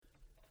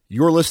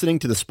You're listening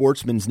to the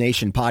Sportsman's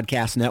Nation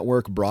Podcast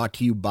Network, brought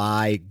to you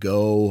by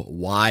Go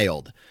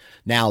Wild.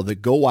 Now, the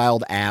Go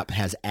Wild app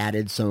has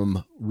added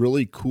some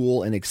really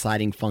cool and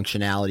exciting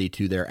functionality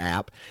to their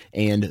app,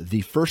 and the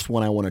first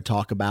one I want to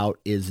talk about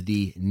is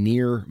the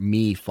Near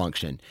Me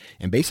function.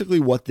 And basically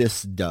what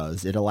this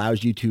does, it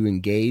allows you to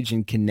engage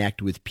and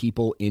connect with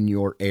people in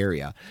your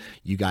area.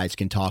 You guys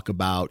can talk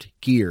about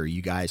gear,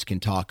 you guys can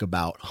talk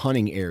about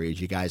hunting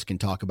areas, you guys can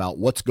talk about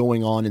what's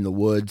going on in the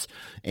woods,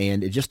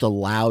 and it just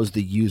allows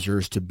the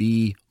users to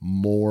be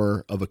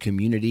more of a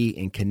community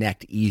and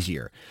connect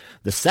easier.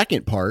 The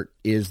second part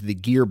is the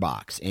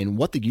Gearbox, and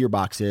what the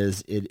Gearbox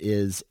is, it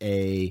is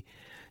an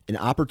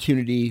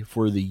opportunity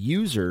for the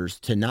users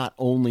to not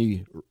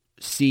only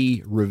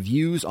see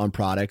reviews on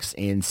products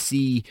and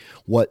see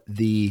what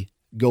the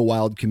Go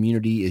Wild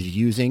community is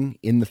using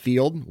in the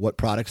field, what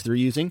products they're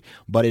using,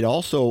 but it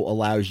also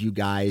allows you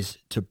guys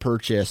to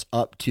purchase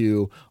up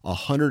to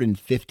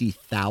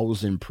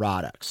 150,000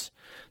 products.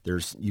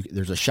 There's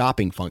a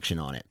shopping function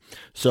on it.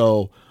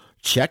 So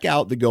check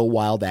out the Go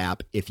Wild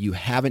app. If you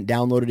haven't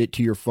downloaded it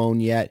to your phone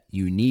yet,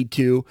 you need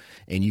to,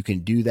 and you can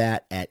do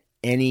that at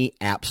any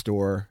app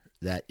store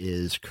that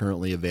is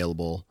currently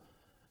available.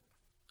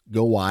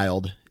 Go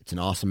Wild. It's an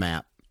awesome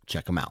app.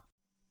 Check them out.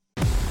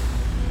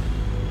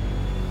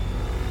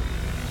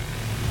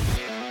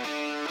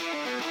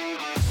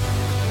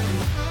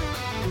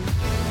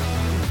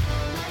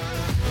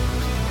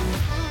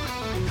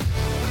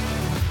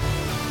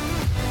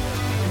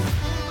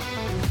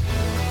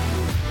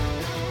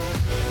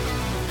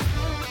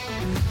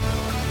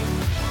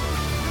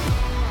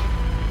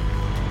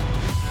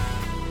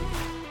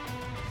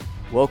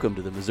 Welcome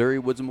to the Missouri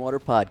Woods and Water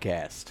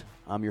Podcast.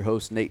 I'm your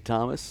host, Nate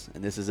Thomas,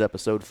 and this is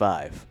episode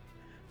 5.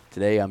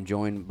 Today I'm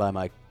joined by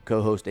my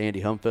co-host,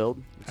 Andy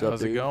Humfeld.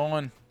 How's it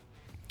going?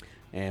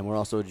 And we're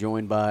also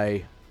joined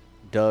by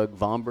Doug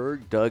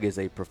Vonberg. Doug is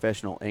a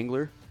professional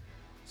angler,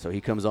 so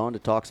he comes on to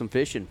talk some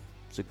fishing.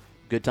 It's a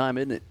good time,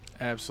 isn't it?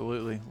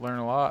 Absolutely. Learn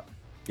a lot.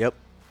 Yep.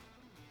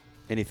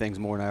 Anything's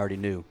more than I already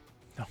knew.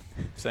 No,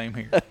 same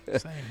here.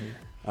 Same here.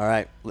 All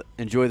right.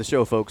 Enjoy the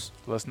show, folks.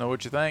 Let us know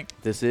what you think.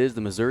 This is the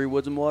Missouri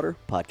Woods and Water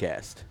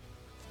Podcast.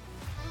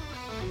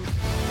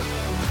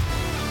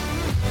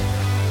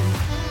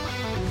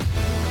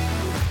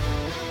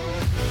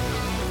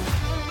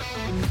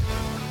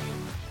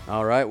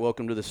 All right.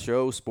 Welcome to the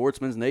show,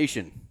 Sportsman's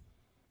Nation.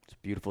 It's a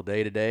beautiful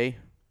day today.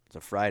 It's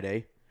a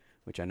Friday,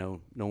 which I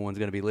know no one's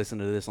going to be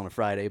listening to this on a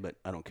Friday, but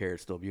I don't care.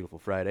 It's still a beautiful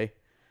Friday.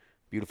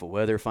 Beautiful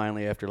weather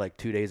finally after like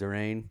 2 days of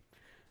rain.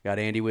 Got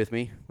Andy with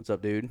me. What's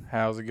up, dude?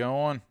 How's it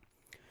going?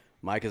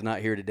 Mike is not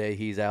here today.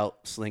 He's out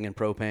slinging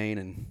propane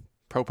and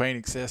propane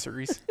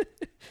accessories.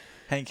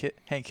 Hank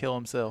Hill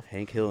himself.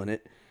 Hank Hill in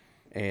it.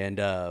 And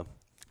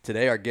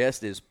today our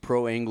guest is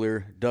pro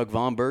angler Doug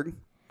Vonberg.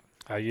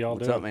 How y'all doing?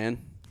 What's up, man?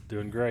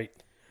 Doing great.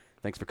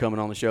 Thanks for coming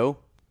on the show.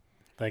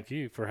 Thank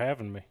you for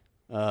having me.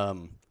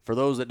 For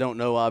those that don't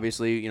know,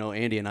 obviously,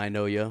 Andy and I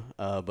know you,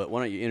 but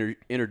why don't you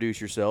introduce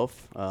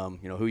yourself,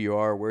 who you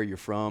are, where you're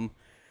from.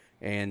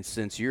 And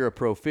since you're a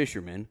pro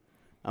fisherman,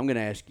 I'm going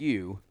to ask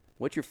you,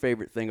 what's your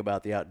favorite thing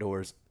about the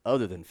outdoors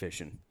other than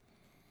fishing?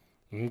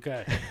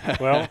 Okay.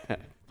 Well,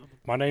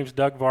 my name's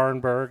Doug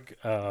Varnberg.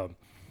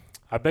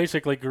 I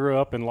basically grew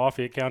up in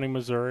Lafayette County,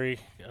 Missouri.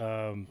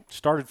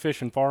 Started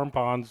fishing farm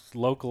ponds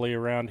locally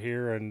around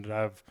here, and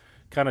I've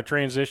kind of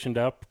transitioned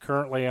up.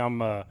 Currently,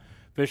 I'm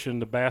fishing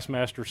the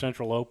Bassmaster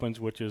Central Opens,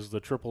 which is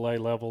the AAA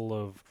level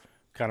of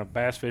kind of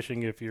bass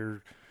fishing if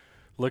you're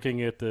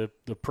looking at the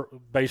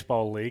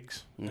baseball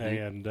leagues. Mm-hmm.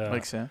 And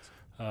makes sense.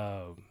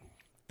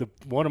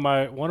 One of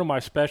my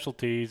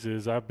specialties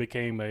is I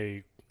became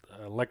a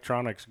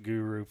electronics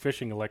guru,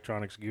 fishing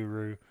electronics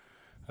guru.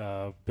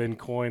 Been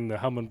coined the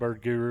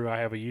Humminbird Guru. I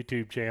have a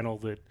YouTube channel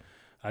that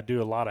I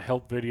do a lot of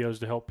help videos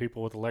to help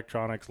people with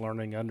electronics,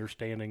 learning,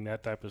 understanding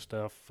that type of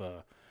stuff.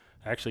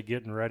 Actually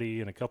getting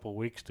ready in a couple of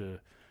weeks to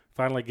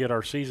finally get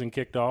our season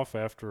kicked off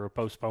after a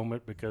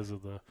postponement because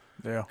of the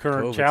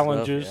current COVID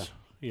challenges.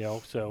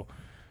 Stuff, So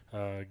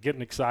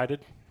getting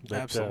excited. But,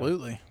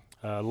 Absolutely.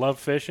 Love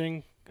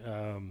fishing.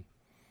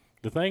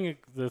 The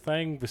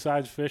thing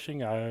besides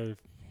fishing, I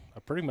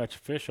pretty much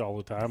fish all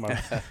the time.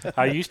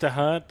 I used to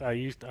hunt. I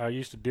used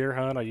to deer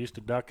hunt. I used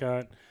to duck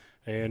hunt,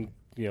 and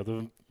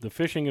the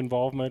fishing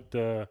involvement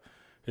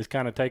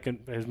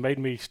has made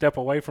me step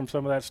away from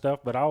some of that stuff.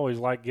 But I always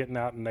like getting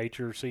out in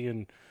nature,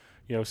 seeing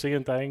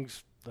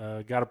things.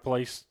 Got a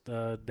place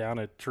down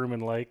at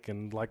Truman Lake,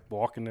 and like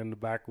walking in the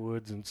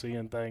backwoods and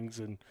seeing things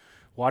and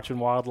watching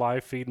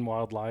wildlife, feeding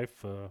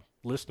wildlife.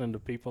 Listening to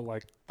people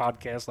like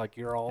podcasts like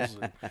your all's,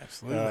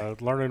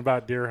 and, learning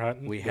about deer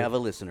hunting. We have a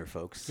listener,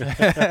 folks.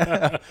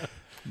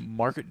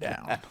 Mark it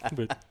down.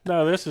 But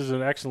no, this is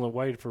an excellent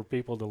way for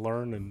people to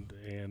learn,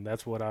 and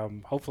that's what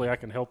hopefully I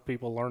can help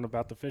people learn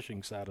about the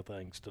fishing side of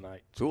things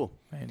tonight. Cool.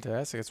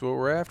 Fantastic. That's what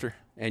we're after.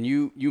 And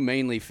you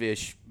mainly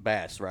fish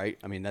bass, right?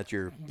 I mean, that's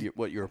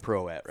what you're a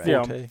pro at, right?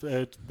 Yeah, Forte.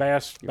 it's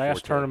bass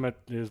forte. tournament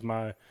is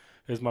my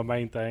is my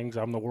main things.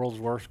 I'm the world's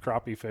worst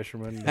crappie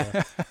fisherman.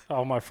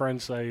 All my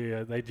friends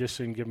say they just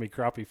soon give me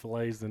crappie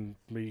fillets than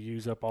me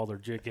use up all their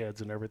jig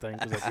heads and everything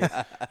because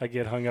I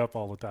get hung up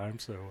all the time.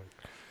 So,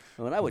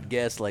 Well, and I would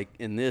guess, like,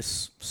 in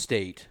this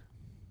state,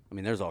 I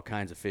mean, there's all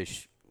kinds of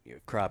fish,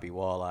 crappie,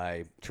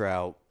 walleye,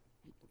 trout,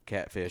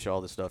 catfish,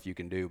 all the stuff you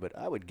can do. But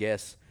I would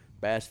guess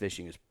bass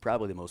fishing is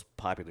probably the most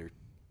popular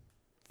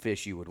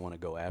fish you would want to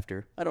go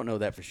after. I don't know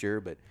that for sure,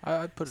 but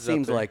I'd put it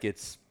seems up there. like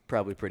it's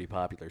probably pretty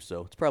popular.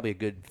 So it's probably a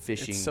good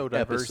fishing so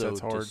diverse, episode that's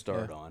hard, to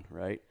start yeah. on,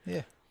 right?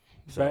 Yeah.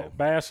 So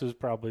bass is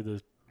probably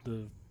the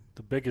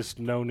biggest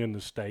known in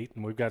the state,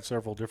 and we've got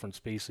several different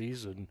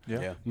species. And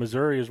Yeah.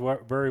 Missouri is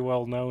very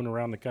well known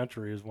around the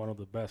country as one of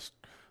the best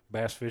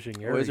bass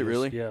fishing areas. Oh, is it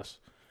really? Yes.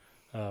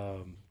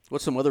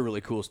 What's some other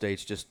really cool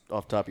states just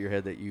off the top of your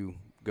head that you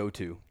go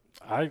to?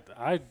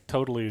 I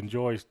totally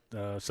enjoy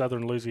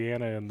southern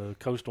Louisiana and the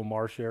coastal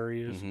marsh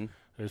areas. Mm-hmm.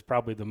 It's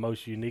probably the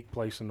most unique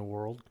place in the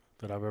world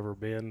that I've ever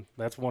been.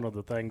 That's one of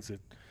the things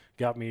that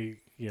got me,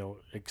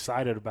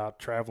 excited about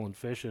traveling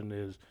fishing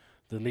is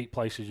the neat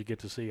places you get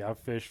to see. I've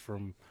fished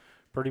from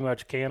pretty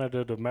much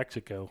Canada to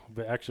Mexico.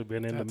 I've actually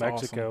been into That's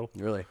Mexico.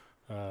 Really?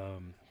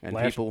 And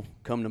people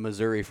come to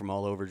Missouri from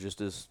all over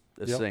just as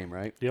the Yep. same,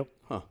 right? Yep.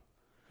 Huh.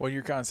 Well,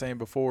 you're kind of saying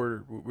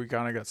before we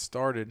kind of got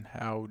started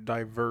how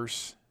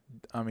diverse,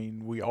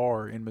 we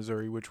are in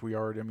Missouri, which we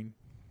are.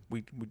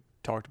 We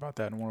talked about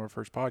that in one of our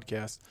first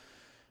podcasts.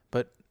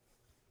 But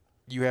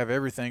you have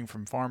everything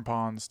from farm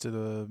ponds to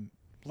the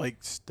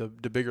lakes, the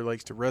bigger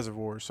lakes to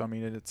reservoirs. So,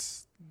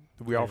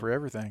 we offer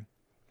everything.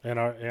 And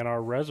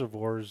our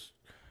reservoirs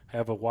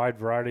have a wide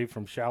variety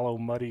from shallow,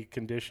 muddy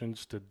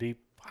conditions to deep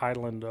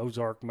highland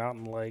Ozark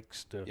mountain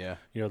lakes to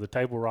Yeah. the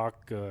Table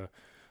Rock.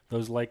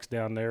 Those lakes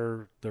down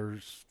there,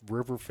 there's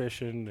river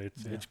fishing.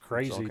 It's It's all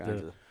crazy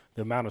kinds of-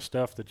 the amount of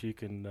stuff that you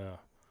can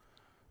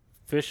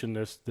fish in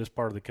this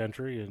part of the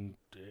country, and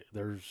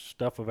there's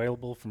stuff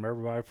available from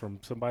everybody from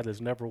somebody that's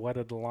never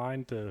wetted the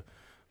line to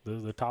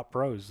the top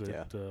pros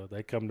that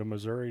they come to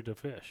Missouri to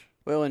fish.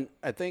 Well, and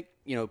I think,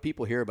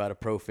 people hear about a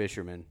pro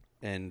fisherman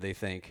and they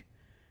think,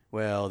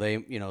 well,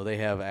 they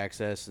have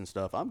access and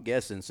stuff. I'm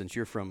guessing since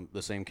you're from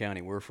the same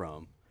county we're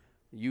from,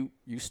 you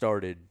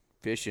started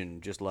fishing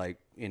just like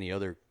any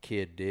other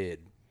kid did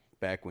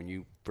back when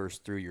you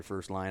first threw your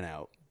first line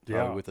out,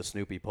 probably with a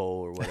Snoopy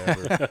pole or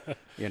whatever.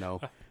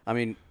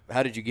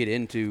 How did you get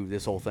into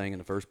this whole thing in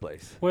the first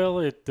place? Well,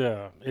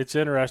 it's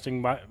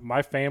interesting.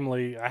 My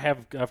family,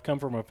 I've come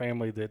from a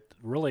family that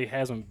really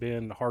hasn't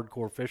been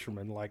hardcore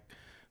fishermen like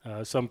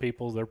some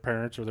people. Their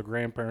parents or their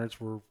grandparents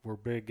were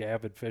big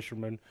avid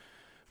fishermen.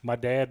 My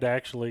dad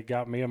actually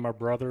got me and my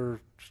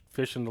brother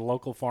fishing the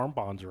local farm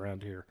ponds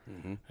around here,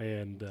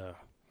 and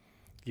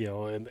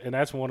and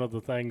that's one of the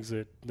things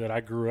that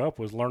I grew up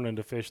was learning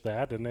to fish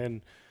that. And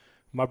then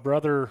my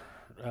brother,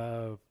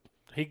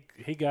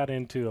 he got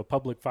into a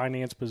public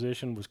finance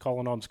position, was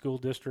calling on school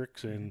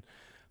districts, and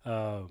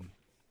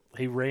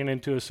he ran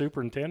into a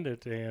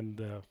superintendent,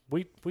 and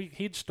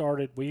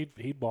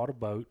he'd bought a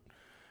boat,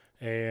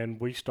 and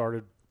we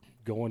started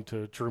going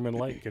to Truman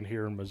Lake in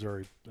here in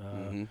Missouri.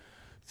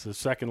 It's the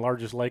second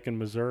largest lake in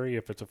Missouri.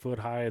 If it's a foot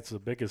high, it's the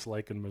biggest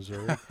lake in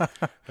Missouri,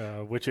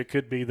 which it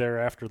could be there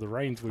after the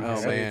rains we've Oh,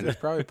 had. man. It's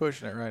probably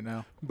pushing it right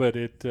now. But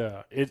it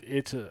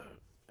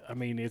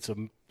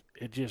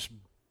just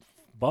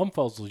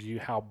bumfuzzles you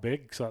how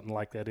big something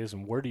like that is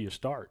and where do you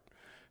start,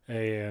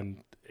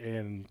 and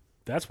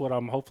that's what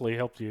I'm hopefully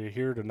helped you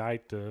here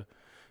tonight to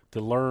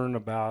learn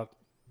about.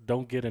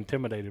 Don't get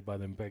intimidated by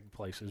them big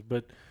places.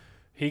 But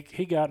he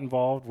got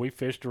involved. We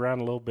fished around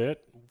a little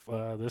bit.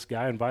 This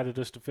guy invited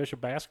us to fish a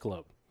bass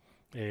club,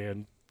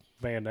 and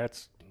man,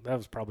 that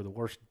was probably the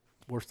worst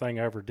thing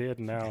I ever did.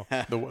 And now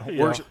The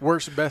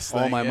worst, best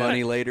thing. All my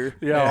money later.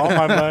 all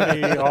my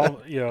money,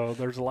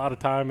 there's a lot of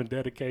time and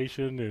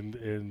dedication,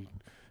 and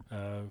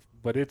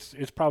but it's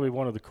probably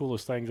one of the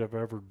coolest things I've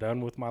ever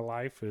done with my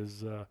life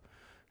is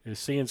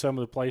seeing some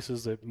of the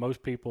places that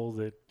most people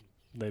that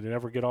they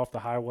never get off the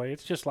highway.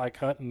 It's just like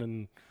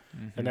hunting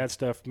and that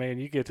stuff, man.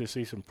 You get to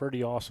see some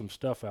pretty awesome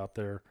stuff out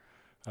there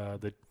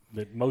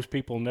that most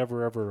people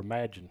never ever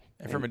imagine.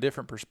 And from a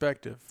different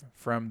perspective,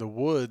 from the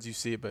woods you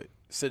see it, but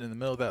sitting in the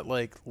middle of that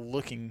lake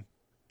looking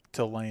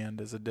to land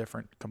is a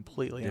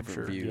completely Different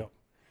I'm sure. view. Yep.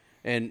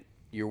 And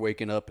you're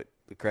waking up at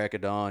the crack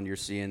of dawn. You're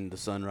seeing the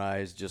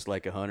sunrise just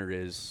like a hunter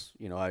is.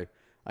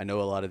 I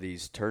know a lot of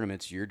these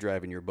tournaments, you're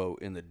driving your boat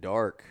in the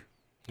dark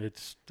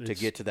It's to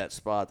get to that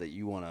spot that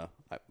you want to.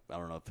 I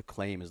don't know if the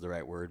claim is the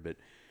right word, but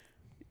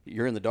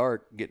you're in the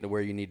dark getting to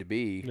where you need to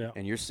be, Yeah.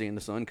 and you're seeing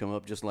the sun come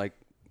up just like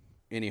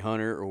any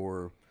hunter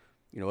or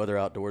other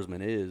outdoorsman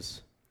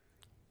is.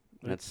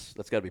 That's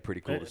got to be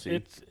pretty cool to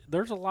see.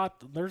 There's a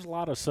lot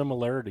of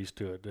similarities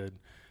to it,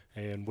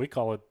 and we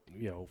call it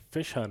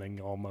fish hunting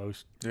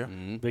almost. Yeah.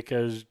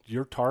 Because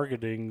you're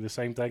targeting the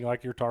same thing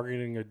like you're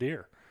targeting a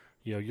deer.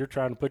 You're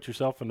trying to put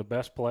yourself in the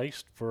best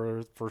place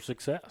for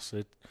success.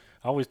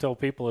 I always tell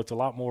people it's a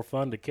lot more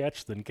fun to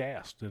catch than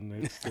cast,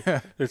 and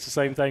it's the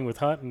same thing with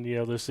hunting.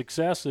 The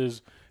success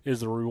is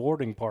the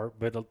rewarding part,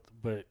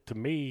 but to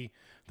me,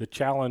 the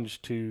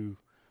challenge to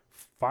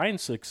find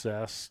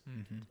success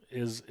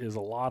is a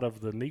lot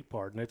of the neat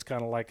part. And it's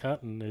kind of like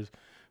hunting is,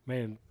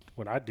 man,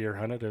 when I deer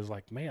hunted, it was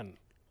like, man,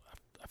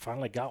 I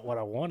finally got what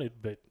I wanted,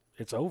 but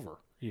it's over,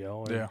 you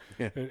know.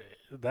 And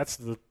that's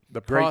the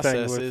great thing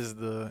process with, is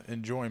the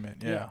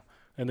enjoyment. Yeah.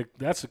 And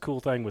that's the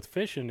cool thing with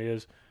fishing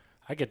is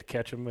I get to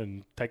catch them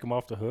and take them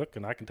off the hook,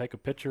 and I can take a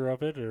picture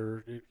of it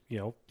or, you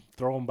know,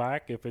 throw them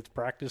back if it's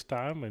practice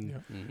time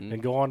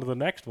and go on to the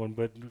next one.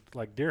 But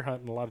like deer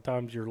hunting, a lot of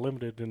times you're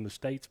limited in the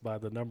States by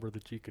the number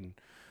that you can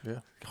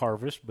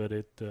harvest, but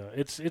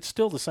it's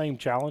still the same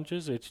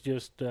challenges. It's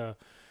just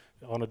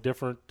on a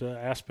different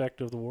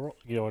aspect of the world,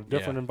 you know, a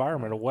different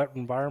environment, a wet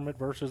environment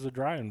versus a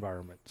dry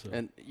environment. So.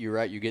 And you're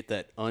right. You get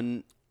that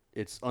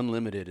it's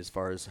unlimited as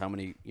far as how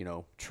many, you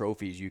know,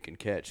 trophies you can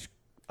catch.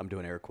 I'm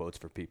doing air quotes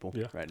for people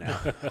right now.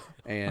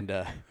 And,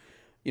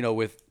 you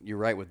know, you're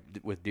right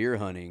with deer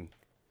hunting,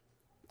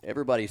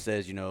 everybody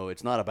says, you know,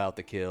 it's not about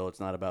the kill. It's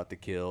not about the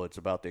kill. It's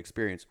about the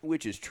experience,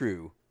 which is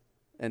true.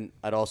 And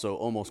I'd also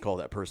almost call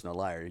that person a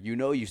liar. You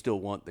know, you still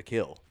want the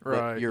kill.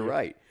 Right. But you're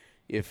right.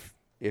 If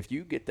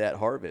you get that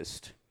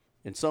harvest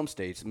in some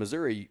states,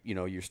 Missouri, you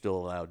know, you're still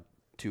allowed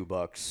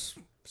 $2,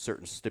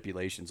 certain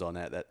stipulations on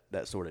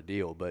that sort of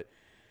deal. But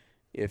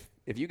if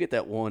you get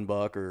that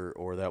 $1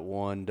 or that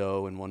one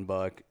doe and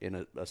 $1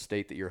 in a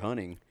state that you're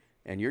hunting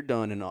and you're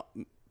done in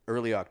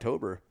early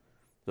October,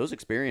 those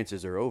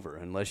experiences are over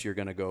unless you're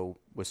going to go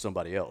with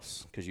somebody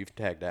else because you've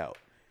tagged out.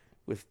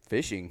 With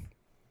fishing,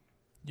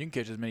 you can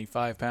catch as many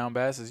 5-pound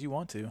bass as you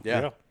want to.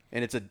 Yeah.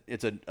 And it's a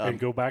and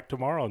go back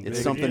tomorrow. And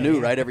it's something new,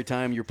 right? Every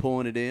time you're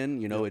pulling it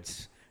in, you know,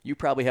 you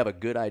probably have a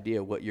good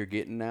idea what you're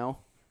getting now.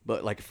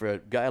 But like for a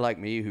guy like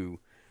me who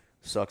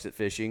sucks at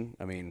fishing,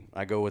 I mean,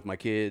 I go with my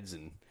kids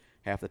and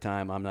half the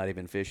time I'm not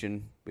even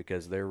fishing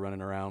because they're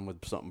running around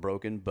with something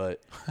broken.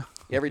 But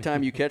every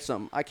time you catch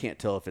something, I can't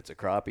tell if it's a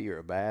crappie or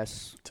a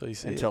bass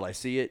until I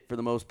see it for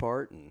the most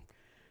part. And,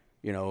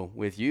 you know,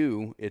 with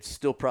you, it's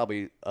still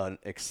probably an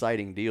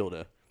exciting deal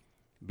to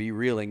be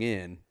reeling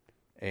in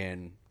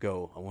and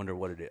go, I wonder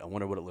what it is. I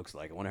wonder what it looks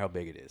like. I wonder how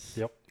big it is.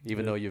 Yep.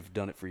 Even though you've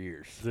done it for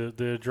years. The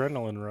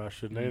adrenaline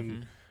rush,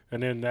 and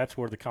then that's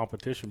where the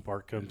competition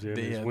part comes in.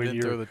 Yeah, when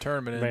you throw the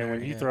tournament in there.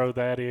 When you throw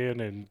that in,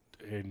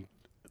 and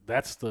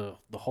that's the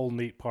whole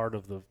neat part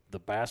of the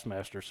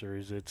Bassmaster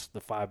Series. It's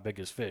the 5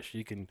 biggest fish.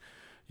 You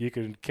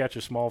can catch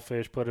a small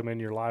fish, put them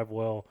in your live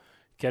well.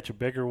 Catch a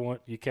bigger one.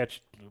 We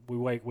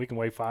can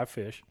weigh 5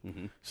 fish.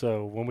 Mm-hmm.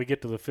 So when we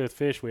get to the 5th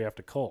fish, we have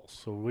to cull.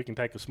 So we can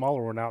take a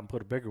smaller one out and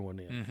put a bigger one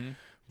in. Mm-hmm.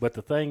 But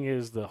the thing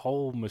is, the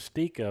whole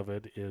mystique of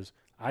it is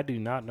I do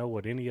not know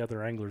what any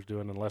other angler's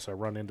doing unless I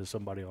run into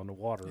somebody on the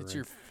water. It's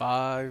your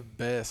 5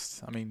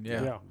 best. I mean,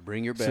 yeah.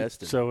 Bring your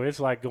best. So it's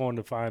like going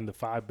to find the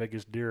 5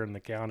 biggest deer in the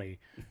county,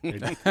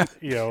 and,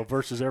 you know,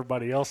 versus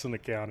everybody else in the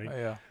county.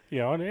 Yeah. You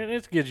know, and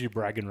it gives you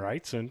bragging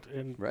rights, and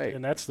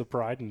that's the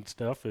pride and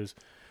stuff is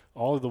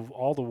all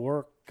the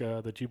work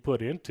that you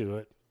put into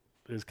it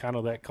is kind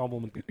of that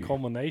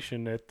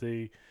culmination at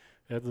the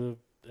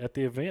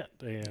event,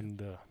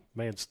 and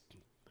man,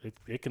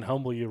 it can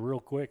humble you real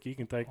quick. You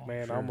can think,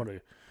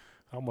 sure.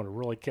 I'm gonna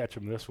really catch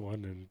them this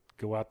one, and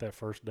go out that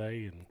first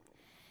day and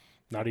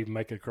not even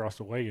make it across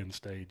the weigh-in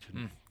stage.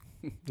 And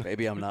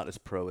maybe I'm not as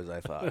pro as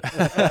I thought.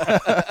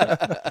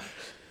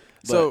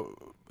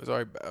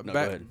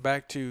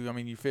 Back to, I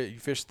mean, you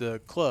fished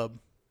the club,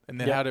 and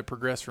then how did it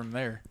progress from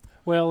there?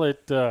 Well,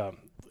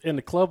 in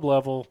the club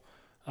level,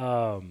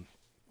 I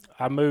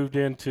moved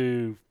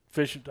into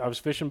fishing. I was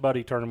fishing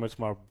buddy tournaments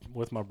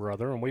with my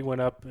brother, and we went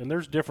up. And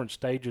there's different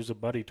stages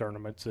of buddy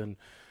tournaments, and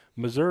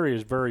Missouri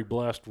is very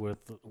blessed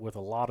with a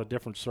lot of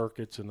different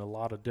circuits and a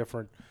lot of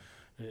different.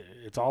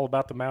 It's all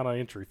about the amount of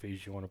entry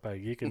fees you want to pay.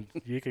 You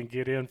can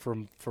get in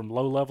from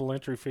low level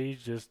entry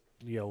fees, just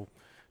 $50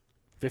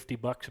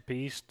 a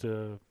piece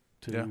to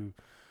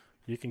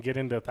you can get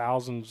into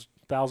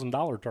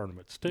 $1,000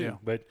 tournaments too. Yeah.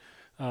 But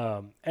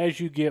as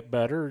you get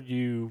better,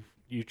 you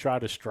try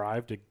to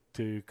strive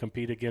to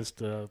compete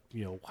against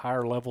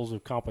higher levels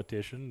of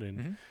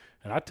competition,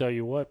 and I tell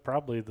you what,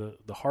 probably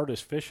the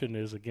hardest fishing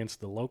is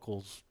against the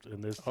locals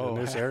in this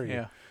area.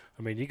 Yeah.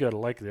 I mean, you go to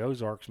Lake of the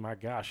Ozarks, my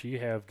gosh, you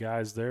have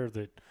guys there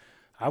that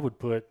I would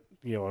put,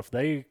 if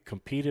they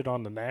competed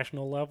on the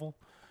national level,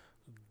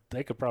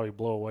 they could probably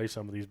blow away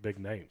some of these big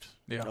names.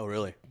 Yeah. Oh,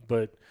 really?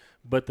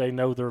 But they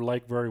know their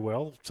lake very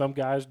well. Some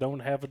guys don't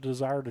have a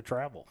desire to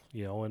travel,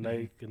 and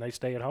they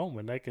stay at home,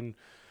 and they can.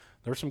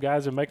 There's some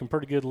guys that make a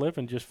pretty good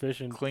living just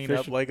fishing. Up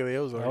Lake of the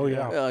Ozarks. Oh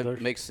yeah. Well,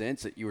 it makes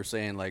sense that you were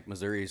saying like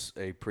Missouri's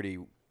a pretty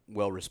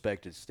well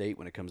respected state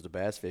when it comes to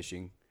bass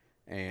fishing,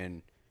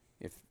 and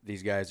if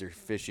these guys are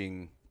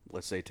fishing,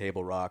 let's say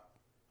Table Rock,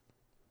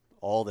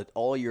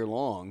 all year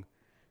long,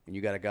 and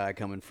you got a guy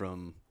coming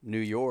from New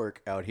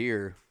York out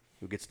here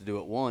who gets to do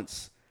it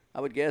once, I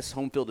would guess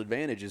home field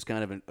advantage is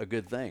kind of a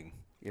good thing.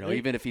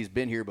 Even if he's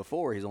been here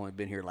before, he's only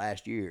been here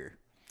last year.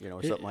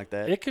 Something like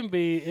that. It can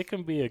be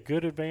a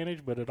good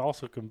advantage, but it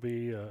also can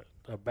be a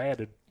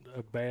bad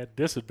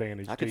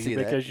disadvantage. I can to see you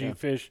that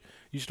because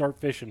you start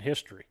fishing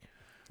history.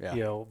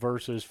 Yeah.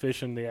 Versus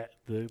fishing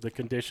the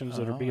conditions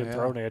that are being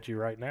thrown at you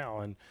right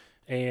now,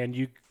 and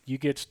you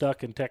get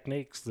stuck in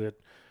techniques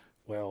that,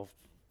 well,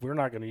 we're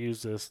not going to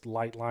use this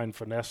light line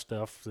finesse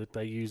stuff that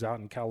they use out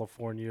in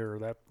California,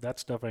 or that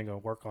stuff ain't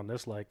going to work on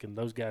this lake. And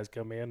those guys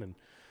come in and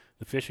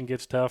the fishing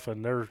gets tough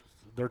and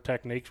their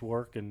techniques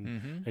work,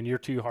 and you're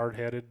too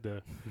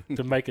hard-headed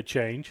to make a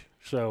change.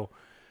 So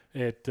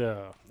it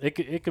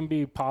can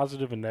be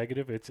positive and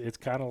negative. It's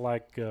kind of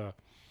like the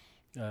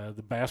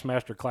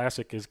Bassmaster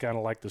Classic is kind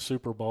of like the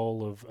Super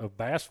Bowl of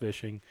bass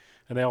fishing,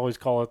 and they always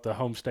call it the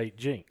home state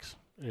jinx.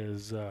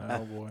 Is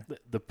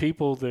the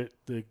people that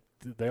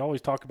they always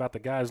talk about the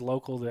guys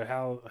local, that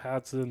how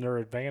it's in their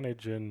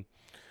advantage, and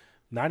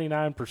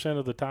 99%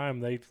 of the time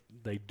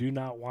they do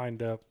not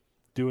wind up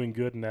doing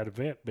good in that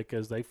event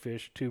because they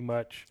fish too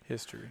much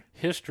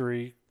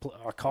history.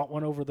 I caught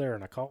one over there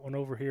and I caught one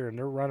over here, and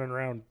they're running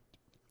around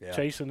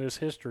chasing this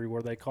history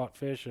where they caught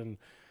fish, and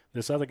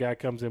this other guy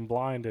comes in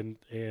blind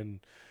and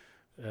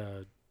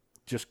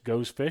just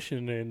goes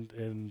fishing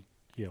and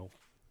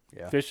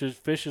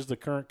fishes the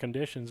current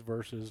conditions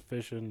versus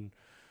fishing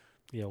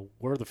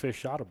where the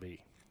fish ought to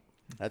be.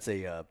 That's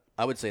I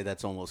would say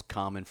that's almost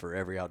common for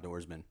every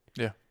outdoorsman.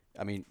 Yeah.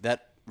 I mean,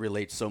 that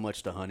relates so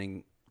much to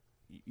hunting.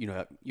 You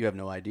have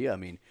no idea. I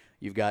mean,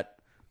 you've got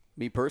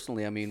me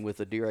personally. I mean, with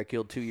the deer I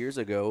killed 2 years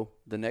ago,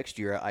 the next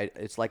year,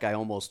 it's like I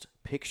almost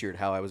pictured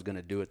how I was going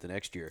to do it the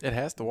next year. It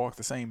has to walk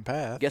the same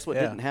path. Guess what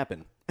didn't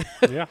happen?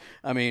 Yeah.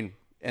 I mean,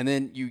 and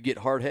then you get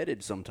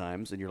hard-headed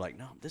sometimes, and you're like,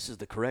 no, this is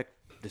the correct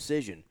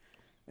decision.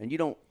 And you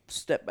don't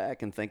step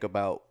back and think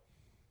about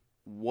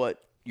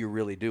what you're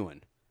really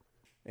doing.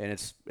 And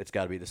it's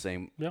got to be the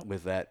same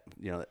with that,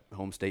 that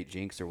home state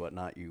jinx or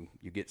whatnot. You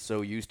get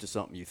so used to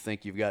something, you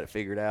think you've got it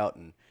figured out,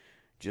 and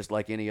just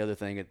like any other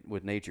thing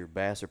with nature,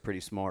 bass are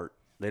pretty smart.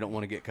 They don't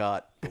want to get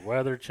caught. The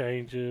weather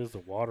changes, the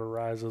water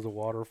rises, the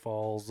water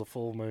falls, the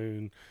full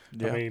moon.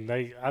 Yeah. I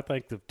mean, I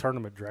think the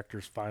tournament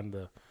directors find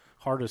the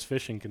hardest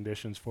fishing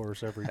conditions for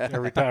us every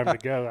time to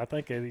go. I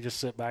think they just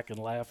sit back and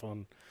laugh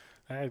on,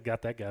 I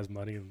got that guy's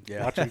money, and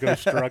watch him go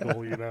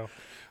struggle.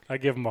 I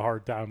give him a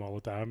hard time all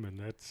the time, and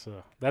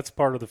that's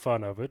part of the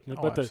fun of it.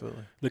 But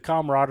the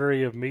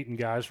camaraderie of meeting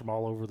guys from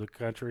all over the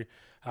country.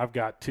 I've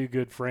got two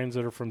good friends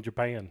that are from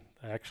Japan.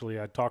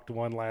 Actually, I talked to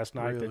one last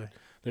night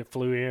that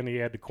flew in. He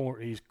had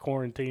he's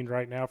quarantined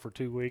right now for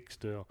 2 weeks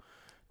to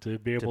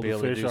be able to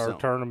fish our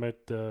tournament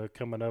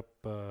coming up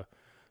the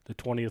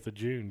 20th of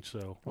June.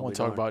 So I want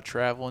to talk about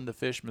traveling to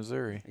fish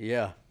Missouri.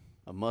 Yeah,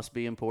 it must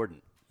be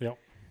important. Yep.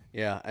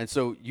 Yeah, and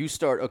so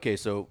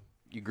so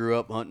you grew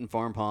up hunting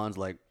farm ponds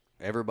like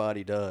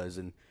everybody does,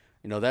 and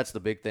that's the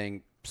big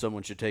thing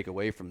someone should take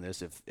away from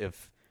this.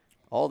 If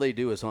all they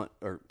do is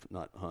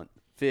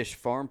fish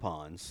farm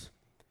ponds,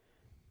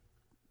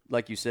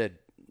 like you said,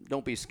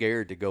 don't be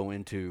scared to go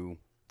into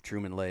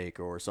Truman Lake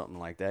or something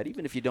like that,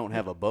 even if you don't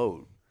have a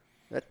boat.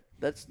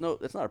 That's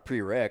not a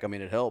prereq. I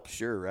mean, it helps,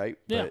 sure, right?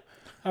 Yeah. But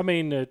I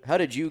mean, how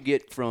did you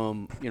get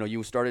from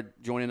you started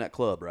joining that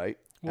club, right?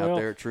 Out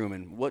there at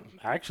Truman. What?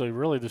 Actually,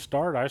 really,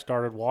 I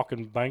started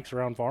walking banks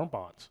around farm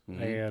ponds,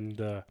 and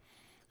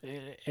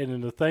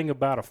the thing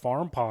about a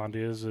farm pond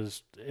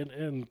is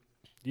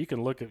you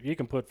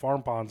can put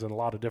farm ponds in a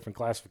lot of different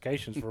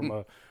classifications, from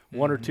a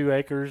 1 or 2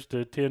 acres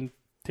to 10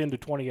 to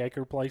 20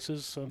 acre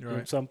places.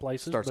 In some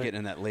places, starts getting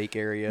in that lake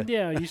area.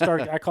 Yeah, you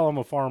start. I call them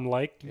a farm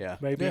lake. Yeah,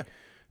 maybe. Yeah.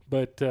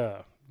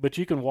 But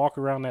you can walk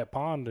around that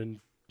pond, and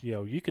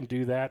you can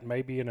do that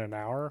maybe in an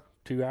hour,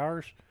 2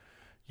 hours.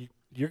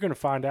 You're going to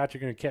find out you're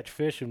going to catch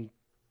fish in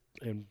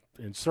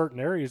certain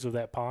areas of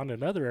that pond,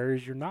 and other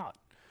areas you're not.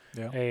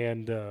 Yeah.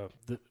 And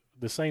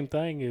the same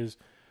thing is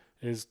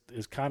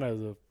kind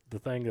of the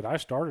thing that I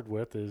started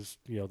with is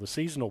the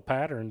seasonal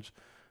patterns.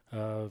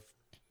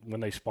 When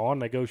they spawn,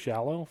 they go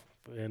shallow.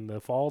 In the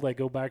fall, they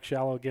go back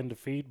shallow again to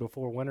feed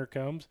before winter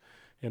comes.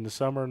 In the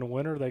summer and the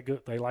winter,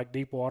 they like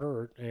deep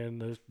water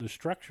and the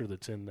structure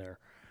that's in there.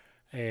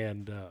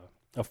 And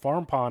a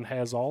farm pond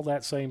has all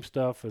that same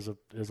stuff as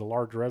a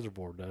large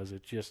reservoir does.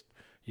 It's just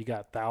you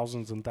got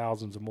thousands and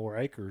thousands of more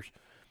acres.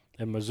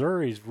 And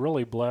Missouri's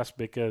really blessed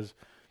because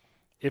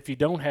if you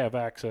don't have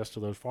access to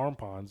those farm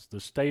ponds,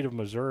 the state of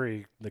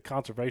Missouri, the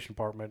conservation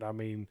department, I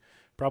mean,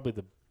 probably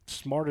the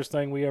smartest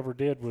thing we ever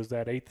did was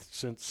that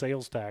 8-cent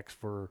sales tax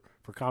for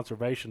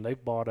conservation.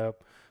 They've got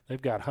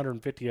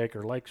 150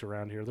 acre lakes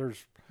around here.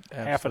 There's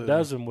half a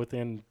dozen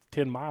within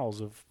 10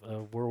 miles of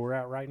where we're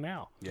at right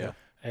now. Yeah.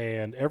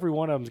 And every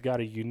one of them's got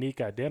a unique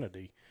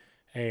identity.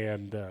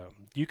 And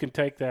you can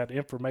take that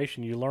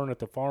information you learn at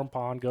the farm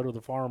pond, go to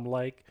the farm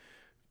lake,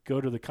 go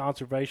to the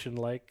conservation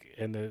lake,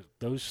 and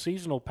those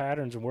seasonal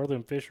patterns and where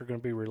them fish are going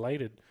to be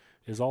related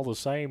is all the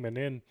same. And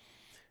then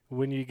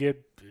when you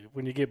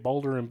get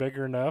bolder and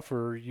bigger enough,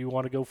 or you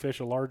want to go fish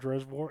a large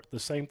reservoir, the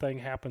same thing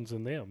happens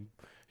in them.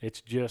 It's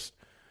just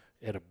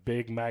at a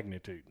big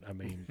magnitude. I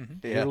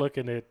mean, you're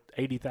looking at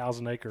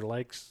 80,000 acre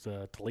lakes.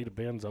 Toledo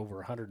Bend's over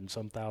 100 and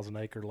some thousand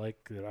acre lake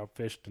that I've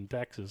fished in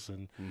Texas.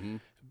 And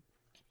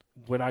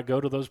when I go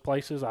to those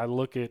places, I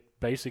look at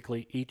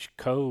basically each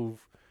cove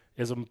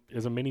is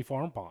a mini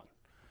farm pond,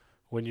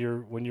 when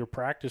you're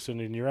practicing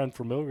and you're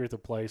unfamiliar with the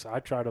place, I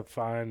try to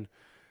find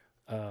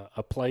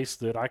a place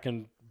that I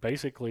can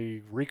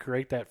basically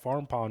recreate that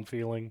farm pond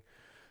feeling,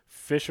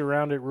 fish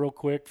around it real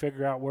quick,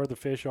 figure out where the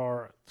fish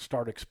are,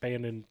 start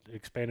expanding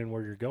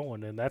where you're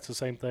going. And that's the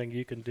same thing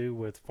you can do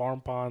with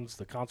farm ponds,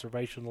 the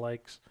conservation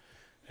lakes,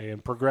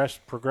 and progress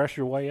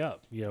your way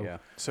up. Yeah.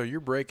 So you're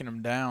breaking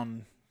them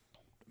down,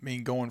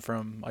 going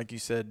from, like you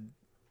said,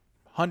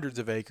 hundreds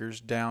of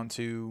acres down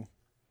to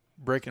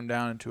breaking them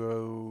down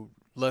into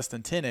less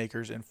than 10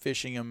 acres and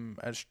fishing them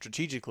as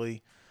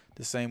strategically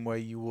the same way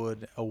you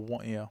would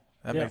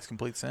that makes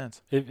complete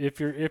sense. If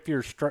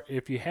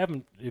you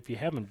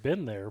haven't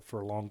been there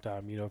for a long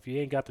time, if you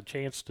ain't got the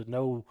chance to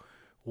know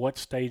what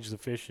stage the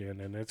fish in,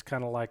 and it's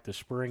kind of like the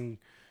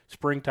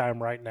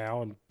springtime right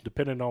now, and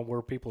depending on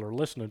where people are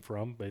listening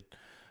from, but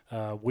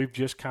we've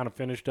just kind of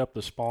finished up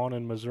the spawn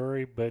in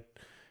Missouri, but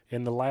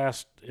in the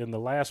last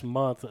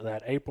month,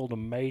 that April to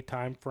May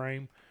time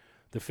frame,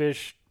 the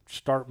fish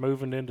start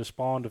moving into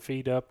spawn to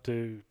feed up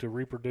to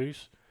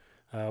reproduce.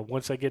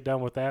 Once they get done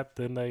with that,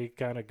 then they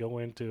kind of go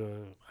into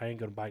a I ain't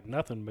going to bite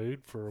nothing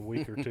mood for a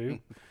week or two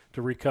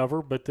to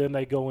recover, but then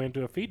they go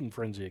into a feeding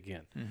frenzy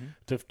again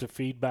to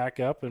feed back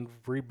up and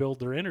rebuild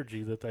their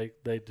energy that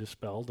they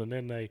dispelled. And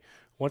then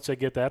once they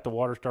get that, the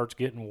water starts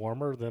getting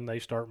warmer, then they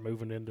start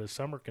moving into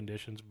summer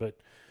conditions. But,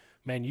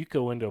 man, you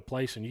go into a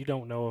place and you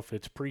don't know if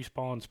it's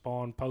pre-spawn,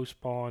 spawn,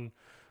 post-spawn,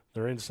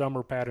 they're in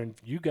summer pattern.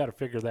 You got to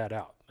figure that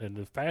out. And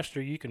the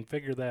faster you can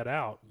figure that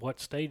out, what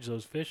stage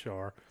those fish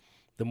are,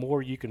 the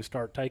more you can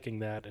start taking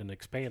that and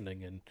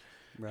expanding.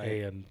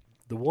 And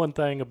the one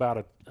thing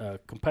about a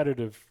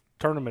competitive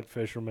tournament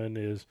fisherman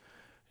is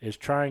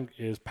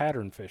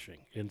pattern fishing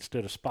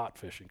instead of spot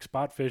fishing.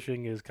 Spot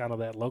fishing is kind of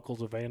that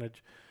locals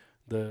advantage.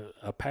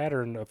 A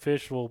pattern, a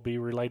fish will be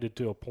related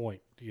to a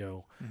point.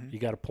 You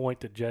got a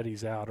point that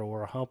jetties out,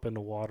 or a hump in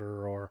the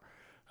water, or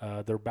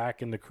they're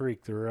back in the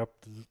creek, they're up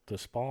to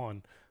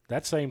spawn.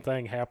 That same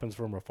thing happens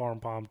from a farm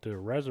pond to a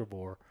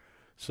reservoir.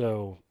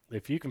 So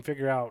if you can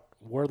figure out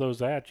where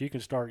those at, you can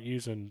start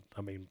using,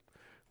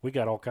 we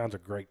got all kinds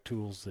of great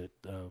tools that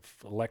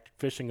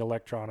fishing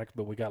electronics,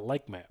 but we got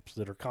lake maps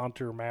that are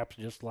contour maps,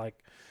 just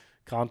like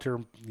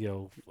contour,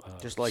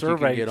 just like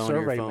survey, you can get on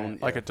your phone.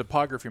 Like a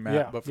topography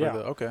map, but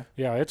for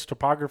it's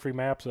topography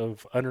maps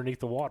of underneath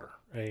the water,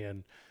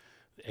 and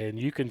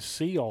you can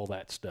see all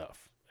that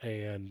stuff.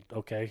 And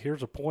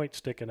here's a point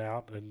sticking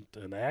out, and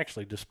they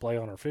actually display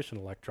on our fishing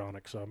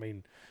electronics. So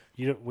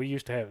we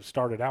used to have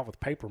started out with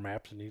paper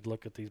maps, and you'd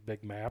look at these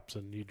big maps,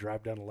 and you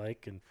drive down the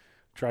lake and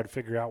try to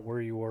figure out where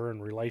you were in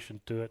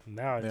relation to it. And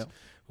now it's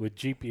with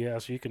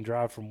GPS, you can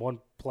drive from one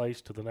place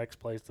to the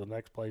next place to the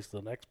next place to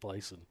the next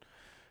place,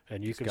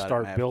 and you can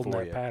start building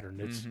that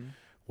pattern. It's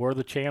where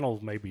the channel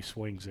maybe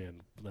swings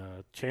in.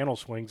 Channel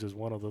swings is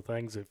one of the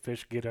things that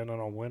fish get in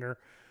on winter.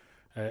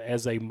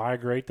 As they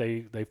migrate,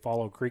 they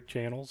follow creek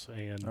channels.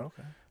 And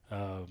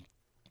a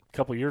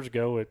couple of years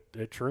ago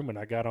at Truman,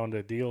 I got onto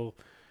a deal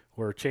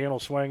where a channel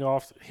swing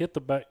off, hit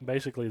the bank.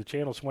 Basically, the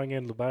channel swing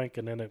into the bank,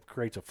 and then it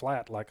creates a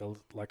flat like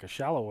a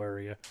shallow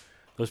area.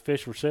 Those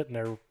fish were sitting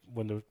there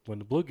when the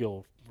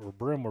bluegill or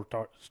brim were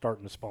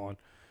starting to spawn.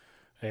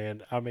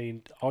 And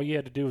all you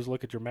had to do was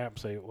look at your map and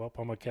say, "Well,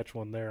 I'm gonna catch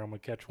one there. I'm gonna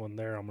catch one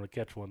there. I'm gonna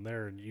catch one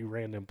there." And you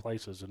ran them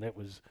places, and it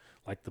was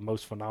like the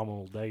most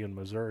phenomenal day in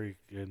Missouri.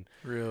 And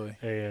really,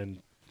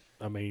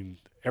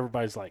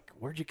 everybody's like,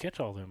 "Where'd you catch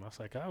all them?" I was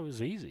like, "Oh, it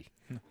was easy."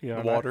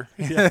 The water.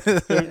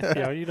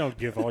 You don't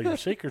give all your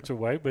secrets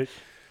away,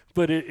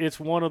 but it's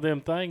one of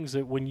them things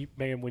that when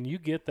you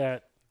get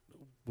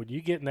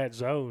in that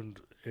zone,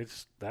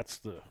 that's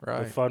the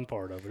fun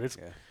part of it. It's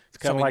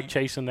kind of like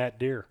chasing that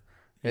deer.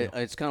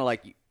 It's kind of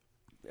like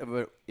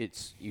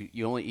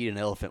you only eat an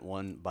elephant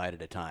one bite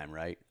at a time,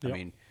 right?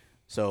 Yep.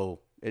 So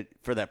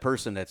for that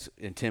person that's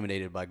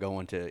intimidated by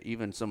going to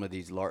even some of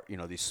these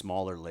these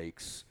smaller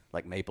lakes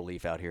like Maple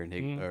Leaf out here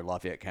in or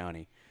Lafayette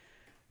County,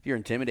 if you're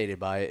intimidated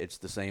by it, it's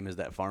the same as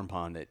that farm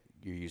pond that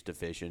you're used to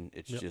fishing.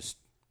 It's just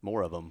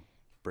more of them.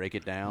 Break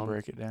it down,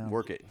 work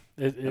it.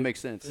 That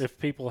makes sense. If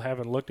people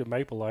haven't looked at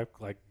Maple Leaf,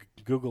 like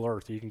Google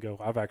Earth, you can go.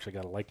 I've actually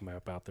got a lake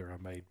map out there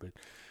I made,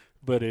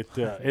 but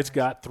it's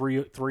got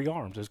three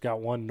arms. It's got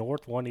one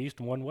north, one east,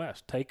 and one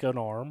west. Take an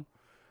arm.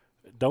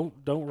 Don't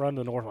run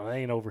the north one. I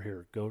ain't over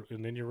here. Go,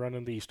 and then you're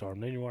running the east arm.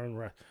 Then you're running the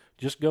rest.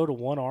 Just go to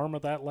one arm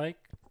of that lake,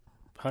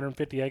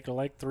 150 acre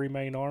lake, 3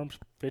 main arms,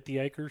 50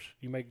 acres.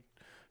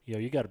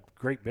 You got a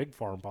great big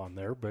farm pond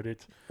there, but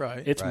it's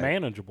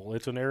manageable.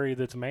 It's an area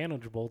that's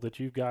manageable, that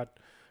you've got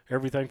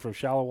everything from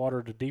shallow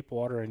water to deep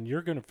water, and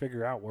you're going to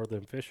figure out where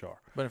them fish are.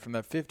 But from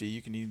that 50,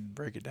 you can even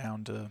break it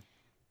down to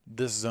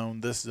this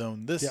zone, this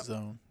zone, this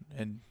zone,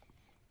 and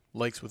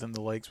lakes within the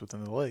lakes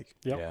within the lake.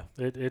 Yep. Yeah.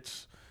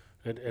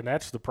 And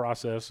that's the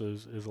process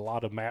is a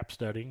lot of map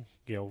studying.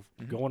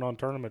 Going on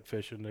tournament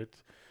fishing,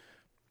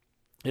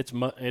 it's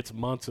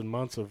months and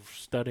months of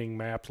studying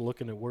maps,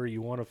 looking at where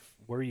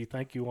you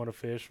think you want to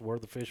fish, where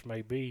the fish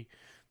may be.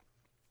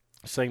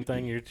 Same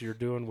thing you're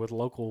doing with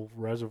local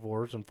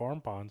reservoirs and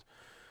farm ponds.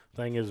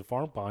 Thing is, a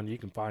farm pond, you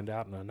can find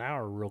out in an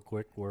hour real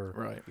quick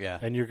Right. Yeah.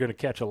 and you're going to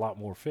catch a lot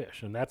more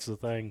fish. And that's the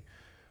thing.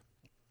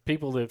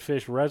 People that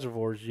fish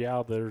reservoirs,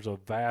 there's a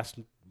vast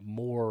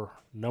more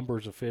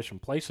numbers of fish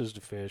and places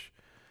to fish,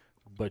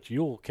 but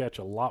you'll catch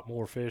a lot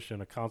more fish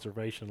in a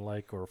conservation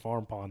lake or a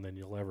farm pond than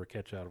you'll ever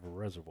catch out of a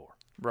reservoir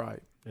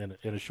Right. in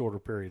a shorter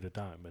period of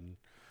time.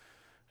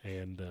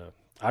 And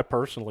I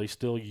personally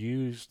still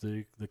use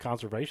the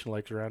conservation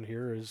lakes around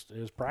here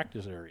as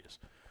practice areas.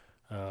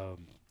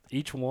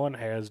 Each one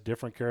has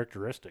different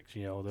characteristics.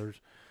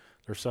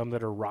 There's some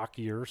that are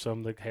rockier,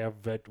 some that have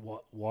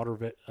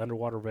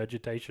underwater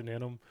vegetation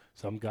in them.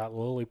 Some got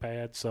lily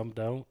pads, some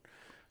don't.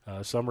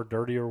 Some are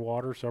dirtier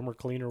water, some are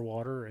cleaner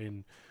water,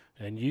 and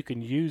you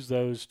can use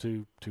those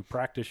to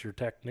practice your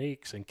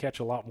techniques and catch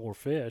a lot more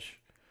fish.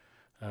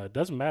 It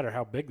doesn't matter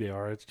how big they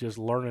are; it's just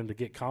learning to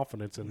get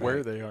confidence in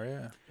Where they are,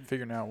 yeah,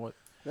 figuring out what.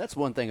 That's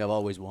one thing I've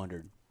always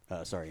wondered.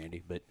 Sorry,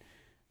 Andy, but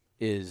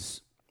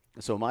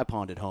so my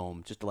pond at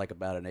home, just like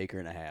about an acre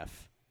and a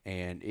half,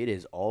 and it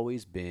has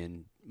always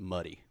been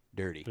muddy,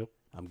 dirty. Yep.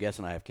 I'm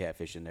guessing I have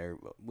catfish in there.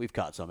 We've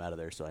caught some out of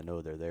there, so I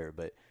know they're there.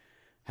 But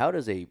how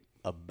does a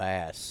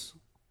bass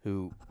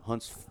who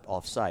hunts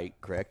off site,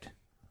 correct?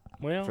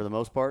 Well, For the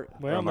most part? Or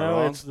well, am I no,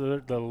 wrong? it's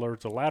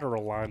the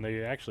lateral line.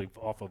 They actually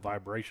off a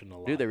vibration a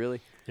lot. Do they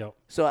really? Yep.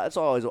 So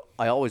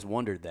I always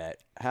wondered that.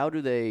 How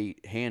do they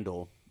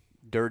handle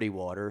dirty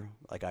water,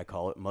 like I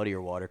call it,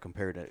 muddier water,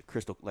 compared to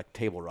crystal, like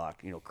table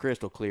rock,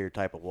 crystal clear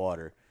type of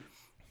water?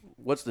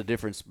 What's the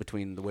difference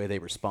between the way they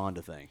respond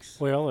to things?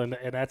 Well, and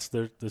that's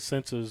the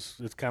senses.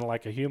 It's kind of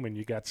like a human.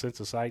 You got sense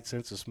of sight,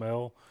 sense of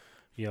smell.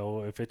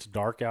 If it's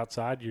dark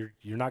outside,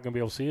 you're not going to be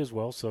able to see as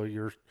well. So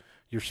your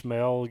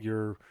smell,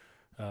 you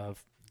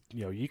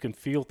can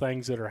feel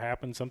things that are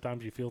happening.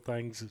 Sometimes you feel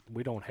things.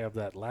 We don't have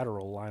that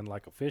lateral line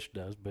like a fish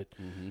does, but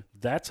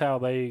that's how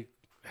they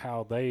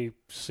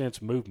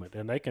sense movement,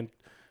 and they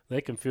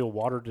can feel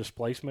water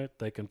displacement.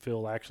 They can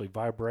feel actually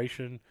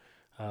vibration.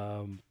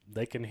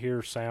 They can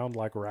hear sound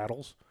like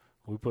rattles.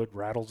 We put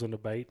rattles in the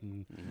bait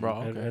and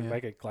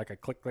make it like a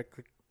click click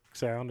click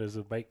sound as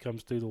the bait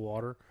comes through the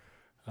water.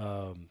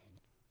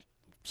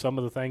 Some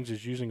of the things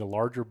is using a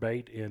larger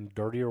bait in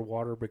dirtier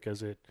water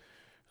because it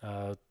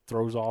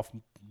throws off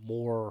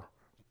more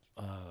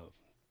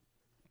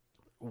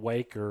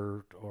wake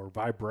or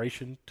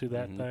vibration to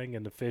that thing,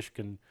 and the fish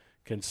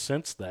can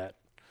sense that.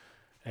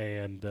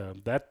 And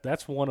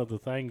that's one of the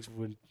things.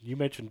 When you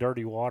mentioned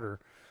dirty water,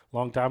 a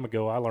long time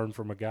ago I learned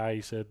from a guy.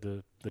 He said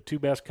the two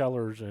best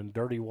colors in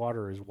dirty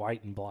water is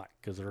white and black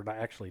because they're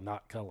actually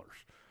not colors.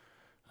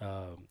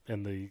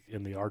 In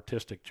the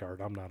artistic chart,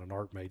 I'm not an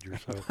art major,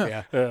 so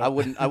Yeah, I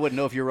wouldn't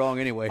know if you're wrong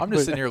anyway. I'm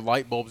just sitting here,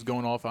 light bulbs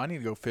going off. I need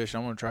to go fish.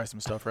 I'm going to try some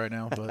stuff right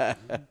now. But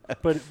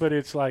but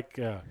it's like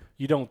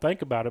you don't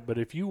think about it, but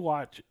if you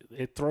watch,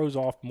 it throws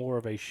off more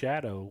of a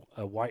shadow,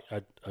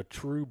 a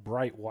true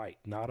bright white,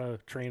 not a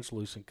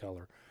translucent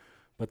color,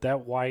 but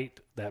that white,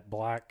 that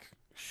black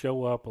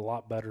show up a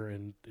lot better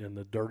in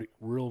the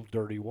real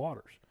dirty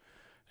waters,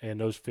 and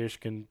those fish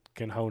can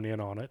hone in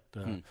on it.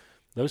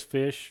 Those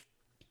fish.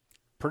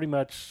 Pretty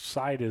much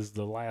sight is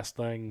the last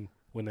thing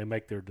when they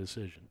make their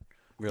decision.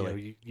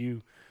 Really?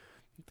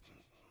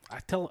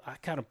 I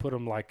kind of put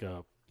them like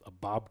a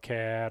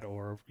bobcat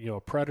or a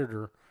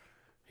predator.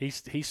 He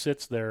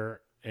sits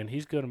there and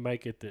he's going to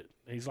make it that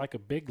he's like a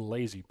big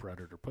lazy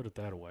predator. Put it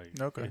that way.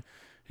 Okay.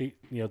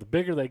 The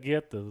bigger they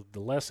get, the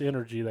less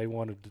energy they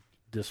want to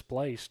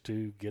displace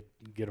to get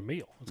a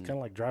meal. It's kind of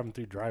like driving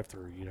through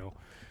drive-through.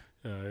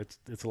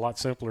 It's a lot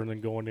simpler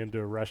than going into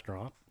a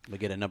restaurant. We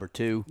get a number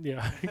 2.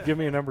 Yeah, give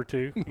me a number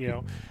 2.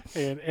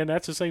 And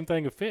that's the same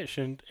thing of fish.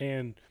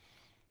 And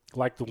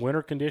like the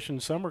winter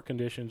conditions, summer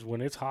conditions, when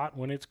it's hot,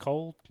 when it's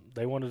cold,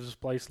 they want to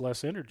displace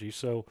less energy.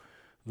 So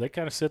they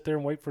kind of sit there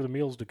and wait for the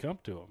meals to come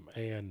to them.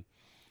 And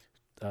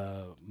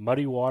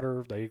muddy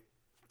water, they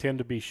tend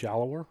to be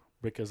shallower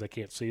because they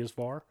can't see as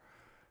far.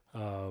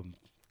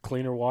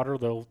 Cleaner water,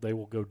 they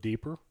will go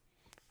deeper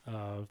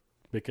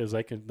because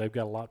they've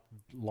got a lot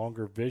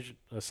longer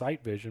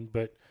sight vision,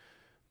 but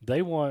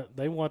they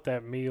want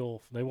that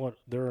meal.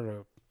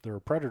 They're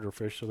a predator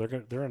fish, so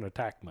they're in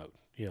attack mode.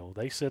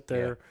 They sit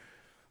there.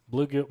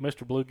 Yeah.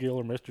 Mr. Bluegill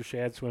or Mr.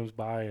 Shad swims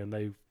by and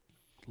they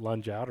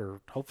lunge out,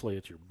 or hopefully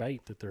it's your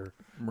bait that they're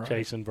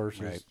chasing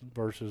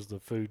versus the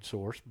food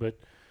source. But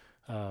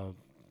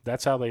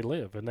that's how they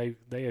live, and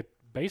they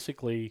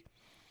basically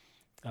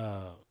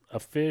a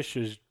fish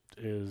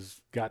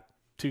is got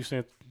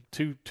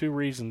two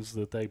reasons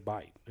that they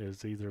bite.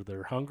 Is either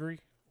they're hungry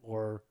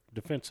or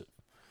defensive.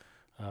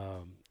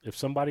 If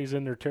somebody's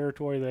in their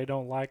territory they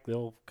don't like,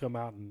 they'll come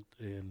out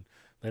and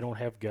they don't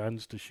have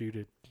guns to shoot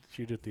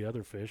at the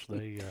other fish.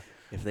 They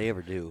if they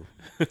ever do,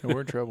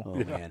 we're in trouble.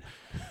 Oh man!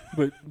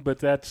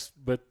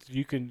 But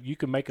you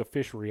can make a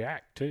fish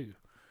react too,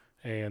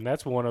 and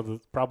that's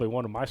probably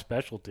one of my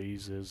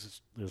specialties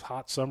is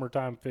hot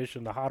summertime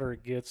fishing. The hotter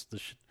it gets,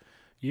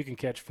 you can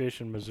catch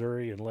fish in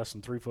Missouri in less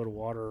than 3 foot of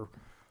water,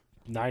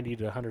 90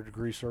 to 100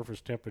 degree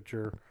surface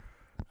temperature.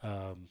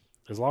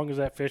 As long as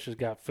that fish has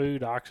got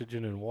food,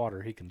 oxygen, and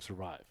water, he can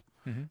survive.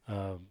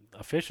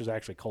 A fish is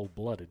actually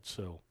cold-blooded,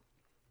 so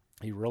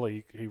he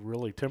really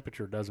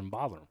temperature doesn't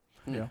bother him.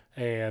 Yeah.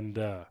 And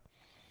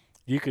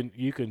you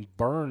can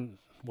burn,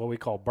 what we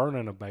call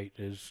burning a bait,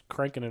 is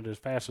cranking it as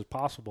fast as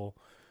possible,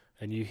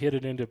 and you hit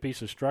it into a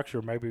piece of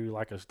structure, maybe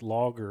like a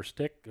log or a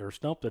stick or a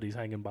stump that he's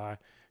hanging by,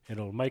 and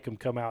it'll make him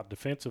come out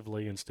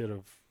defensively instead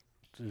of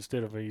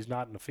he's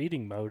not in a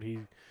feeding mode.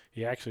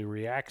 He actually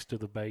reacts to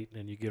the bait,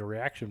 and you get a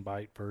reaction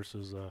bite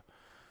versus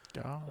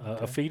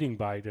a feeding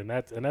bite, and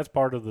that's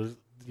part of the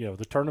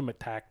the tournament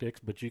tactics.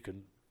 But you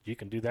can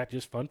do that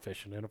just fun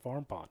fishing in a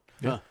farm pond.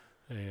 Yeah.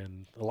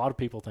 And a lot of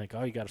people think,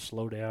 oh, you got to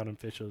slow down and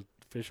fish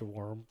a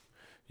worm.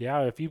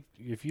 Yeah, if you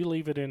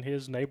leave it in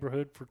his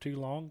neighborhood for too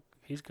long,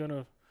 he's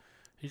gonna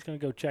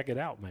go check it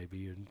out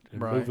maybe and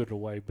move it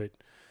away. But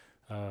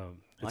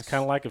it's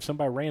kind of like if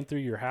somebody ran through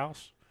your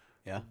house.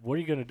 Yeah. What are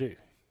you gonna do?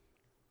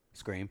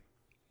 Scream,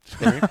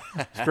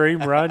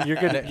 run.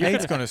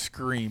 Nate's gonna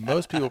scream.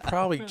 Most people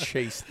probably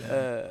chase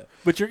them.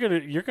 But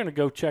you're gonna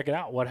go check it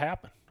out. What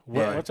happened?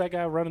 Yeah. What's that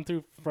guy running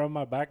through from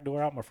my back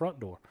door out my front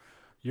door?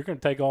 You're gonna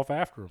take off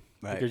after him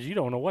because you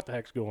don't know what the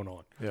heck's going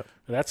on. Yep.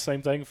 And that's the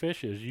same thing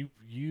fish is.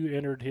 You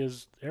entered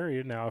his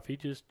area. Now if he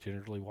just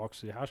generally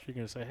walks to the house, you're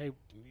gonna say, hey,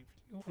 you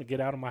want to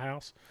get out of my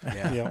house?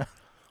 Yeah.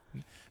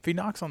 If he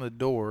knocks on the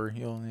door,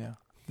 he'll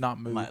not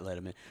move. Might let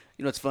him in.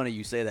 It's funny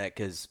you say that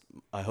because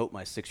I hope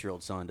my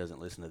 6-year-old son doesn't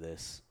listen to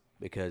this,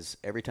 because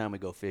every time we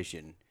go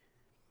fishing,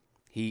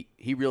 he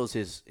reels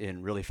his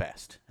in really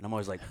fast, and I'm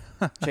always like,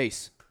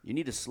 Chase, you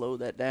need to slow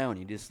that down.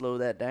 You need to slow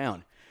that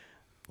down.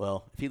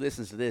 Well, if he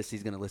listens to this,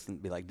 he's going to listen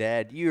and be like,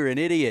 Dad, you're an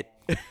idiot.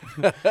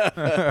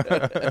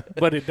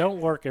 But it don't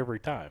work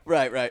every time.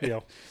 Right.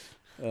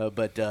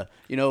 But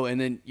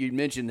and then you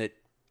mentioned that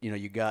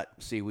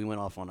we went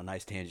off on a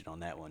nice tangent on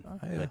that one. Oh,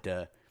 yeah.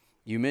 But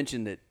you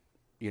mentioned that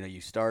you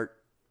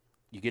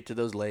get to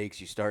those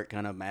lakes, you start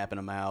kind of mapping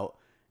them out,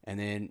 and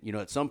then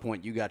at some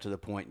point you got to the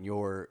point in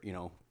your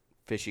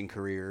fishing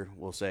career,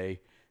 we'll say,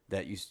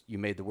 that you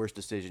made the worst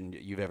decision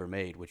you've ever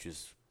made, which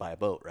is buy a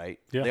boat, right?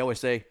 Yeah. They always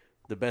say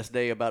the best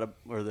day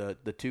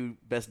the two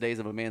best days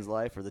of a man's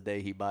life are the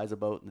day he buys a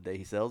boat and the day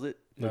he sells it.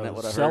 Isn't that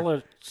what I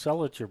heard?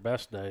 Sell it your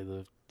best day.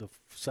 The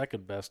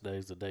second best day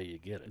is the day you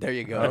get it. There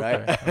you go,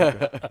 right?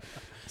 Okay.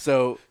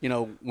 So,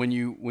 when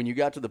you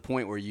got to the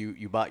point where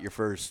you bought your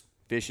first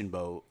fishing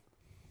boat,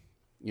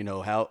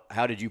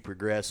 how did you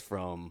progress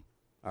from,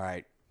 all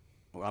right,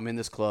 well, I'm in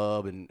this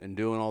club and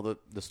doing all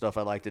the stuff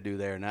I like to do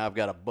there. Now I've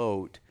got a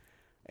boat,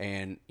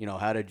 and,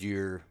 how did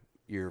your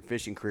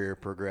fishing career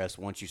progress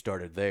once you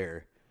started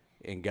there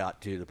and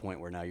got to the point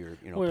where now you're,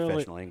 a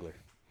professional angler?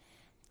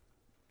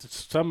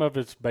 Some of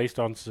it's based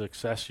on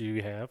success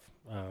you have.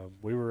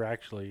 We were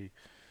actually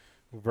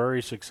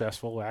very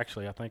successful.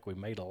 Actually, I think we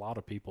made a lot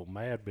of people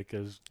mad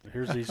because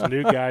here's these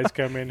new guys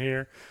come in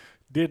here,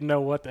 didn't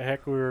know what the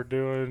heck we were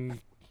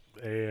doing,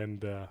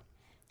 and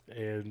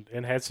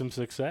had some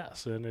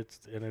success. And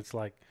it's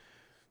like,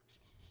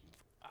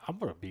 I'm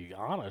gonna be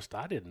honest,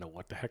 I didn't know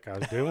what the heck I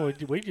was doing.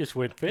 We just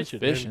went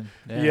fishing.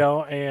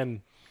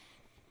 And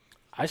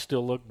I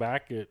still look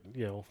back at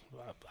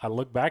I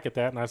look back at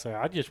that and I say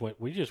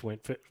we just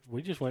went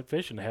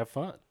fishing to have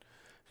fun,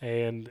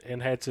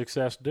 and had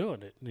success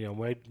doing it.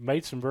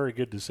 Made some very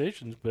good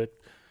decisions, but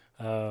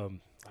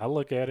I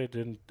look at it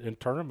in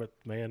tournament,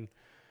 man.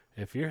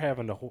 If you're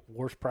having the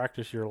worst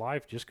practice of your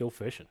life, just go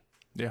fishing.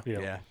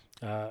 Yeah.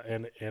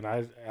 And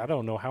I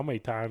don't know how many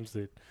times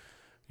that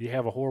you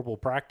have a horrible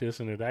practice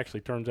and it actually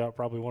turns out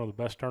probably one of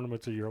the best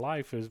tournaments of your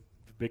life is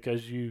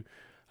because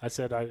I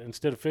said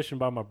instead of fishing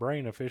by my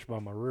brain, I fish by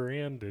my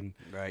rear end, and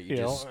right,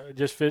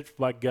 just fish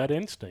by gut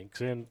instincts,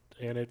 and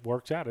it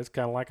works out. It's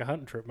kind of like a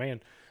hunting trip,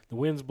 man. The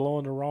wind's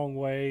blowing the wrong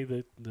way,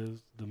 the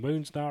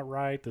moon's not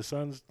right, the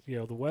sun's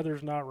the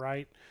weather's not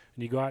right,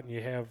 and you go out and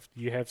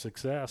you have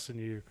success, and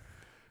you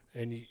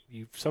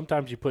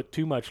sometimes you put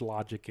too much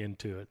logic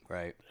into it,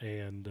 right,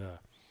 and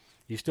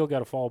you still got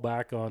to fall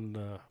back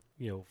on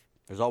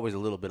There's always a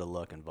little bit of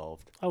luck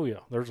involved. Oh yeah,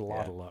 there's a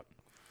lot of luck.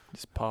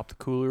 Just pop the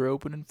cooler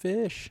open and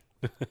fish.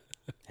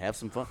 Have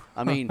some fun.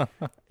 I mean,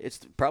 it's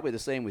probably the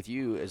same with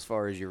you as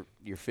far as your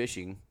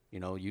fishing.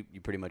 You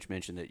pretty much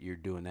mentioned that you're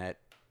doing that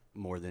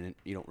more than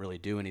you don't really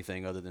do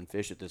anything other than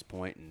fish at this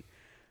point. And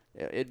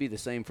it'd be the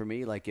same for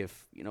me. Like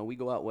if we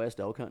go out west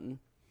elk hunting,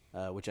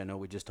 which I know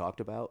we just talked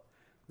about.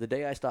 The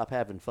day I stop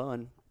having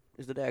fun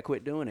is the day I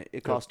quit doing it.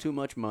 It costs too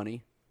much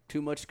money,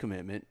 too much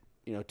commitment,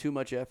 too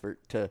much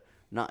effort to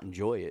not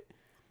enjoy it.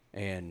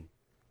 And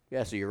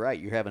yeah, so you're right.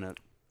 You're having a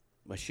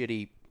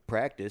shitty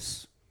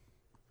practice.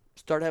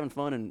 Start having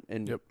fun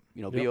and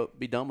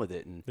be done with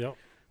it. And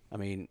I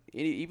mean,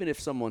 even if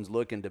someone's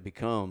looking to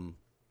become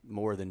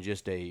more than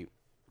just a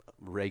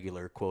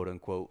regular quote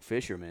unquote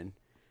fisherman,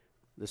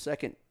 the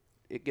second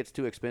it gets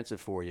too expensive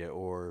for you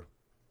or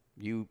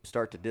you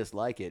start to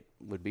dislike it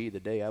would be the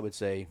day I would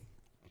say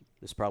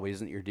this probably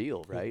isn't your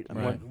deal, right? I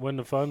mean, when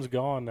the fun's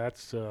gone,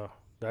 that's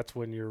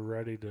when you're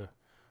ready to,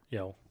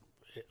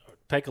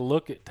 take a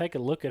look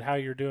at how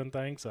you're doing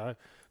things.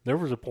 There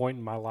was a point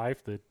in my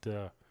life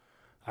that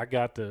I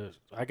got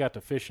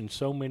to fish in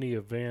so many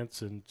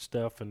events and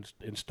stuff, and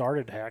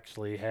started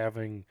actually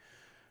having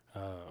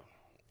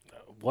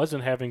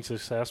wasn't having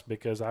success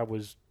because I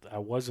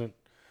wasn't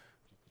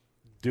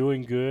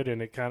doing good,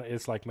 and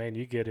it's like, man,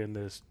 you get in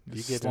this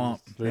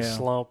slump.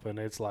 slump, and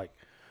it's like,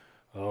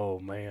 oh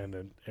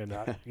man, and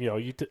I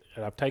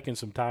and I've taken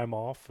some time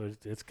off.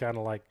 It's kind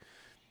of like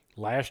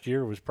last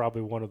year was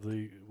probably one of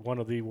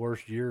the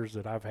worst years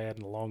that I've had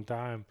in a long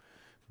time,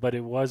 but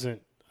it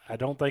wasn't. I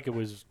don't think it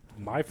was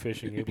my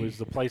fishing. It was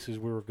the places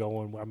we were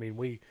going. I mean,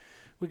 we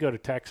go to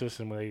Texas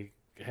and we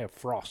have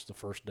frost the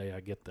first day I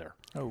get there.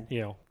 Oh,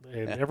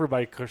 And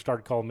everybody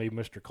started calling me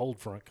Mr. Cold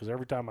Front because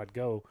every time we'd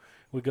go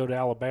to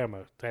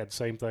Alabama, had the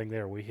same thing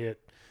there. We hit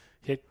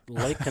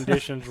lake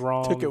conditions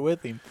wrong. took it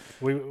with him.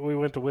 We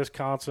went to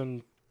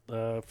Wisconsin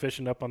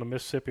fishing up on the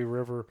Mississippi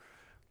River.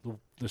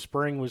 The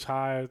spring was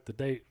high. The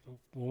day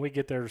when we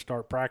get there to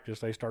start practice,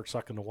 they start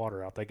sucking the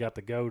water out. They got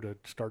to go to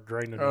start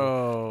draining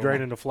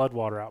the flood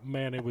water out.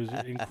 Man, it was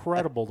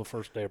incredible the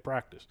first day of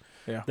practice.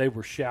 Yeah. They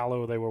were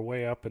shallow. They were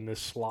way up in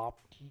this slop.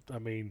 I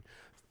mean,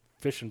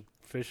 fishing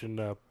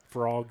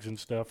frogs and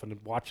stuff,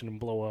 and watching them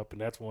blow up. And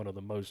that's one of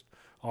the most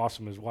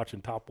awesome is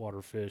watching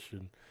topwater fish.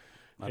 And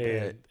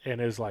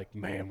it's like,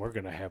 man, we're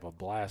gonna have a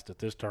blast at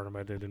this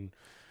tournament. And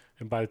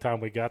by the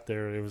time we got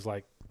there, it was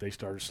like they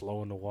started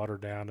slowing the water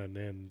down, and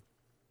then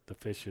the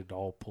fish had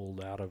all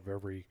pulled out of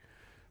every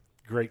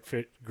great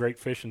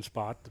fishing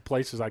spot. The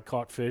places I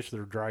caught fish that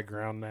are dry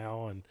ground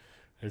now, and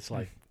it's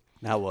like,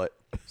 now what?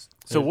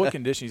 So what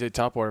conditions you say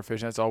topwater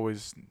fishing?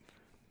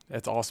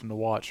 That's awesome to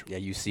watch. Yeah,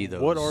 you see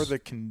those. What are the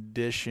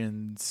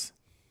conditions?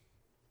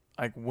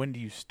 Like, when do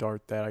you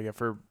start that? I guess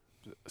for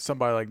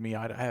somebody like me,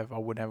 I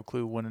wouldn't have a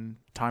clue when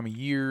time of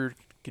year,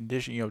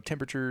 condition,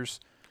 temperatures.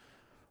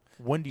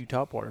 When do you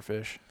topwater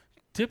fish?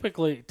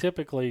 Typically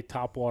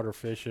topwater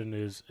fishing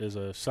is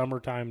a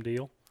summertime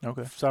deal.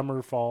 Okay.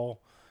 Summer,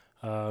 fall.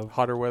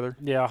 Hotter weather.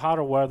 Yeah,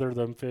 hotter weather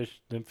than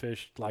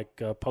fish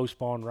like post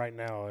spawn right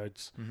now.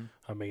 It's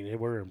I mean,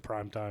 we're in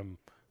prime time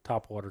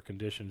topwater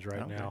conditions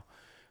right now.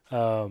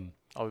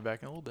 I'll be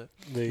back in a little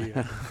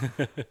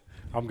bit.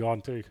 I'm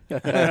gone too.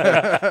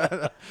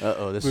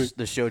 Uh-oh,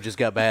 the show just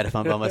got bad if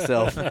I'm by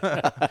myself.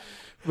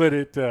 But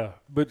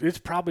it's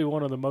probably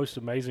one of the most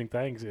amazing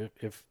things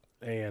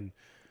and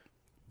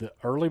the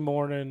early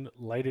morning,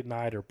 late at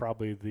night are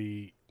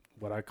probably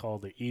what I call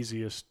the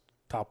easiest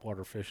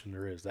topwater fishing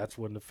there is. That's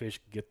when the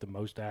fish get the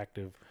most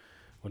active.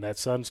 When that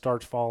sun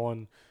starts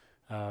falling,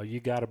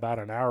 you got about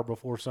an hour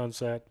before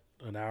sunset,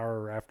 an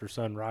hour after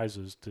sun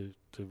rises to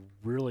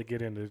really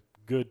get into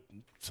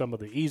some of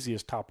the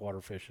easiest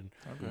topwater fishing.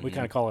 Okay. We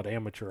kind of call it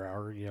amateur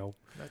hour,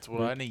 That's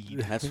what I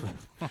need. That's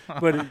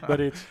but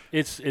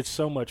it's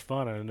so much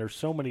fun, and there's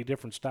so many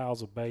different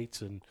styles of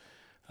baits, and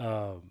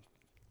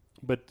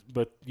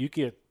but you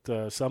get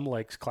some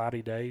lakes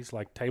cloudy days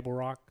like Table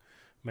Rock.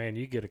 Man,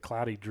 you get a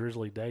cloudy,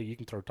 drizzly day, you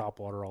can throw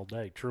topwater all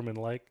day. Truman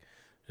Lake,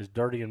 as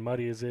dirty and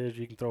muddy as it is,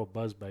 you can throw a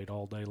buzzbait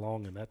all day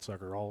long, and that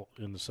sucker all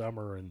in the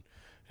summer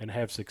and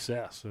have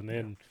success. And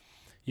then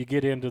you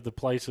get into the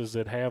places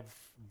that have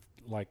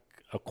like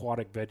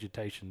aquatic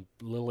vegetation,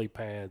 lily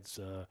pads,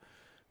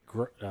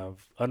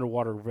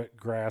 underwater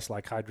grass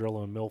like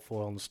hydrilla and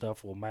milfoil and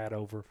stuff will mat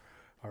over.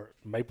 Or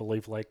Maple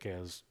Leaf Lake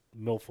has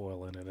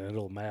milfoil in it, and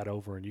it'll mat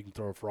over, and you can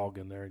throw a frog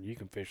in there, and you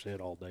can fish it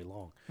all day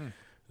long.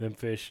 Them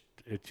fish,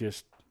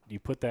 you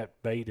put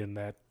that bait in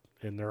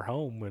their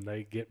home, and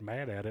they get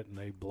mad at it, and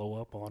they blow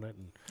up on it.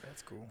 And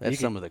that's cool. That's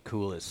some of the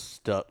coolest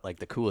stuff. Like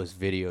the coolest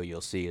video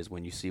you'll see is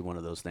when you see one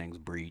of those things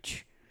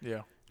breach.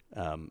 Yeah.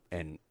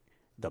 And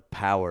the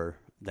power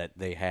that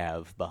they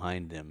have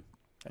behind them.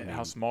 And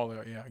how small they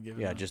are. Yeah, I get it.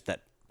 Yeah, just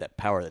that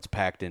power that's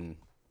packed in.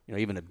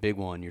 Even a big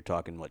one, you're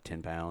talking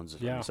 10 pounds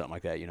or something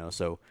like that.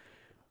 So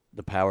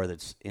the power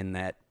that's in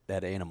that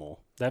animal.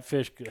 That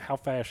fish, how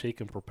fast he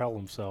can propel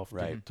himself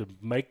to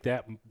make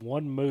that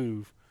one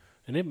move,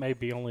 and it may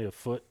be only a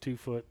foot, 2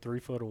 foot, 3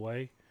 foot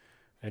away,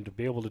 and to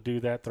be able to do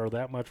that, throw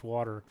that much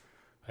water,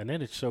 and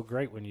then it's so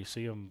great when you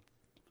see them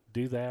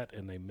do that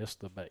and they miss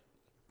the bait.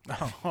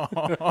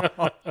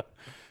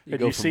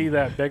 You see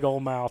that big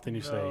old mouth and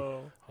you say,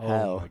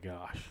 "Oh my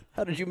gosh,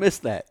 how did you miss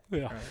that?"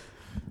 Yeah.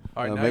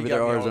 All right, maybe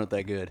their ours aren't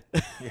that good.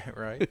 Yeah,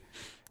 right.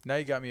 Now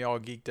you got me all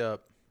geeked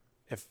up.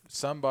 If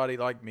somebody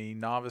like me,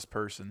 novice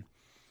person,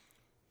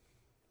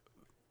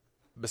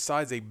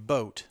 besides a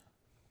boat,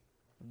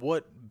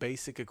 what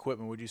basic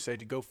equipment would you say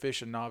to go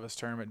fish a novice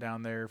tournament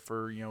down there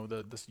for, you're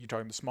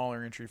talking the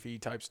smaller entry fee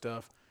type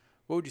stuff?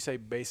 What would you say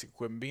basic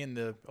equipment, being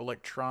the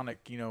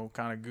electronic,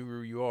 kind of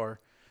guru you are,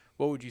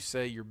 what would you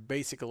say your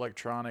basic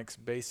electronics,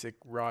 basic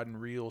rod and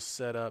reel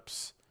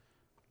setups,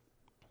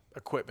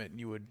 equipment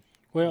you would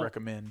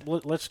recommend?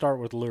 Let's start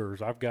with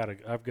lures. I've got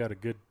a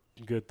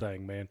good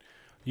thing, man.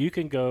 You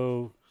can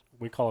go.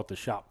 We call it the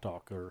shop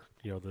talk, or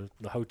the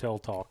hotel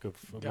talk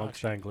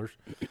amongst anglers.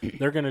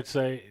 They're going to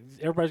say,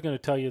 everybody's going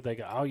to tell you,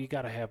 you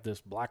got to have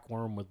this black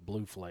worm with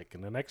blue flake,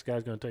 and the next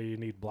guy's going to tell you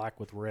need black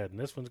with red, and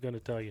this one's going to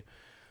tell you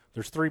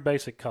there's 3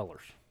 basic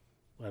colors,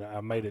 and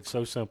I made it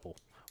so simple: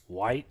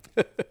 White,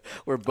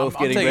 We're both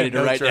I'm getting taking ready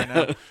to write notes down.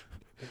 right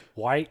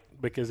white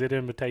because it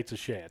imitates a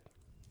shad.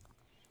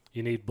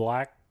 You need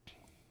black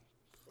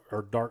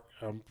or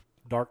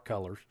dark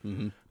colors.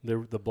 Mm-hmm.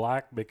 The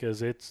black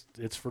because it's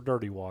for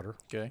dirty water.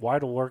 Okay.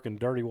 White will work in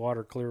dirty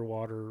water, clear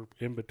water,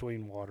 in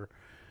between water,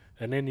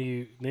 and then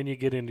you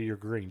get into your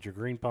greens, your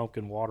green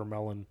pumpkin,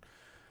 watermelon.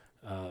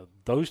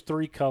 Those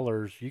three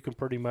colors you can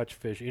pretty much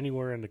fish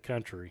anywhere in the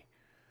country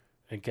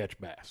and catch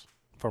bass,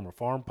 from a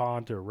farm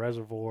pond to a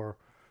reservoir,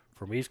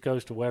 from East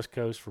Coast to West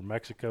Coast, from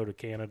Mexico to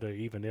Canada,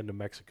 even into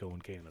Mexico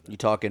and Canada. You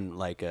talking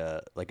like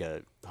a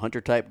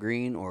hunter type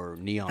green or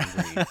neon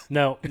green?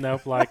 No,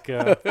 like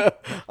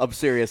I'm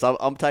serious.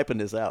 I'm typing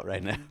this out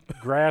right now.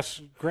 grass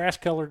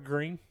colored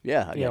green.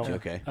 Yeah, I You got know, you.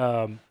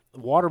 Okay.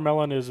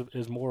 Watermelon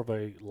is more of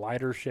a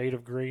lighter shade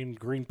of green.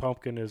 Green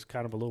pumpkin is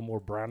kind of a little more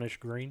brownish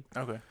green.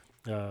 Okay.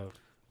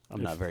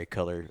 I'm not very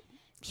color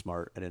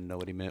smart. I didn't know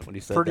what he meant when he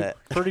said Pretty that.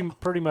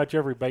 pretty much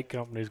every bait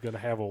company is going to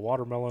have a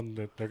watermelon.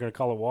 They're going to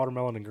call it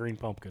watermelon and green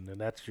pumpkin,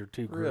 and that's your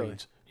two Really?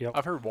 greens. Yep.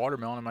 I've heard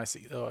watermelon in my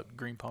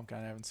green pumpkin.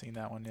 I haven't seen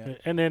that one yet.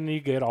 And then you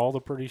get all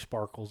the pretty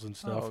sparkles and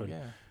stuff. Oh, and,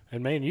 yeah.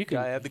 and man, you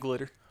Gotta can add the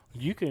glitter.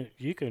 you can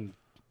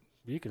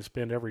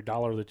spend every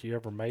dollar that you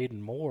ever made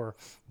and more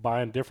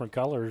buying different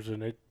colors,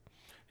 and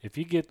if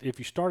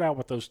you start out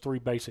with those three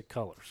basic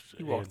colors,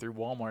 You walk and- through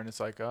Walmart and it's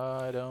like,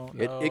 I don't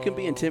know. It can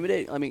be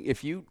intimidating. I mean,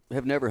 if you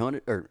have never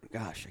hunted, or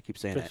gosh, I keep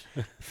saying that,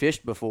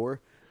 fished before,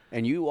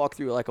 and you walk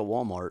through like a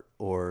Walmart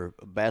or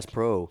a Bass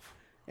Pro,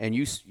 and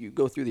you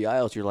go through the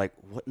aisles, you're like,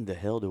 what in the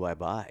hell do I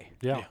buy?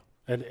 yeah, Yeah.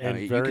 and I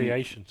mean, you can-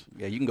 variations.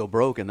 Yeah, you can go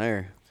broke in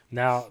there.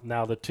 Now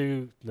the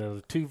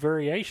two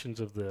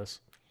variations of this: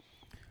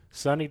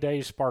 sunny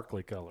days,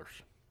 sparkly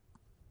colors;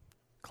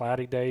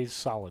 cloudy days,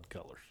 solid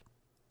colors.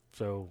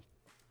 So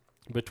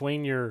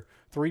between your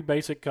three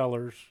basic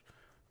colors,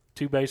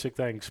 two basic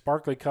things: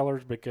 sparkly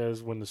colors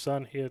because when the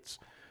sun hits,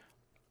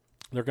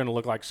 they're going to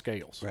look like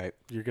scales. Right.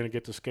 You're going to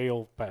get the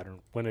scale pattern.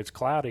 When it's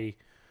cloudy,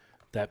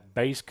 that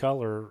base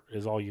color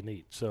is all you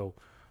need. So,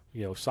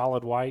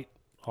 solid white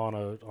on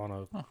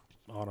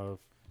a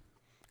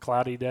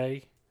cloudy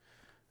day.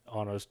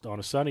 On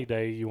a sunny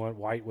day, you want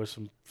white with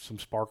some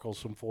sparkles,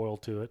 some foil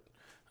to it.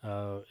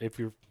 If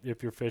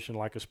you're fishing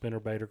like a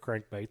spinnerbait or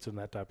crankbaits and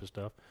that type of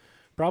stuff,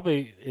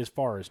 probably as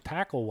far as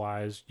tackle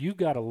wise, you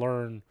got to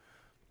learn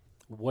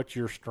what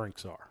your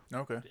strengths are.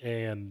 Okay.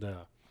 And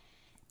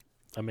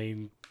I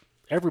mean,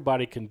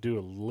 everybody can do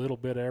a little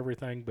bit of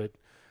everything, but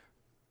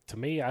to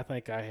me, I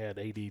think I had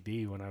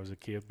ADD when I was a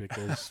kid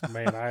because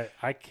man, I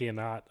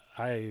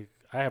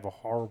have a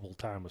horrible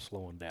time of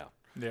slowing down.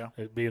 Yeah.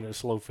 Being a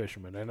slow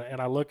fisherman.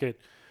 And I look at,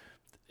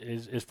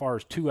 as far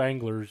as two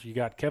anglers, you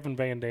got Kevin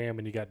Van Dam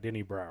and you got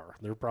Denny Brower.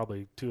 They're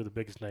probably two of the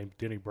biggest names.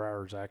 Denny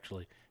Brower's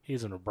actually,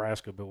 he's in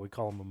Nebraska, but we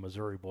call him a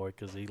Missouri boy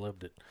because he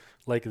lived at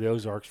Lake of the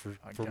Ozarks for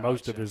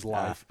most of gotcha. his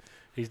life.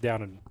 He's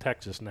down in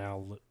Texas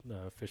now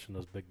fishing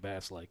those big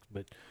bass lakes.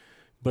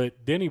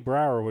 But Denny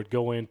Brower would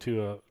go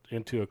into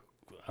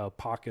a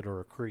pocket or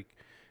a creek,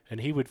 and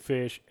he would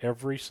fish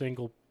every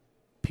single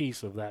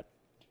piece of that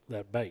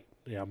bait.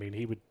 Yeah, I mean,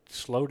 he would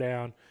slow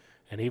down,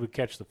 and he would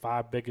catch the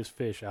 5 biggest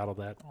fish out of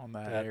that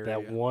area.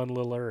 that one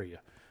little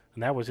area,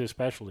 and that was his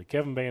specialty.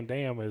 Kevin Van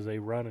Dam is a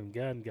run and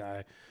gun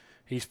guy.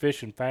 He's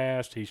fishing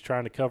fast. He's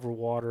trying to cover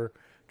water,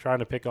 trying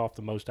to pick off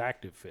the most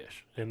active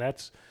fish, and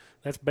that's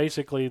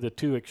basically the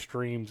two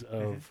extremes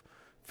of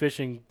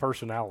fishing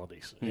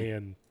personalities.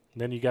 And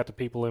then you got the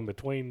people in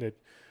between that,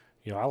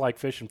 I like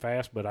fishing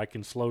fast, but I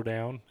can slow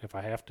down if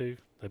I have to.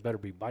 They better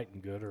be biting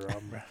good, or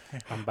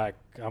I'm back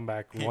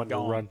wanting to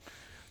run.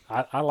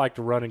 I like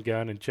to run and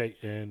gun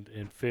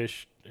and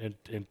fish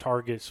and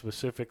target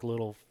specific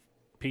little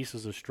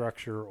pieces of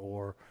structure,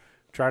 or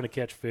trying to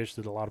catch fish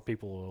that a lot of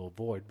people will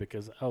avoid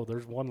because,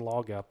 there's one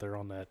log out there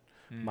on that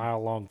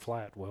mile-long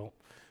flat. Well,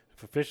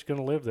 if a fish is going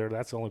to live there,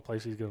 that's the only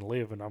place he's going to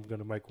live, and I'm going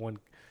to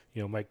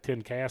make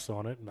 10 casts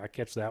on it, and I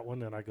catch that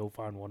one, and I go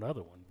find one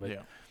other one.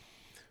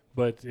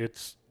 But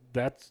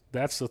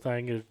that's the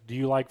thing is, do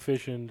you like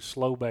fishing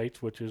slow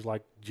baits, which is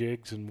like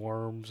jigs and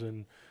worms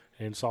and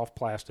soft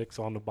plastics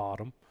on the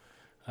bottom?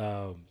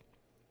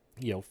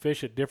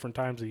 Fish at different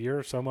times of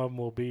year. Some of them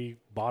will be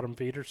bottom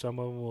feeders. Some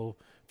of them will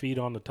feed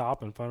on the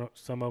top, and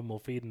some of them will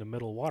feed in the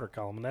middle water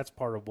column. And that's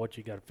part of what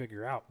you got to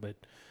figure out. But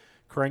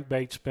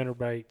crankbaits,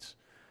 spinnerbaits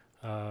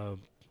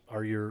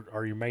are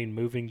your main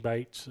moving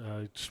baits.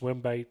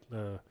 Swim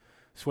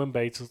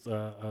baits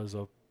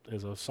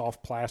is a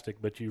soft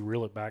plastic, but you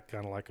reel it back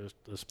kind of like a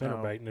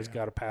spinnerbait, and it's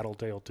got a paddle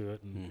tail to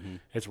it, and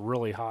it's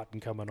really hot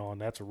and coming on.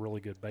 That's a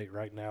really good bait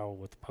right now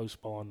with the post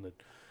spawn. That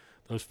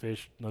those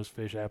fish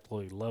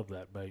absolutely love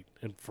that bait,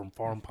 and from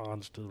farm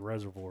ponds to the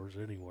reservoirs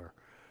anywhere.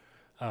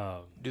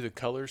 Do the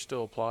colors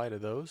still apply to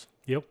those?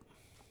 Yep.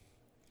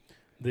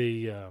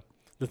 The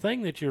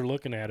thing that you're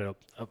looking at,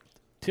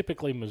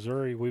 typically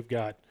Missouri, we've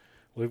got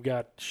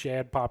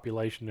shad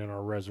population in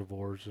our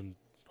reservoirs and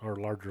our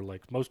larger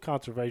lakes. Most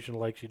conservation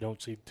lakes, you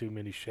don't see too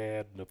many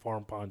shad. In the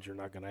farm ponds, you're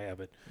not going to have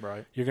it.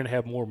 Right. You're going to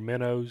have more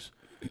minnows,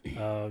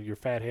 your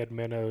fathead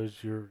minnows,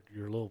 your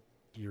little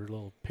your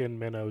little pin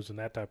minnows and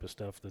that type of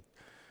stuff that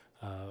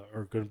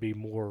are going to be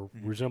more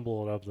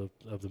resemblant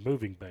of the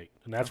moving bait,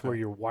 and that's where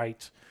your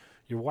whites,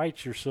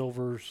 your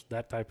silvers,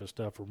 that type of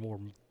stuff are more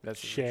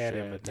shad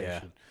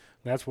imitation.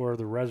 That's where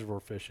the reservoir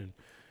fishing.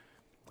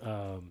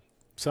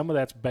 Some of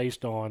that's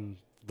based on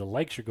the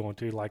lakes you're going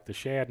to, like the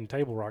shad and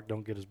Table Rock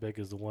don't get as big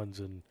as the ones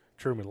in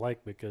Truman Lake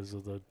because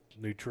of the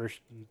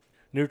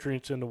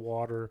nutrients in the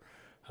water.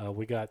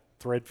 We got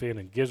threadfin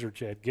and gizzard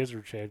shad.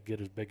 Gizzard shad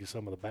get as big as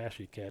some of the bass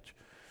you catch,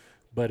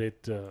 but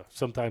it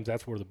sometimes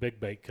that's where the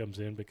big bait comes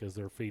in because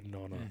they're feeding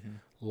on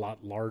a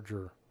lot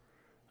larger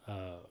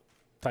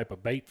type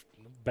of bait.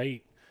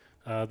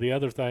 The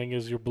other thing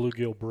is your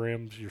bluegill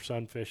brims, your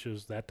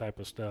sunfishes, that type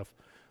of stuff.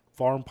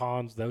 Farm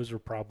ponds, those are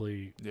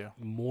probably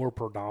more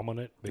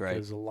predominant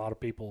because a lot of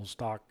people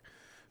stock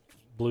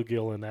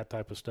bluegill and that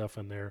type of stuff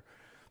in there.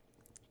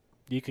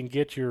 You can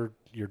get your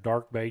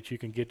dark baits. You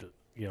can get,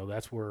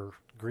 that's where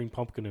green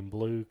pumpkin and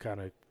blue kind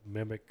of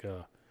mimic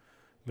a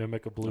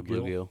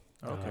bluegill.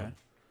 Okay.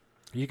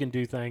 You can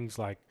do things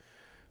like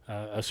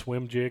a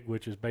swim jig,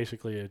 which is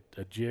basically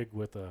a jig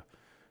with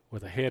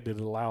a head that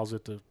allows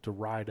it to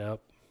ride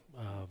up.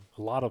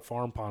 A lot of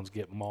farm ponds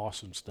get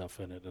moss and stuff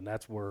in it, and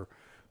that's where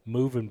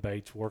moving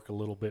baits work a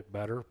little bit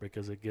better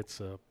because it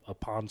gets a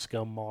pond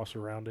scum moss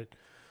around it.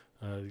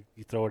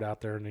 You throw it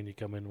out there, and then you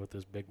come in with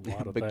this big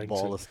wad of things. Big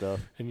ball of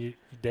stuff. And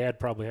Dad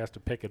probably has to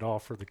pick it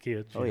off for the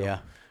kids. Oh, yeah.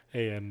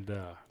 And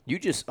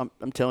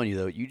I'm telling you,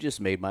 though, you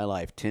just made my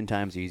life 10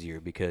 times easier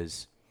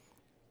because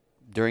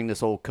during this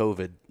whole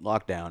COVID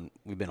lockdown,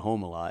 we've been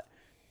home a lot,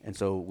 and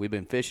so we've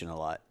been fishing a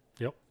lot.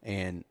 Yep.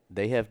 And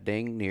they have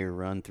dang near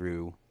run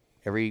through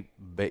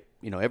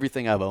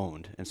everything I've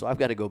owned, and so I've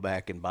got to go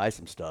back and buy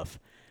some stuff.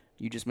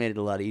 You just made it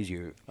a lot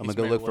easier. I'm going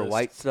to go look for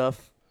white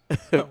stuff,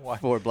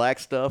 for black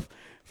stuff,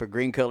 for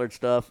green-colored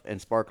stuff,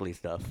 and sparkly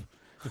stuff.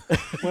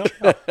 Well,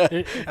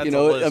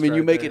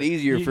 you make it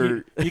easier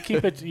for you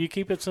keep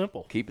it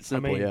simple. Keep it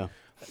simple, yeah.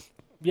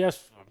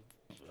 Yes,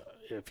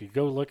 if you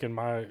go look in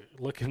my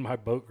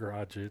boat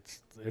garage,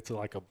 it's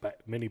like a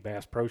mini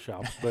Bass Pro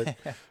Shop, but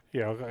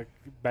like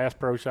Bass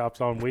Pro Shops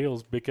on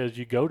wheels because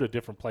you go to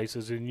different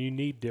places and you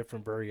need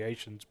different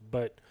variations.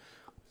 But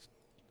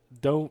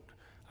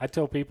I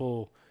tell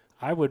people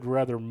I would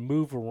rather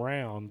move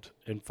around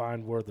and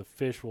find where the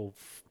fish will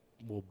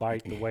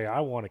bite the way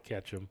I want to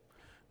catch them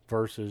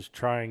versus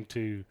trying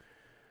to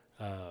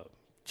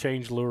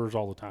change lures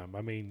all the time.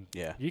 I mean,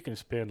 you can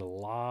spend a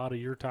lot of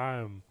your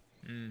time.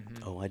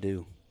 Oh, I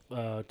do.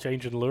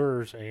 Changing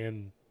lures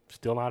and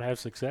still not have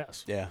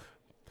success. Yeah.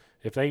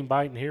 If they ain't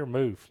biting here,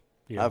 move.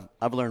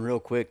 I've learned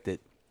real quick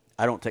that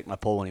I don't take my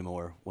pole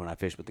anymore when I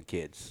fish with the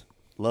kids.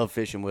 Love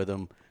fishing with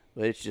them,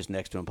 but it's just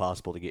next to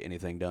impossible to get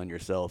anything done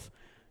yourself.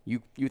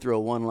 You throw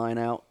one line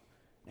out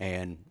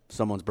and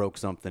someone's broke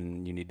something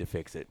and you need to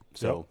fix it.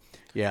 So,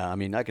 I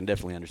mean, I can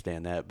definitely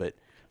understand that. But,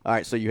 all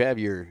right, so you have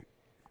your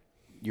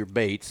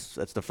baits.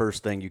 That's the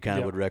first thing you kind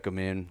of would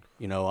recommend.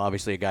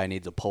 Obviously a guy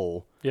needs a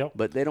pole. Yep.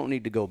 But they don't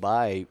need to go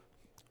buy,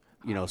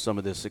 some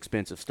of this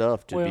expensive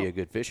stuff to be a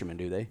good fisherman,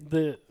 do they?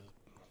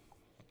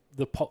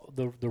 The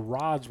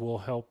rods will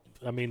help.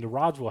 I mean, the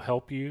rods will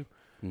help you.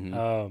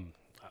 Mm-hmm.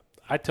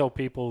 I tell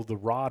people the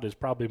rod is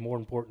probably more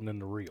important than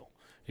the reel.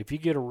 If you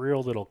get a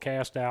reel that'll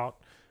cast out,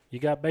 you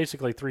got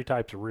basically three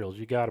types of reels.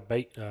 You got a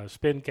bait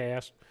spin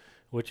cast,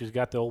 which has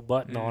got the old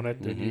button on it,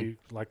 and you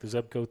like the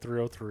Zebco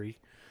 303.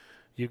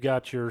 You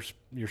got your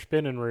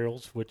spinning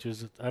reels, which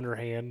is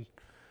underhand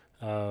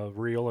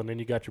reel, and then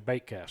you got your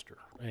bait caster.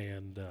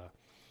 And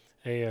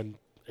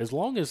as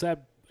long as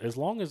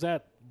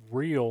that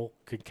reel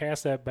can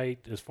cast that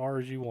bait as far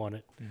as you want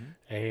it,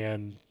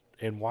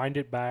 and wind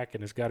it back,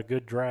 and it's got a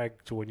good drag,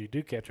 so when you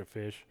do catch a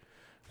fish,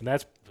 and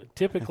that's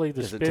typically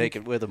the Does spin. it take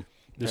it with them?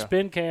 The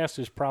spin cast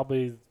is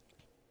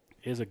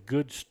a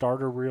good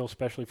starter reel,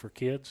 especially for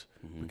kids,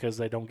 because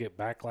they don't get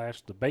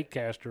backlash. The bait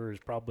caster is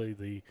probably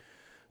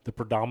the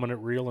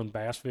predominant reel in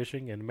bass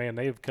fishing, and man,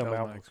 they've come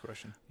out. Next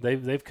question.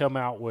 They've come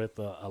out with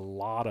a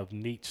lot of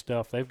neat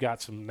stuff. They've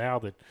got some now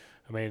that,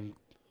 I mean,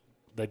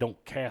 they don't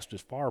cast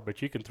as far,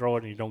 but you can throw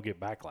it and you don't get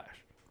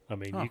backlash. I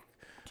mean,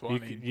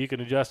 you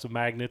can adjust the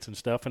magnets and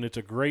stuff, and it's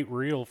a great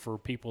reel for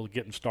people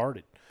getting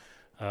started.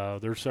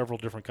 There's several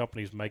different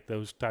companies make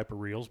those type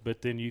of reels,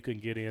 but then you can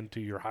get into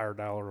your higher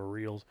dollar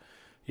reels.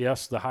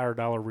 Yes, the higher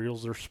dollar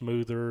reels, they're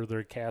smoother,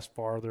 they cast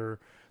farther,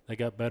 they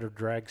got better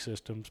drag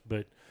systems,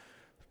 but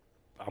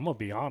I'm going to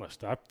be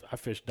honest. I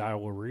fish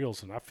Daiwa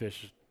reels, and I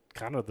fish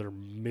kind of their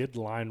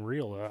midline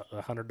reel,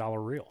 a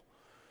 $100 reel.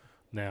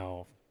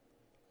 Now,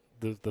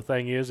 the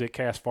thing is, it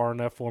casts far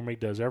enough for me,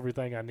 does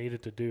everything I need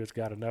it to do. It's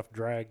got enough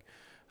drag.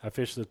 I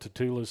fish the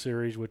Tatula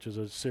series, which is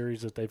a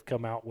series that they've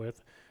come out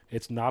with.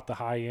 It's not the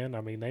high end.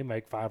 I mean, they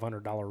make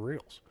 $500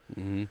 reels.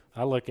 Mm-hmm.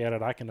 I look at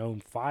it, I can own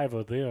 5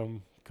 of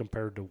them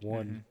compared to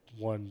one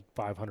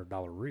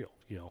 $500 reel.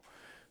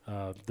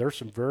 There's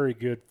some very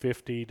good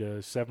 $50 to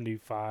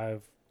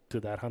 $75 to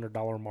that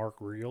 $100 mark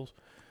reels.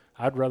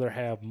 I'd rather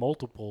have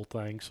multiple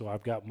things, so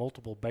I've got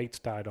multiple baits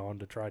tied on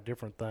to try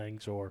different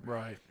things, or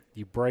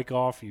you break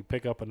off, you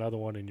pick up another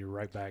one, and you're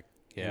right back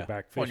Yeah. you're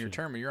back Well, fishing. in your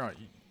tournament, you're on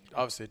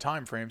obviously a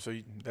time frame, so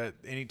that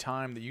any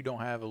time that you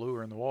don't have a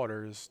lure in the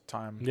water is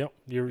time. Yep,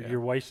 Yeah.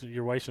 you're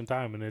wasting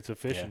time, and its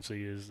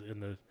efficiency is in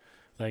the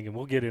thing, and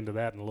we'll get into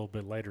that in a little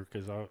bit later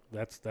because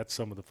that's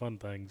some of the fun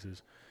things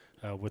is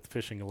with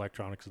fishing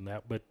electronics and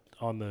that. But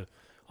on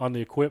the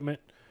equipment,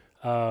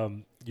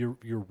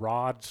 your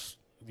rods,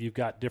 you've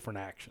got different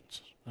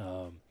actions,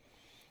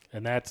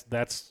 and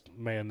that's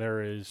man,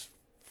 there is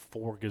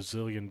 4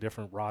 gazillion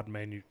different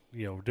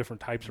different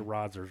types of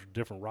rods. There's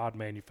different rod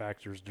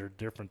manufacturers. There are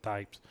different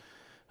types.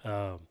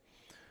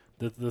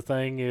 The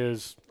thing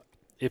is,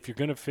 if you're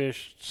going to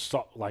fish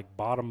like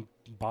bottom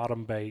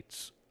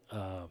baits,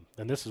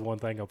 and this is one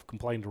thing I've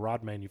complained to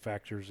rod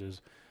manufacturers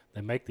is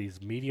they make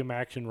these medium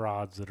action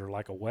rods that are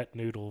like a wet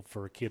noodle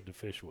for a kid to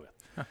fish with.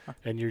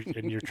 and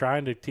you're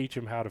trying to teach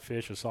him how to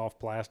fish a soft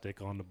plastic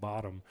on the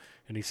bottom,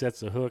 and he sets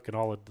the hook, and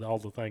all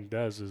the thing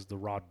does is the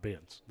rod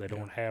bends. They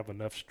don't have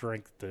enough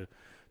strength to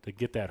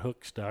get that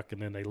hook stuck,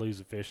 and then they lose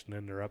the fish, and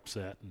then they're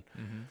upset.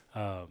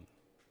 And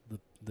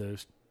the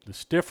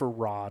stiffer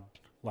rod,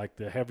 like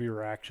the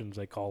heavier actions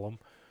they call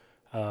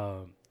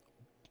them,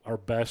 are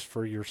best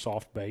for your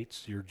soft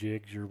baits, your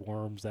jigs, your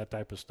worms, that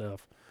type of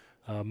stuff.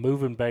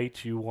 Moving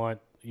baits, you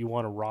want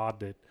a rod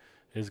that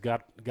has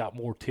got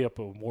more tip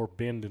or more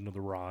bend into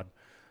the rod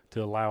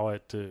to allow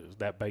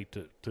that bait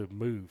to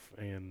move.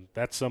 And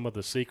that's some of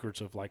the secrets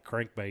of like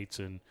crankbaits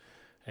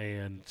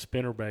and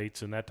spinner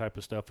baits and that type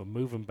of stuff. Of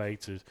moving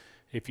baits is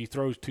if you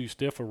throw too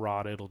stiff a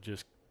rod, it'll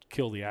just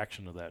kill the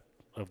action of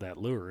that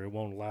lure. It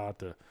won't allow it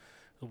to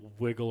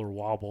wiggle or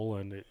wobble,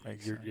 and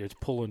it's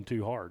pulling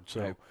too hard.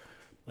 So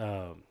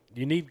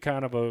you need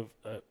kind of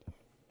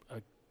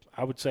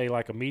I would say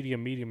like a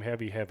medium,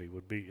 heavy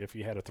would be if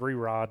you had a 3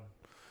 rod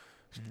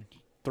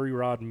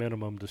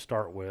minimum to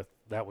start with.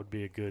 That would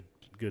be a good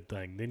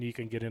thing. Then you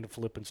can get into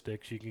flipping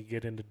sticks. You can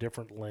get into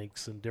different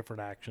lengths and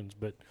different actions.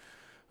 But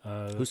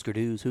Husker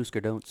do's, Husker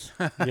don'ts.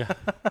 yeah,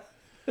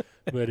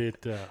 but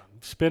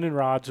spinning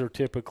rods are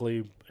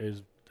typically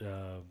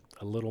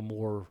a little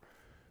more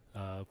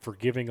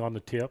forgiving on the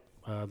tip.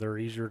 They're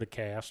easier to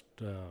cast.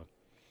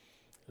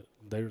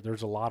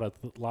 There's a lot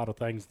of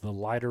things. The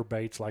lighter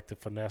baits, like the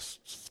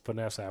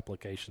finesse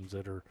applications,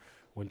 that are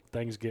when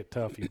things get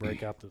tough, you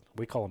break out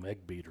we call them egg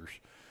beaters.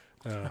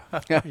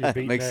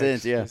 Makes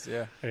sense, yeah.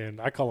 Yeah.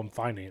 And I call them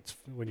finance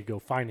when you go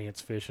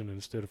finance fishing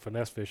instead of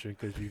finesse fishing,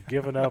 because you've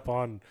given up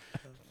on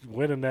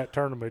winning that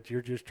tournament.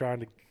 You're just trying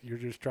to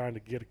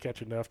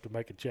catch enough to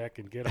make a check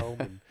and get home,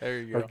 and There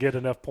you or go. get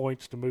enough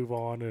points to move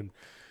on. And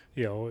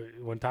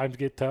when times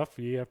get tough,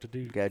 you have to do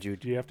You have to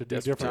do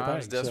Desperate different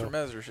times, things. desperate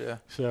measures, yeah.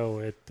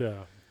 So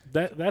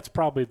that's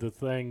probably the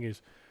thing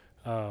is,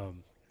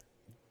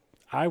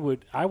 I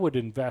would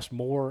invest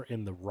more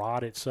in the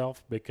rod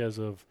itself because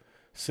of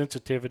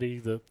sensitivity.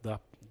 The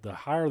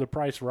higher the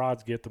price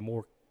rods get, the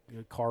more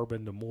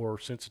carbon, the more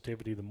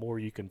sensitivity, the more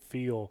you can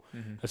feel,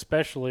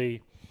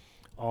 especially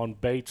on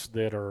baits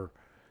that are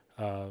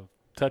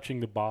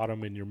touching the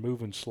bottom and you're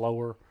moving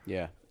slower.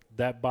 Yeah.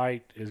 That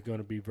bite is going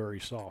to be very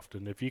soft,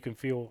 and if you can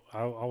feel,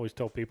 I always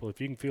tell people, if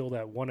you can feel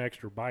that one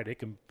extra bite, it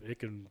can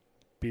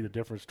be the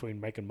difference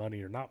between making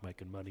money or not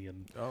making money.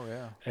 And Oh,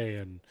 yeah.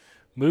 and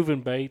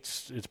moving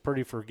baits, it's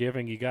pretty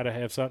forgiving. You got to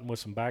have something with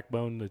some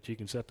backbone that you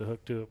can set the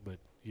hook to it, but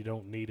you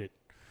don't need it.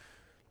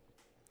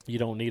 You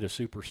don't need a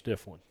super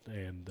stiff one.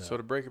 And So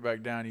to break it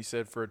back down, you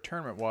said for a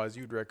tournament wise,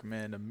 you'd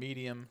recommend a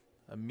medium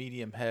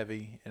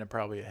heavy, and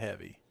probably a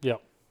heavy.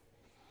 Yep.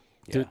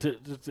 Yeah.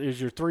 Is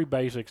your 3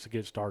 basics to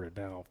get started.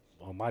 Now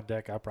on my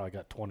deck, I probably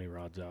got 20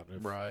 rods out.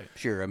 Right.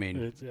 Sure. I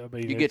mean, You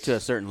you get to a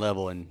certain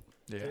level and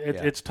Yeah.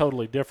 It's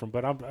totally different.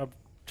 But I'm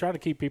trying to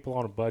keep people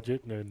on a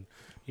budget, and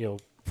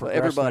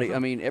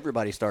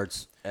everybody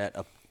starts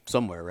at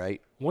somewhere,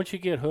 right? once you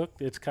get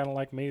hooked, it's kind of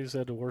like me.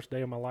 Said the worst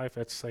day of my life.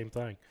 That's the same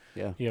thing.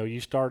 Yeah. You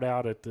start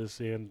out at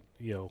this end.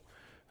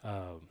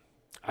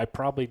 I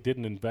probably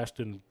didn't invest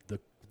in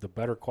the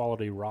better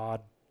quality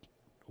rod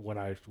when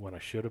I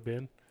should have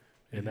been,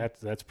 and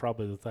that's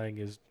probably the thing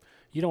is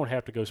you don't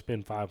have to go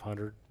spend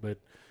 $500, but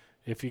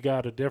if you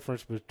got a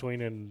difference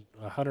between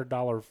a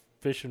 $100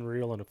 fishing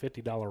reel and a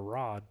 $50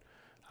 rod,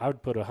 I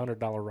would put a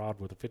 $100 rod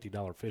with a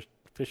 $50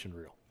 fishing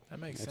reel. That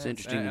makes That's sense.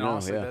 interesting And to know,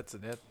 honestly, yeah. that's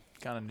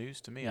kind of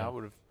news to me. Yeah. I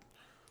would have,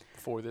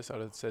 before this, I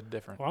would have said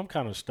different. Well, I'm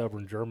kind of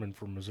stubborn German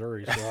from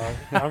Missouri, so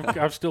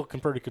I'm still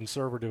pretty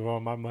conservative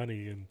on my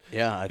money, and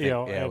Yeah, I think.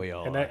 and, we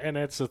all. and, are. and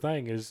that's the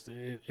thing is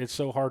it's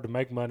so hard to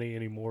make money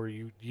anymore.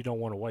 You don't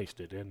want to waste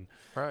it, and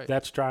Right.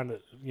 that's trying to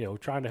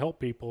help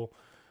people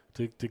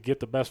to get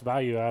the best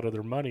value out of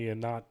their money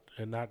and not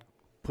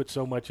put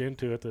so much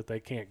into it that they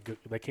can't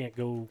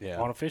go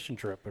Yeah. on a fishing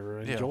trip or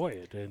enjoy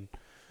it. And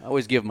I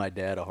always give my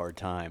dad a hard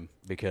time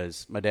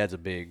because my dad's a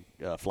big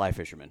fly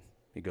fisherman.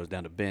 He goes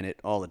down to Bennett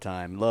all the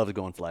time, loves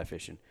going fly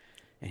fishing.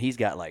 And he's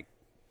got like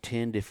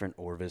 10 different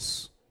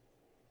Orvis.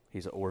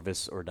 He's an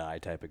Orvis or die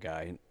type of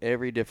guy. And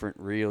every different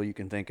reel you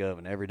can think of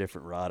and every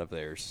different rod of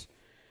theirs.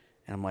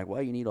 And I'm like,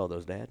 why you need all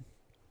those, Dad?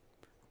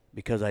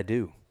 Because I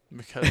do.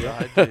 Because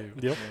I do.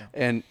 Yep. Yeah.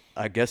 And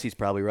I guess he's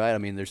probably right. I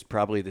mean, there's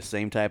probably the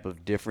same type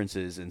of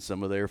differences in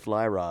some of their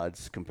fly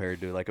rods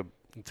compared to like a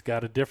It's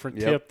got a different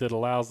Yep. tip that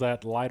allows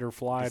that lighter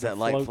fly It's to that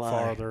light float fly.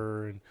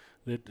 farther, and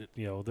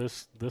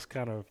this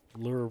kind of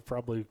lure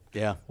probably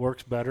yeah.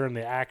 works better in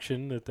the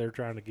action that they're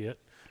trying to get.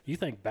 You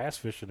think bass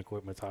fishing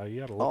equipment's high? You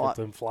got to look at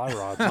them fly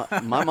rods.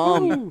 My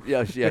mom,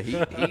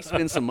 he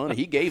spent some money.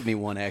 He gave me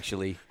one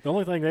actually. The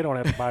only thing they don't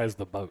have to buy is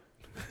the boat.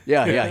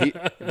 Yeah.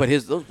 But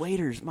those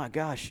waders, my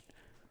gosh,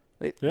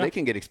 Yeah. they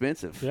can get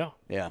expensive. Yeah,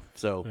 Yeah.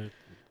 So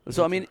It-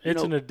 I mean,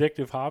 it's an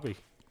addictive hobby.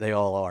 they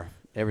all are.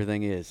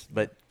 Everything is.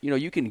 But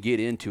you can get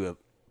into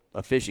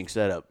a fishing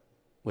setup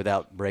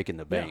without breaking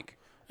the bank.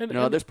 And,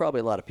 There's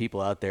probably a lot of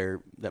people out there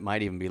that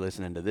might even be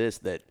listening to this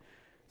that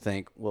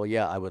think, well,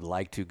 yeah, I would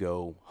like to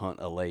go hunt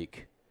a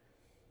lake,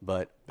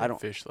 but I don't.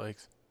 Fish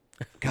lakes.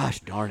 Gosh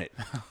darn it!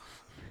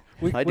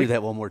 we, If I do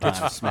that one more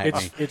time, smack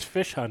me. it's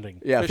fish hunting.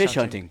 Yeah, fish fish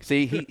hunting. hunting.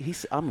 See,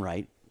 he's. I'm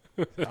right.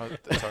 Oh,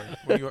 sorry.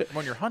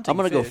 When you're hunting, I'm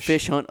gonna go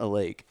fish hunt a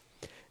lake,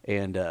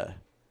 and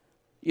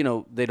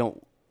they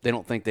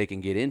don't think they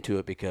can get into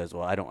it because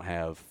I don't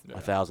have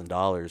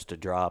 $1,000 to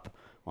drop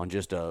on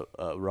just a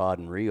rod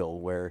and reel.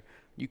 Where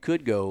you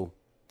could go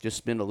just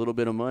spend a little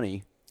bit of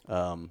money,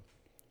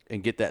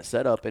 and get that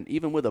set up, and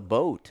even with a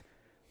boat,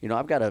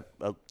 I've got a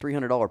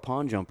 $300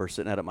 pond jumper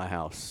sitting out at my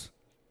house.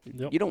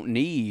 Yep. You don't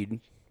need.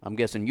 I'm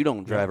guessing you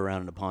don't drive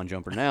around in a pond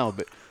jumper now,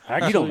 but you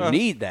Actually- don't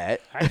need that.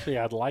 Actually,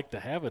 I'd like to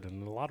have it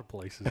in a lot of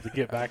places to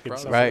get back in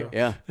some. Right,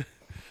 yeah.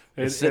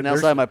 And- It's sitting and there's-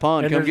 outside my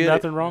pond. And Come there's get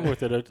nothing it. wrong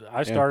with it.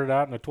 I started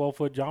out in a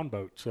 12-foot John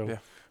boat, so Yeah.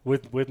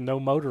 with no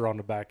motor on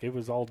the back. It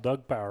was all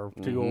Doug power,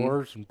 2 Mhm.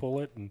 oars and pull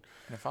it. And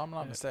And if I'm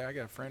not mistaken, I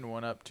got a friend who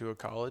went up to a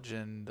college,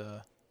 and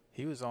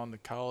he was on the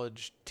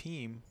college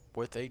team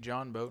with a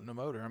John boat and a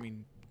motor. I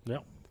mean,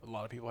 Yep. a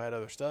lot of people had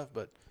other stuff,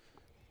 but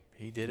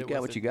he did You it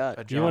got with what you got.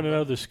 a you John want to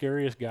know boat. the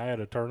scariest guy at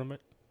a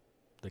tournament?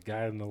 The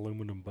guy in the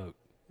aluminum boat.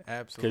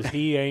 Absolutely. Because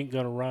he ain't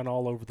going to run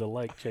all over the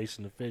lake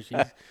chasing the fish.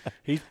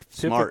 He's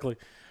Smart. typically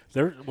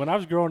there. When I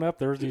was growing up,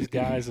 there was these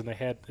guys, and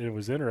it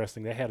was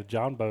interesting. They had a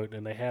John boat,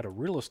 and they had a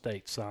real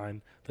estate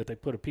sign that they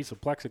put a piece of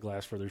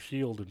plexiglass for their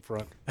shield in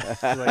front.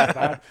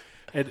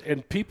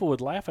 and people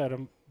would laugh at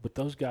them, but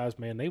those guys,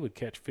 man, they would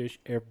catch fish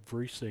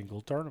every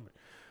single tournament.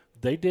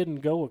 They didn't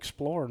go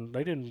exploring.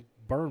 They didn't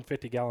burn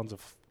 50 gallons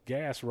of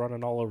gas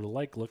running all over the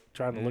lake,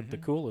 trying to look the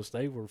coolest.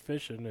 They were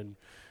fishing and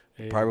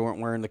Probably weren't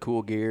wearing the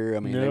cool gear. I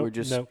mean, they were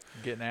just.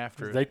 Getting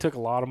after it. They took a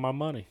lot of my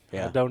money.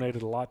 Yeah. I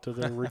donated a lot to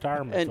the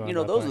retirement And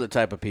fund. those are the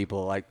type of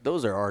people. Like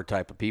those are our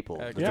type of people.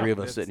 Heck The yeah. three of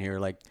us It's- sitting here,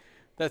 like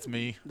That's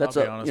me. that's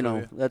I'll be honest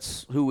with you.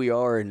 that's who we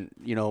are. And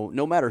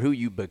no matter who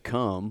you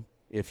become,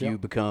 if Yeah. you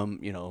become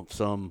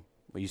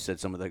you said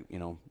some of the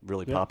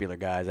really Yeah. popular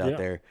guys out Yeah.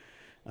 there,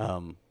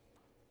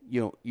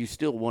 you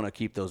still want to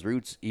keep those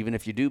roots, even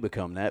if you do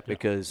become that,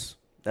 because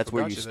that's What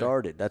where got you you there.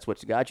 started. That's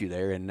what got you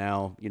there, and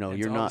now It's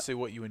you're not. obviously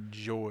what you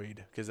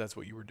enjoyed because that's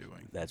what you were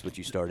doing. That's what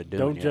you started doing.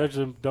 Don't yeah. judge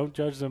them. Don't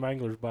judge them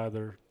anglers by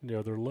their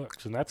their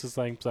looks, and that's the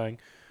same thing.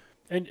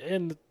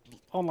 And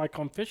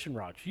on fishing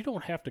rods, you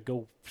don't have to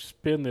go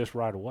spin this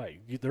right away.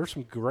 There's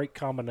some great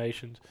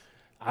combinations.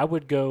 I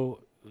would go.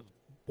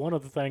 One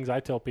of the things I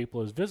tell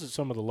people is visit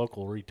some of the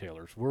local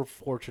retailers. We're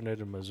fortunate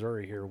in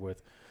Missouri here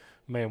with,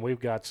 we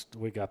got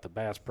the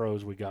Bass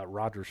Pros, we got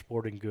Rogers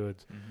Sporting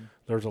Goods. Mm-hmm.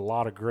 There's a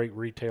lot of great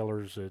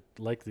retailers at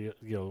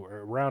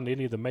around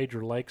any of the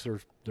major lakes.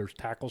 There's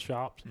tackle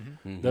shops.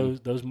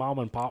 Mhm. Those mom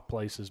and pop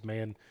places,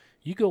 man.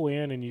 You go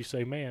in and you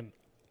say, man,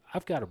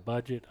 I've got a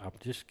budget. I'm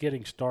just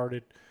getting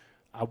started.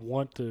 I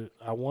want the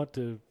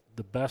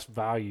best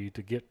value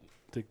to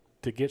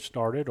get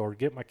started or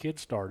get my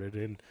kids started,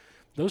 and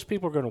those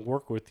people are going to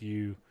work with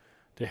you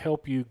to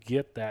help you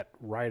get that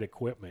right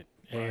equipment.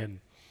 Right.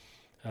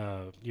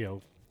 And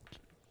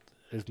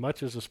as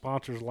much as the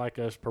sponsors like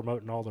us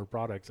promoting all their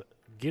products,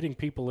 getting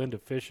people into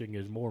fishing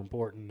is more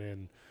important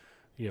than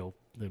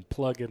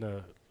plugging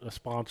a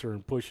sponsor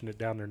and pushing it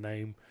down their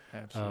name.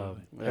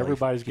 Absolutely. Well,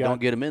 Everybody's if you got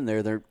don't get them in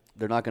there, they're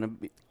not going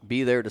to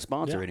be there to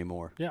sponsor Yeah.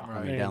 anymore. yeah, Right.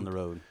 I mean, down the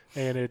road.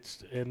 and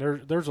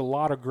there's a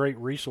lot of great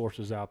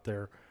resources out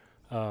there.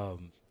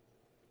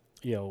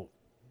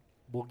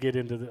 We'll get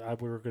into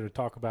we were going to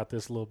talk about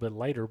this a little bit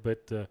later,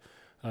 but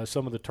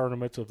some of the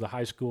tournaments of the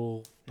high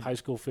school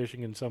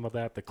fishing and some of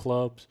that, the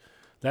clubs,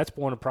 that's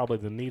one of probably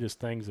the neatest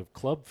things of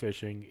club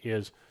fishing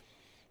is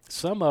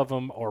some of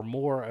them are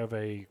more of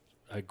a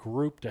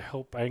group to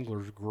help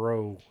anglers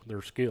grow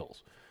their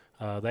skills.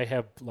 They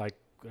have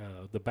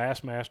the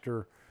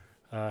Bassmaster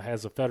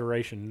has a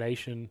Federation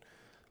Nation.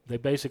 They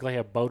basically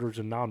have boaters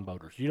and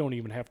non-boaters. You don't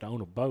even have to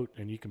own a boat,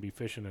 and you can be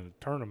fishing in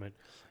a tournament.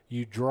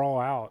 You draw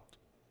out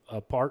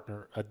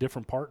a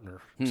different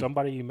partner,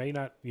 somebody you may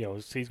not,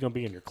 he's going to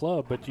be in your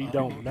club, but you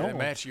don't know They him.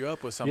 match you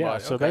up with somebody. Yeah,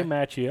 so okay. they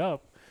match you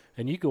up,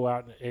 and you go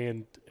out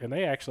and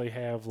they actually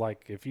have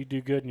if you do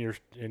good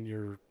in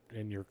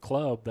your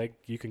club,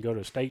 you can go to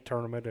a state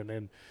tournament, and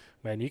then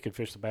man, you can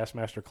fish the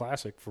Bassmaster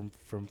Classic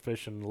from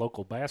fishing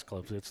local bass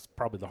clubs. It's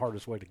probably the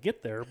hardest way to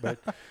get there, but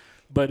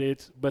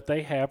but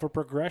they have a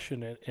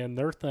progression, and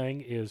their thing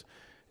is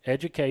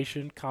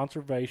education,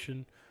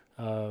 conservation.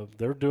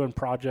 They're doing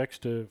projects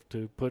to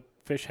put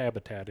fish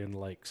habitat in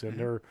lakes,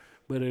 and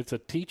but it's a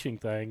teaching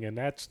thing, and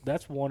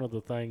that's one of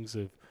the things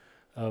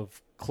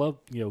of club.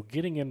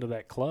 Getting into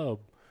that club,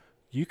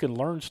 you can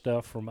learn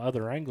stuff from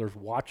other anglers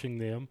watching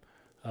them.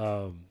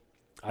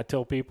 I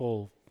tell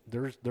people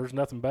there's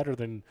nothing better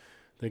than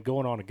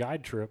going on a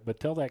guide trip, but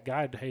tell that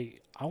guide, hey,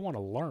 I want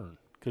to learn,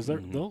 because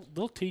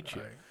they'll teach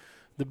you. Right.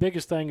 The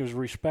biggest thing is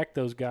respect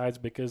those guides,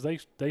 because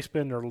they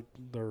spend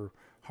their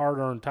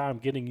hard-earned time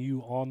getting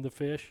you on the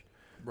fish.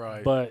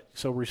 Right. But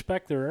so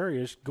respect their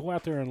areas. Go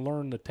out there and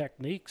learn the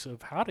techniques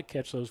of how to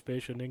catch those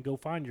fish, and then go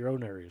find your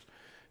own areas.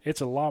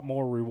 It's a lot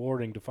more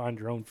rewarding to find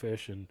your own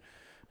fish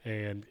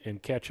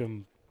and catch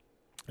them.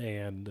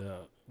 And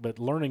but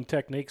learning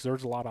techniques,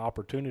 there's a lot of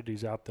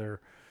opportunities out there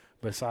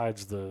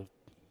besides the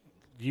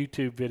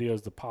YouTube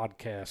videos, the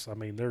podcasts. I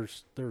mean,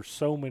 there's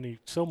so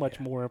much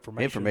more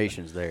information.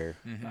 Information's there.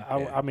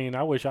 I mean,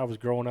 I wish I was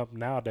growing up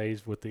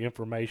nowadays with the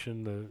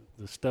information,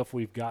 the stuff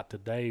we've got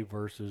today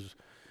versus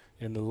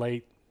in the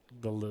late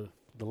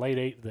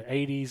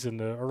 80s and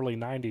the early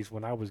 90s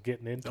when I was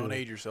getting into Don't it.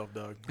 age yourself,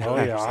 Doug. Oh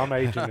yeah, I'm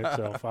aging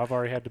itself. I've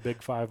already had the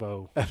big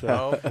 5-0.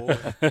 So. Oh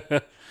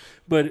boy.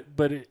 But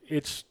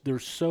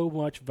there's so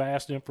much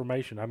vast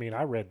information. I mean,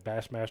 I read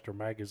Bassmaster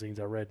magazines.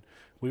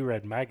 We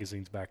read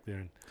magazines back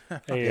then,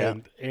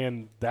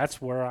 and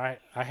that's where I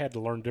had to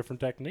learn different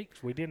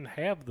techniques. We didn't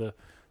have the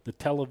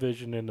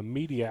television and the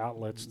media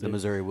outlets. The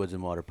Missouri Woods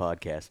and Water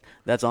podcast.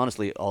 That's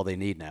honestly all they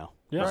need now.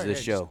 Yeah. Is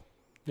this show.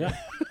 Yeah,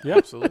 yeah,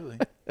 Absolutely.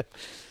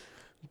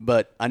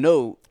 But I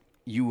know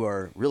you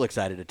are real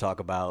excited to talk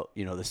about,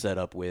 the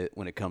setup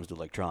when it comes to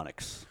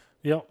electronics.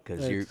 yep.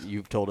 Because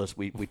you've told us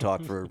we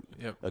talked for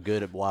Yep. a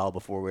good while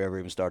before we ever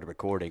even started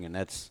recording, and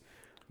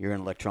you're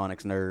an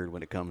electronics nerd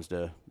when it comes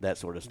to that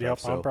sort of stuff. Yep,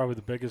 So I'm probably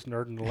the biggest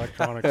nerd in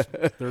electronics.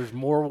 There's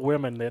more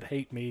women that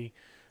hate me,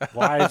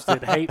 wives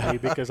that hate me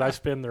because I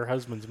spend their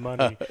husband's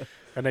money,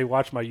 and they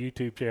watch my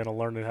YouTube channel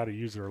learning how to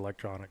use their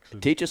electronics.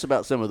 teach us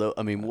about some of those.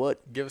 I mean,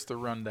 what Give us the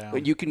rundown.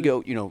 But you can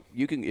go,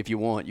 if you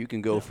want, you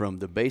can go from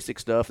the basic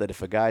stuff that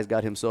if a guy's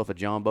got himself a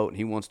John boat and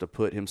he wants to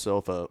put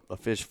himself a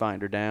fish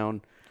finder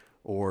down,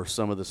 or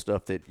some of the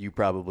stuff that you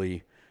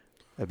probably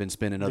have been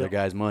spending other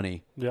guys'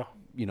 money, Yeah.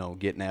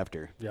 Getting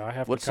after. Yeah, I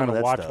have What's to kind some of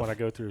of that watch stuff? when I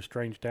go through a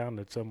strange town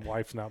that some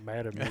wife's not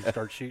mad at me and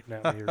start shooting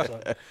at me or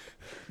something.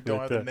 Don't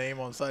But, have the name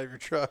on the side of your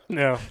truck.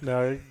 No,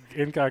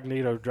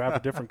 incognito, drive a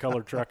different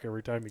colored truck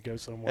every time you go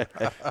somewhere.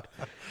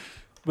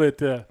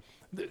 But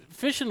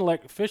fishing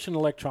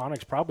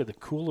electronics, probably the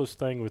coolest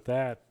thing with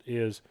that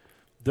is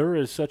there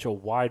is such a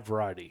wide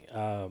variety.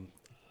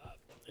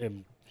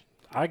 And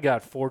I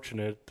got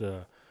fortunate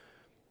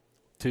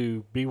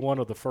to be one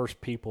of the first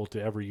people to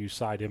ever use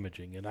side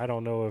imaging. And I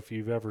don't know if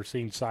you've ever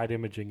seen side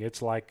imaging.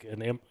 It's like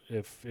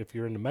if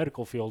you're in the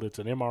medical field, it's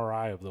an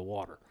MRI of the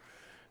water.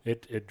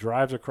 It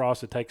drives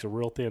across. It takes a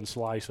real thin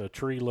slice. A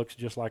tree looks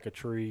just like a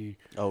tree.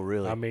 Oh,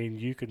 really? I mean,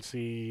 you can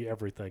see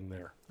everything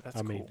there.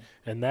 That's mean, cool.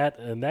 and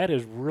that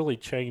has really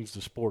changed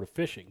the sport of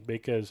fishing,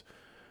 because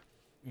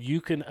you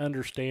can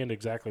understand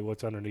exactly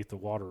what's underneath the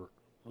water,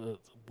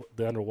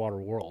 the underwater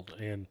world.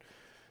 And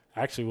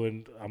actually,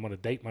 when I'm going to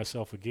date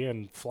myself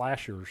again,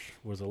 flashers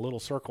was a little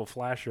circle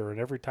flasher, and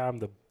every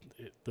time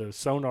the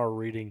sonar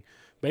reading,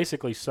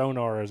 basically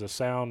sonar is a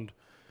sound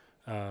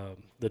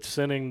that's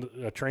sending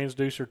a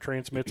transducer,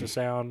 transmits a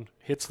sound,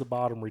 hits the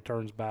bottom,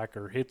 returns back,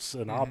 or hits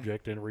an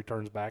object and it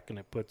returns back, and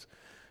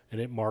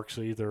it marks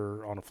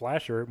either on a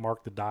flasher, it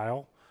marked the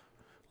dial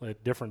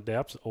at different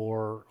depths,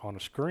 or on a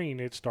screen,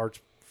 it starts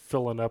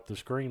filling up the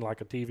screen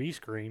like a TV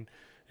screen.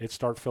 It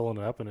starts filling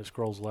up and it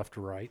scrolls left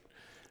to right.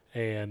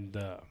 And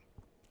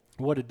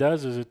what it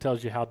does is it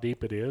tells you how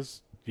deep it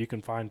is. You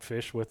can find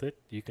fish with it.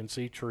 You can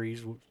see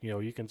trees.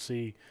 You can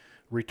see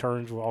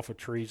returns off of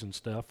trees and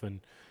stuff.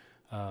 And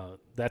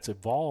that's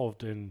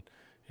evolved. In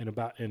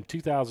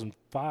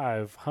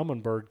 2005,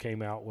 Humminbird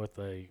came out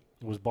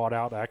was bought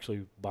out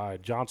actually by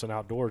Johnson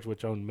Outdoors,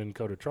 which owned Minn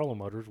Kota Trolling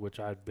Motors, which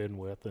I'd been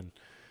with, and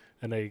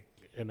they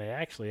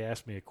actually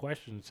asked me a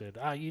question and said,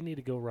 you need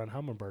to go run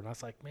Humminbird. And I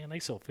was like, man, they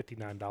sell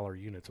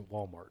 $59 units at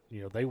Walmart.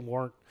 They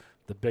weren't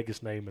the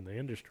biggest name in the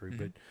industry,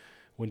 but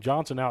when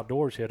Johnson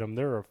Outdoors hit them,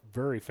 they're a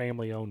very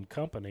family-owned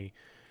company,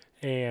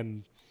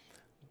 and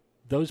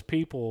those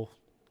people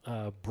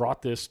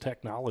brought this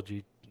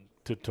technology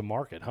to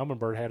market.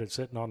 Humminbird had it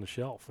sitting on the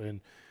shelf, and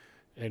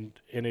I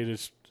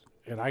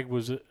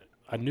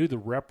knew the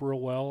rep real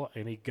well,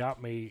 and he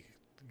got me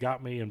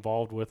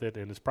involved with it,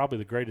 and it's probably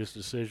the greatest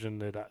decision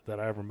that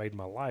I ever made in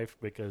my life,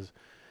 because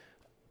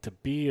to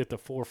be at the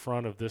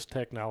forefront of this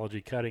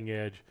technology, cutting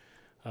edge.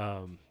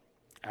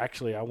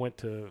 Actually, I went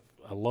to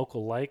a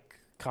local lake,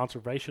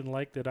 conservation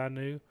lake that I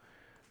knew,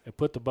 and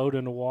put the boat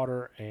in the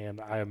water,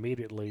 and I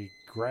immediately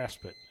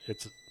grasped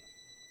it.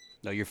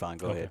 No, you're fine.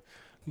 Go ahead.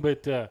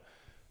 But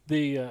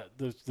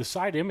the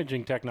side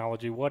imaging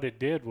technology, what it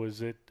did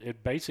was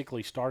it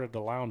basically started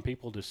allowing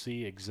people to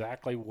see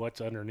exactly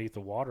what's underneath the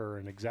water,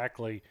 and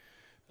exactly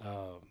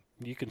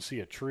you can see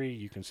a tree,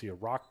 you can see a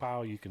rock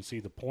pile, you can see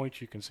the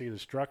points, you can see the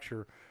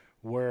structure,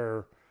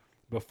 where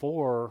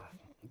before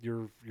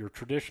your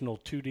traditional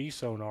 2D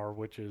sonar,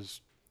 which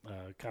is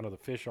kind of the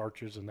fish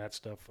arches and that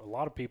stuff, a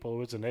lot of people, it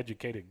was an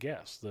educated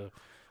guess. The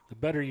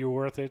better you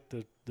were with it,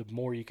 the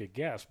more you could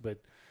guess. But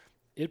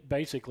it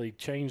basically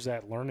changed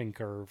that learning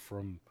curve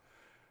from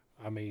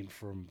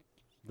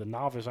the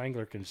novice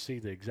angler can see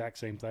the exact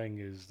same thing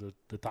as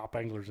the top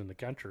anglers in the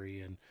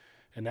country.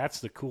 And that's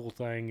the cool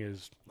thing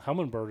is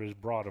Humminbird has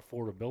brought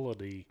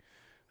affordability.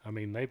 I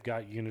mean, they've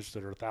got units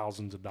that are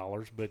thousands of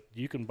dollars, but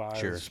you can buy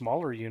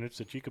smaller units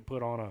that you could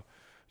put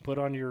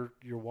on your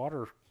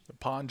water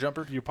Pond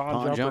jumper,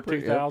 pond jumper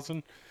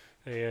 2000,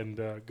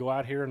 and go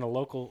out here in a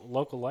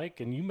local lake,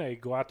 and you may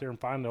go out there and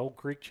find the old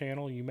creek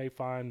channel. You may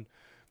find,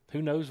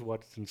 who knows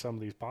what's in some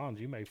of these ponds.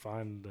 You may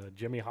find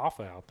Jimmy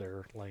Hoffa out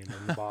there laying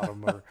in the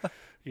bottom, or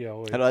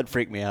That'd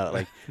freak me out.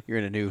 Like you're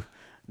in a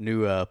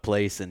new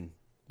place, and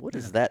what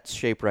is that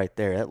shape right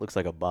there? That looks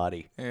like a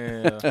body.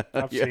 Yeah,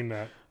 I've seen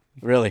that.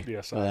 Really?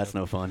 Yes, well, that's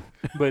no fun.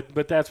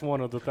 But that's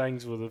one of the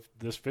things with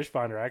this fish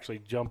finder actually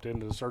jumped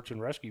into the search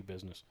and rescue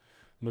business.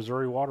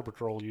 Missouri Water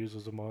Patrol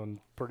uses them on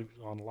a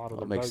lot of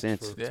the boats. That makes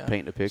sense. It's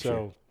painting a picture.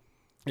 So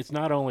it's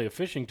not only a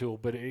fishing tool,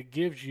 but it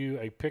gives you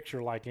a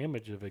picture-like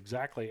image of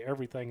exactly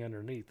everything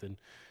underneath. And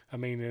I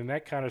mean, and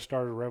that kind of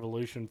started a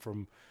revolution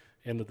from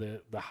into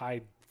the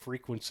high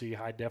frequency,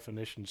 high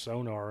definition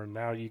sonar. And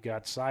now you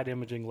got side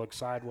imaging looks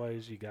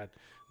sideways, you got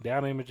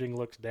down imaging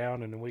looks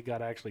down, and then we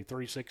got actually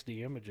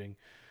 360 imaging.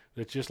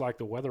 That's just like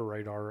the weather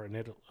radar, and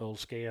it'll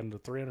scan the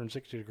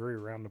 360 degree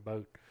around the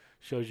boat,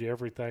 shows you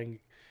everything.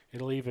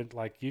 It'll even,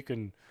 like,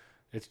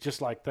 it's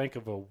just like, think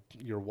of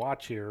your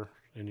watch here,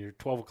 and your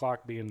 12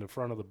 o'clock being the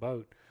front of the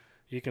boat.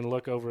 You can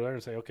look over there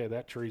and say, okay,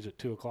 that tree's at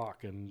 2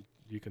 o'clock, and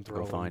you can throw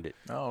Go find it.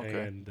 Oh,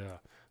 okay. And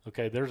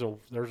okay, there's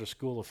a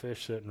school of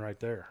fish sitting right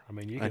there. I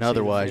mean, you can and see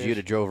otherwise the you'd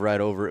have drove right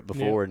over it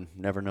before Yeah. and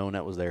never known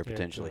that was there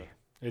potentially.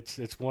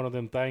 It's one of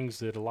them things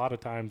that a lot of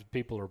times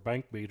people are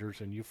bank beaters,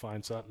 and you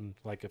find something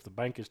like if the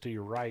bank is to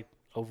your right,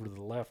 over to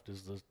the left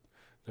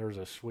there's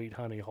a sweet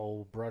honey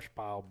hole, brush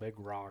pile, big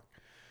rock,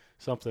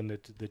 something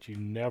that you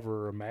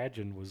never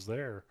imagined was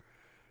there.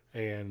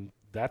 And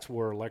that's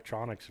where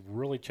electronics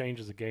really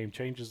changes the game,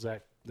 changes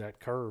that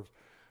curve.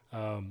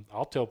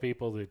 I'll tell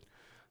people that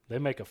they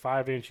make a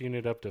 5-inch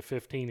unit up to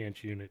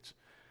 15-inch units.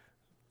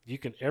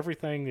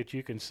 Everything that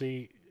you can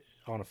see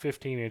on a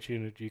 15-inch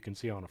unit, you can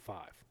see on a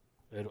 5.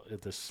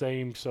 The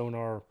same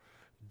sonar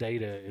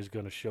data is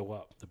going to show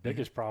up. The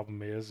biggest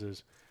problem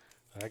is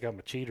I got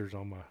my cheaters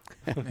on my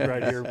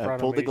right here in front of me.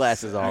 Pull the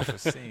glasses off.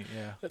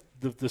 Yeah.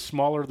 The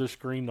smaller the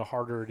screen, the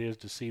harder it is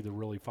to see the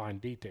really fine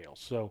details.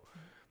 So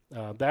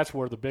that's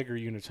where the bigger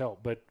units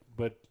help.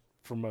 But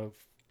from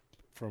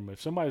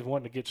if somebody's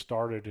wanting to get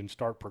started and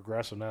start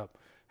progressing up,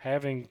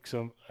 having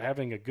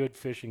a good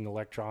fishing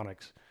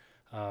electronics,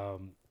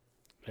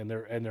 and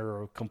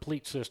they're a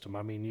complete system.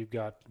 I mean, you've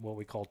got what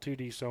we call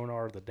 2D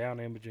sonar, the down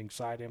imaging,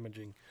 side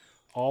imaging,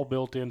 all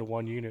built into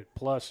one unit,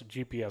 plus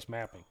GPS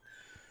mapping.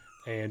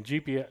 And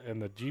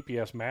the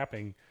GPS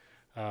mapping,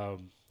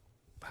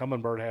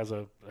 Humminbird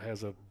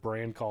has a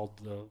brand called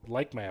the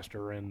Lake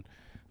Master, and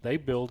they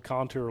build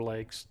contour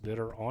lakes that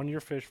are on your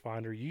fish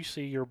finder. You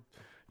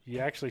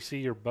actually see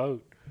your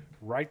boat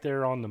right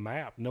there on the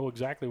map, know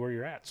exactly where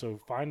you're at. So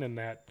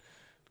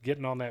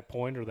getting on that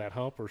point or that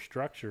hump or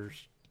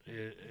structures,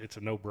 it's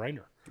a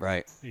no-brainer.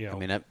 Right. You know, I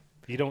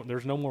mean,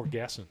 there's no more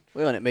guessing.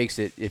 well, and it makes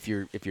it, if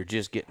you're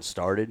just getting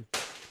started,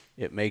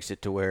 it makes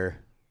it to where,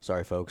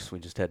 sorry folks, we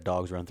just had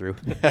dogs run through.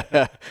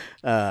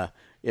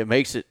 It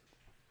makes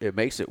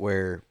it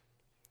where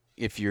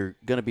if you're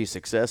going to be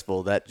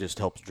successful, that just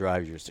helps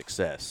drive your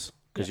success,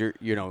 because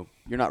you're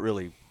not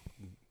really,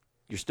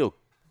 you're still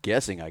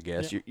guessing, I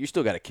guess. You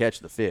still got to catch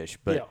the fish,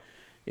 but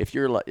if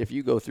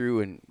you go through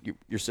and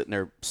you're sitting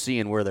there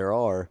seeing where there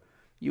are,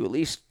 you at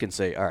least can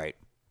say, all right,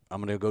 I'm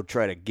going to go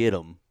try to get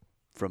them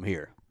from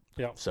here.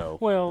 Yeah. So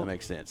that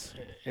makes sense.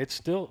 It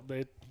still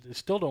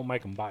don't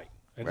make them bite.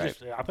 Right.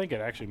 I think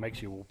it actually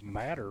makes you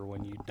madder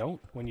when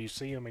you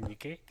see them and you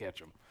can't catch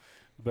them.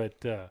 But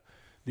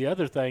the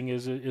other thing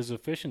is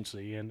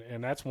efficiency,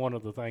 and that's one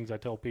of the things I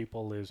tell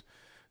people is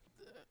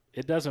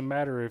it doesn't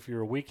matter if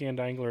you're a weekend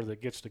angler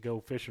that gets to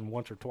go fishing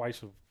once or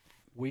twice a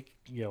week,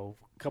 a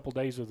couple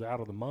days out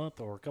of the month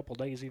or a couple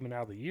days even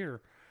out of the year,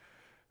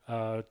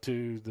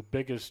 to the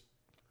biggest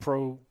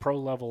pro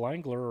level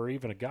angler or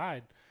even a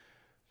guide.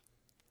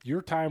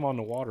 Your time on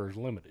the water is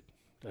limited.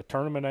 A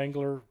tournament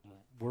angler,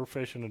 we're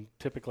fishing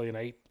typically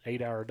an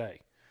 8 hour day.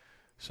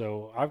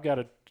 So I've got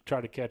to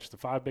try to catch the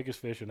 5 biggest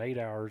fish in 8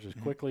 hours as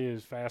quickly,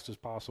 as fast as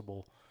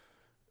possible.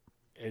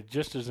 It's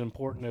just as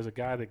important as a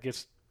guy that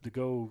gets to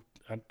go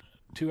a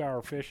 2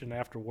 hour fishing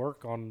after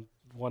work on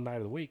one night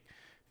of the week.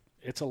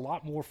 It's a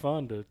lot more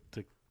fun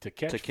to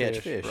catch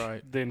fish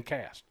than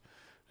cast.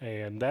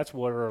 And that's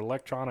where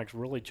electronics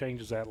really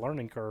changes that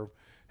learning curve,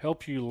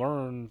 helps you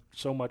learn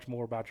so much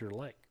more about your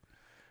lake.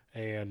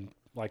 And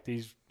like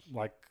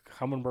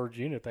Humminbird's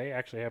unit, they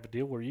actually have a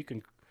deal where you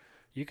can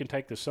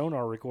take the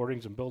sonar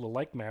recordings and build a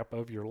lake map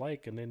of your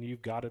lake, and then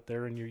you've got it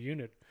there in your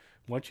unit.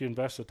 Once you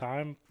invest the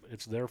time,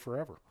 it's there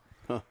forever.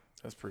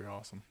 That's pretty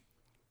awesome.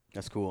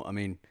 That's cool. I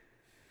mean,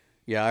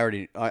 yeah,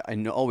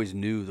 always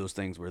knew those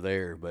things were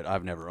there, but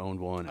I've never owned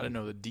one. I didn't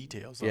know the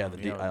details. Yeah,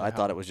 of them, I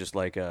thought it was just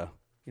like a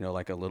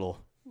little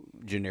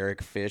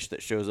generic fish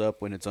that shows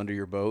up when it's under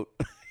your boat.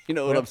 You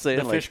know what I'm saying?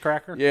 The like, fish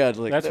cracker? Yeah, it's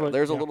like That's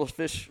there's a yeah. little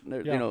fish.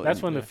 Yeah,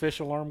 that's when the fish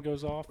alarm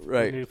goes off.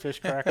 Right. The fish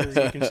cracker.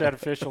 You can set a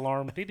fish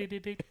alarm. Dee, dee, dee,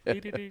 dee, dee,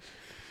 dee, dee.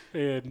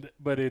 And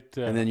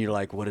then you're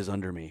like, what is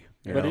under me?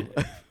 You know?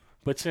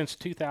 But since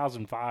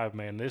 2005,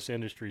 man, this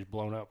industry's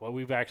blown up. Well,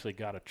 we've actually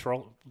got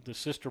the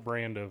sister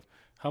brand of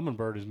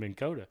Humminbird is Minn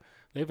Kota.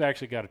 They've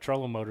actually got a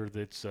trolling motor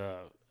that's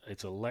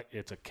it's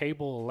a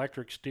cable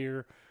electric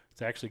steer.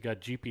 It's actually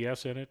got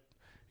GPS in it.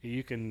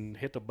 You can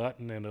hit the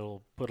button and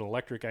it'll put an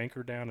electric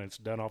anchor down, and it's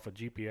done off a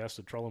GPS.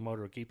 The trolling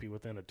motor will keep you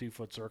within a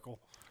 2-foot circle.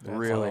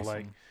 Really? So,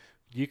 like,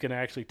 you can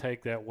actually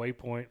take that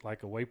waypoint,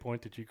 like a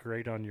waypoint that you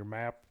create on your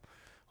map,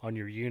 on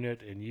your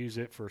unit, and use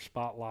it for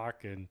spot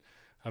lock. And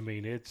I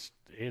mean, it's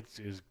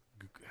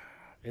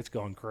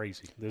gone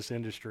crazy. This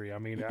industry. I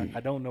mean, I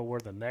don't know where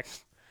the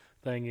next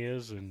thing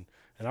is, and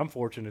I'm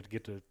fortunate to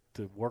get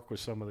to work with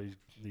some of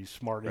these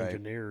smart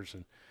engineers.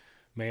 And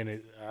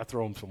man, I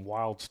throw them some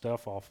wild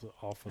stuff off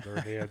of their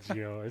heads.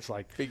 You know, it's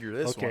like, figure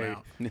this one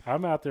out.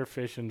 I'm out there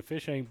fishing. The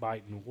fish ain't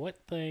biting. What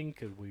thing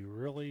could we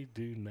really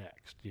do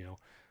next? You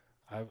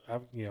know,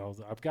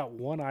 I've got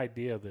one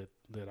idea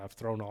that I've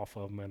thrown off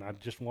of them, and I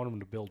just want them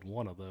to build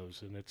one of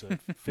those, and it's a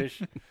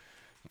fish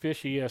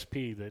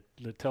ESP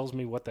that tells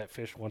me what that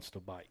fish wants to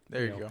bite.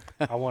 There you go.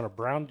 I want a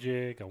brown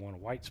jig. I want a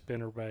white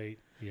spinnerbait.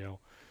 You know.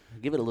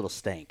 Give it a little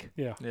stank.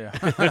 Yeah.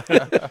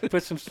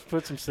 put some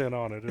scent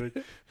on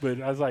it. But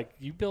I was like,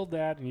 you build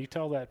that and you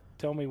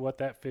tell me what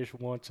that fish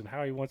wants and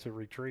how he wants it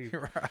retrieved.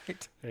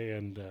 Right.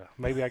 And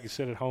maybe I could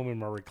sit at home in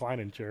my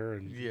reclining chair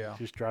and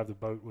just drive the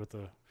boat with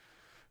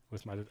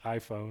my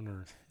iPhone.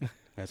 Or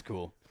That's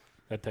cool.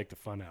 That'd take the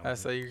fun out.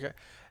 That's you're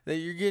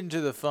getting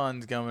to the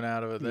fun's coming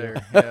out of it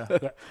there.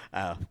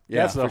 Yeah.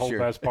 That's the whole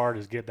best part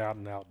is getting out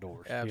and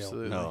outdoors.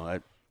 Absolutely. You know? No,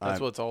 that's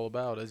what it's all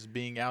about, is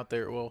being out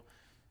there. Well,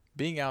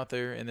 being out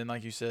there, and then,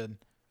 like you said,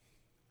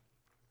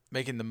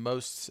 making the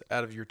most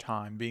out of your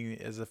time, being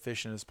as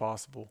efficient as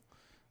possible.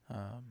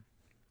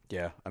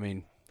 Yeah, I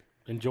mean,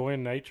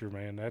 enjoying nature,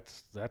 man.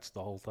 That's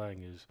the whole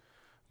thing. Is,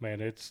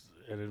 man,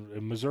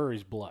 and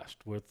Missouri's blessed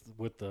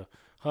with the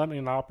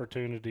hunting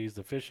opportunities,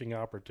 the fishing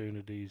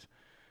opportunities.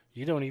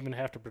 You don't even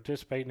have to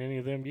participate in any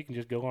of them. You can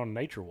just go on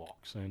nature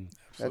walks, and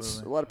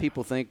that's a lot of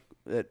people think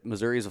that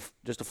Missouri is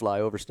just a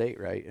flyover state,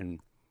 right? And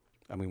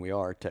I mean, we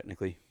are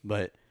technically,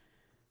 but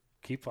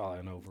keep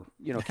flying over.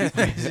 You know,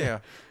 yeah.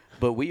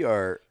 But we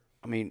are.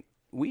 I mean,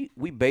 we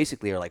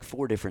basically are like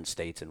 4 different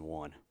states in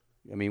one.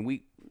 I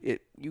mean,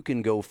 you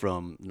can go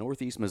from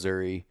northeast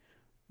Missouri,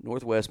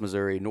 northwest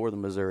Missouri,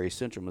 northern Missouri,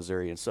 central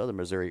Missouri, and southern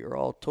Missouri are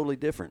all totally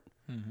different.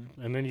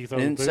 Mm-hmm. And then you throw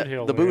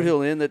the Boot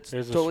Hill in, that's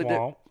there's totally a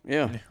swamp.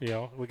 Yeah. You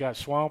know, we got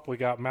swamp, we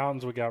got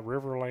mountains, we got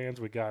riverlands,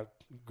 we got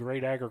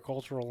great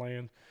agricultural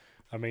land.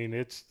 I mean,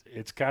 it's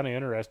kind of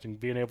interesting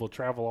being able to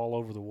travel all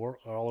over the world,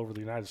 all over the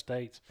United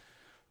States.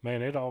 Man,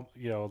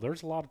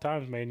 there's a lot of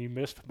times, man, you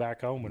miss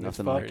back home and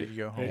nothing it's fun. like to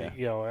go home. And,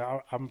 you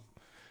know,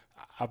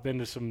 I've been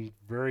to some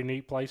very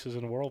neat places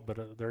in the world,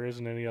 but there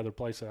isn't any other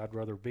place that I'd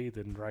rather be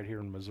than right here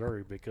in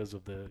Missouri because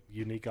of the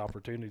unique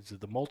opportunities,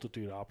 the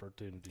multitude of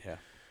opportunities. Yeah.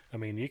 I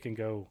mean, you can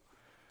go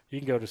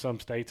to some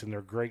states and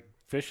they're great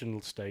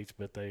fishing states,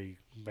 but they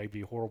may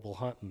be horrible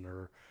hunting,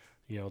 or,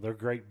 you know, they're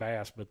great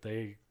bass, but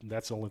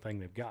that's the only thing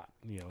they've got.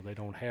 You know, they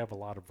don't have a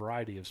lot of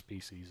variety of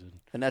species.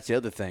 And that's the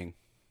other thing.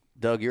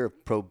 Doug, you're a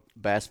pro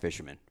bass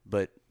fisherman,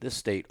 but this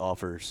state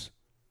offers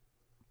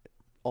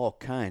all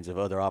kinds of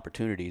other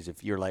opportunities.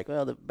 If you're like,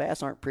 well, the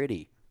bass aren't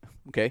pretty,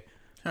 okay,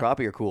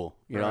 crappie are cool.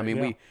 You know, I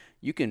mean,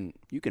 you can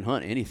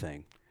hunt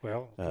anything.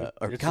 Well,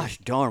 gosh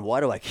darn, why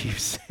do I keep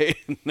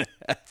saying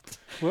that?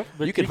 Well,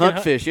 you can hunt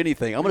fish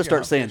anything. I'm going to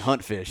start saying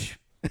hunt fish.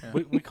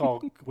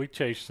 We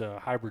chase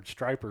hybrid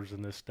stripers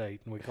in this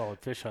state, and we call it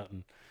fish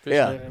hunting.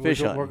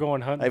 Fish hunting. We're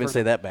going hunting. I even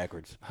say that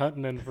backwards.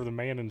 Hunting for the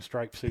man in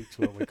striped suits,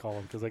 what we call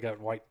them, because they got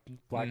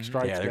black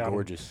stripes. Yeah, they're down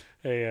gorgeous.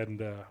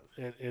 And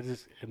it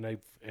is,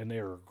 and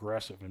they're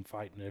aggressive in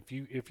fighting. If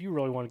you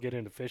really want to get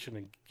into fishing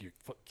and your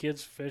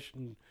kids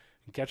fishing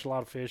and catch a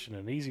lot of fish, and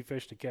an easy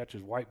fish to catch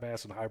is white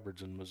bass and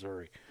hybrids in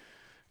Missouri.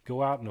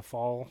 Go out in the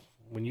fall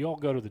when you all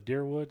go to the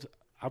deer woods.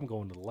 I'm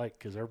going to the lake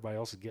because everybody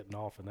else is getting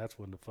off, and that's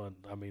when the fun.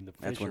 I mean,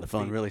 that's when the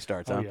fun really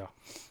starts. Oh yeah,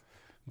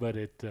 but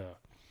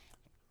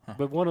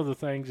but one of the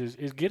things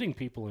is getting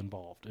people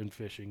involved in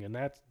fishing, and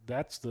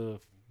that's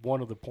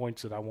one of the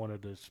points that I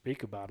wanted to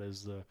speak about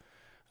is the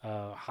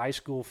high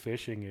school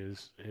fishing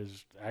is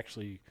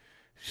actually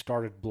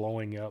started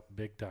blowing up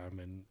big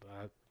time,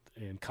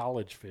 and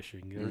college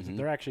fishing.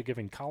 They're actually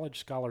giving college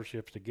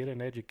scholarships to get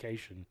an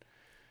education.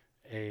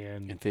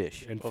 And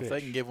fish. If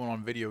they can give one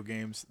on video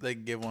games, they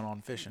can give one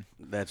on fishing.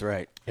 That's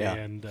right. Yeah.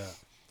 And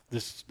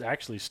this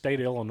actually, state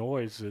of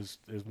Illinois is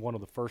one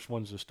of the first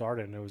ones to start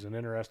it, and it was an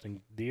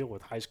interesting deal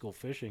with high school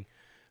fishing.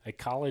 A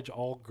college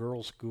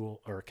all-girls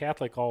school or a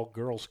Catholic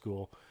all-girls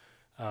school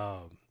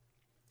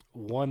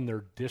won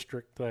their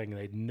district thing.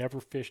 They'd never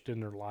fished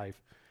in their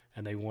life,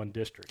 and they won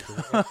district.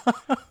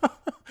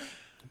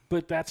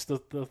 But that's the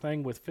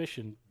thing with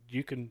fishing.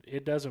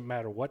 It doesn't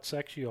matter what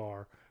sex you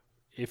are,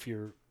 if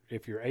you're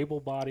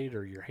able-bodied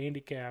or you're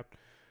handicapped,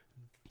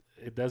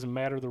 it doesn't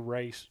matter the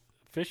race.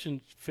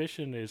 Fishing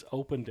is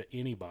open to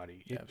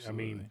anybody.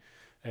 Absolutely.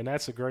 And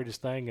that's the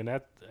greatest thing. And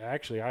that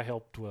actually, I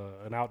helped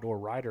an outdoor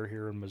writer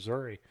here in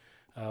Missouri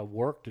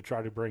work to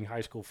try to bring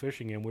high school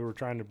fishing in. We were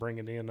trying to bring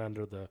it in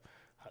under the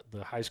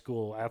High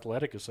School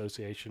Athletic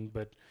Association,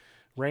 but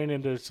ran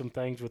into some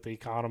things with the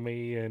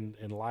economy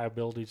and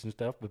liabilities and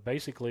stuff. But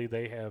basically,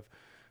 they have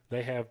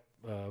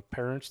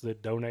parents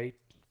that donate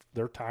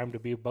their time to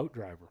be a boat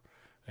driver,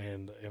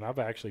 and I've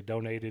actually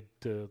donated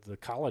to the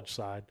college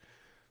side.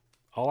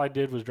 All I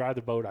did was drive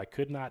the boat. I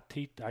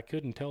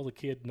couldn't tell the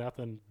kid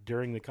nothing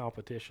during the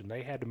competition.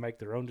 They had to make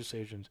their own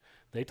decisions.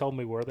 They told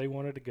me where they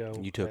wanted to go.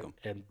 You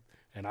took them,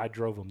 and I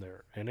drove them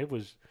there. And it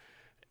was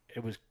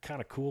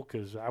kind of cool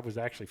because I was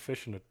actually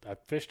fishing. I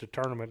fished a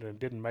tournament and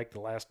didn't make the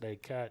last day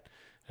cut,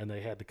 and they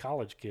had the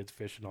college kids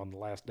fishing on the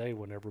last day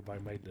when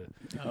everybody made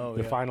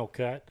the final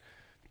cut.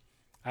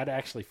 I'd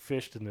actually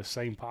fished in the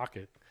same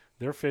pocket.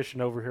 They're fishing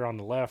over here on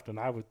the left, and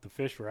the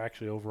fish were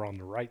actually over on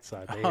the right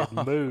side. They had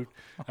moved.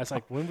 I was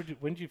like, when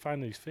did you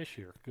find these fish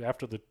here?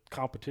 After the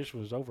competition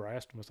was over, I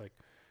asked them, I was like,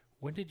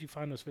 when did you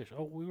find those fish?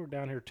 Oh, we were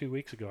down here 2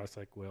 weeks ago. I was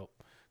like, well,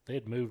 they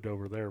had moved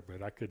over there,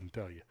 but I couldn't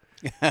tell you.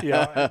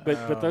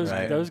 But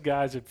those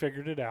guys had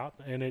figured it out,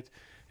 and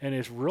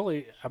it's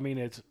really,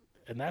 and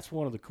that's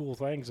one of the cool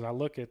things. And I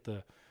look at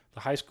the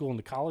high school and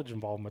the college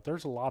involvement.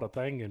 There's a lot of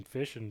thing in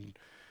fishing.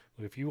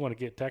 If you want to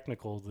get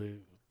technical, the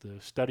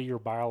study your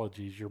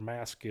biologies, your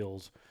math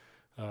skills,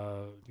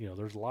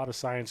 there's a lot of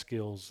science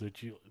skills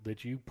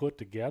that you put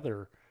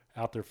together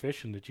out there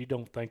fishing that you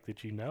don't think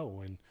that you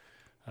know. And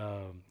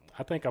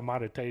I think I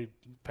might have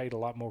paid a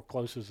lot more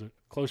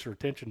closer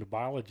attention to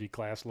biology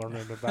class,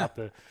 learning about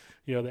the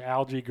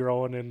algae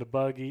growing and the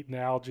bug eating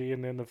algae,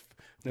 and then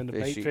the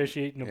bait fish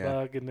eating the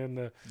bug, and then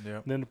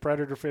the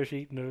predator fish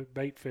eating the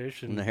bait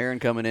fish, and the herring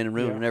coming in and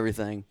ruining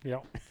everything. Yeah,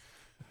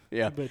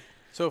 yeah. But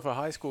so if a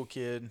high school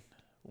kid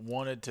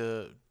wanted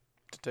to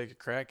take a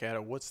crack at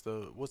it, what's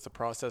the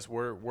process?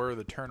 Where are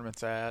the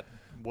tournaments at?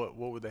 What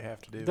would they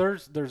have to do?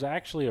 There's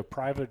actually a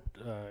private.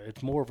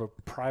 It's more of a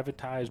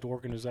privatized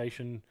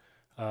organization.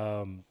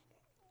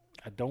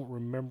 I don't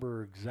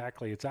remember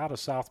exactly. It's out of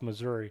South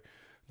Missouri.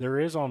 There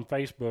is on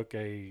Facebook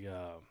a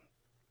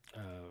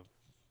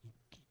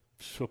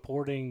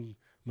supporting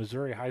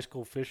Missouri High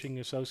School Fishing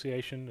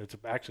Association. It's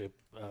actually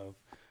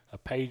a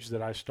page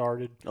that I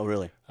started. Oh,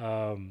 really?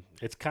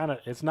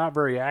 It's not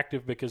very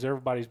active because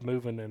everybody's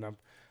moving, and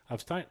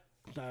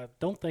I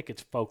don't think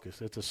it's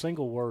focused. It's a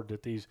single word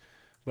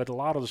but a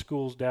lot of the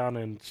schools down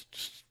in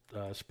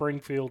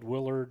Springfield,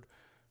 Willard,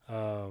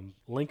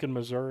 Lincoln,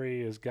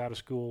 Missouri has got a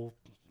school.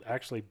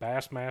 Actually,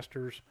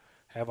 Bassmasters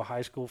have a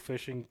high school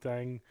fishing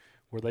thing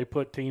where they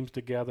put teams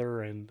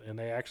together and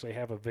they actually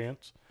have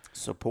events.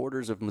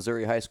 Supporters of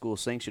Missouri High School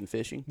Sanctioned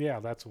Fishing? Yeah,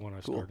 that's the one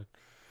I started.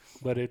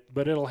 But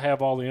it'll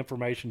have all the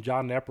information.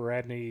 John Nepper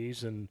at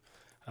Knees and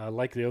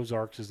Lake of the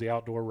Ozarks is the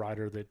outdoor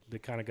writer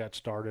that kind of got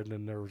started,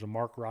 and there was a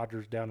Mark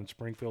Rogers down in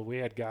Springfield. We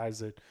had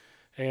guys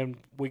and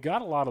we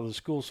got a lot of the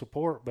school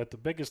support, but the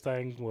biggest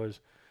thing was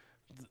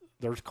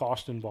there's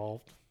cost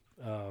involved.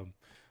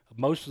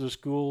 Most of the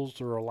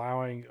schools are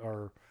allowing,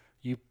 or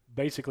you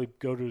basically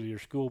go to your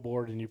school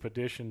board and you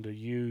petition to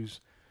use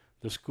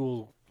the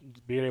school,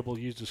 being able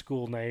to use the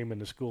school name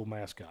and the school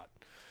mascot,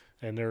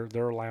 and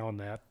they're allowing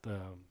that.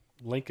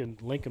 Lincoln,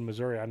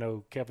 Missouri. I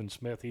know Kevin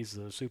Smith. He's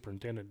the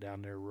superintendent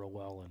down there real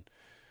well,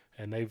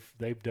 and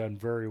they've done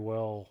very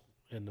well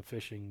in the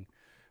fishing,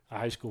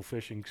 high school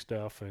fishing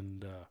stuff.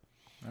 And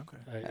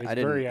it's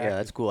very active. Yeah,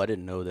 that's cool. I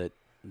didn't know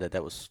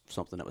that was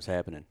something that was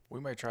happening. We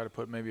may try to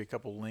put maybe a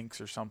couple links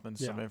or something,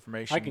 some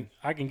information.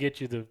 I can get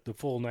you the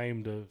full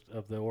name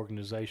of the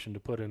organization to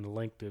put in the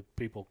link that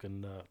people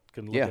can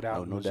look it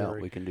out. No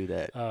doubt we can do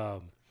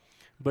that.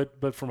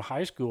 But from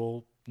high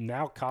school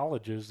now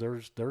colleges,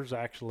 there's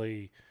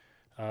actually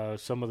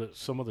some of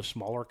the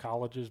smaller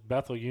colleges.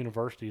 Bethel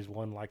University has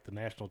won like the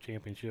national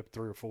championship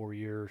 3 or 4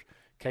 years.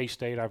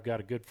 K-State, I've got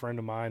a good friend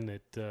of mine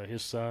that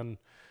his son,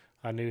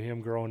 I knew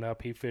him growing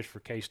up. He fished for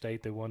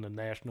K-State. They won the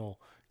national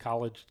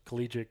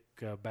collegiate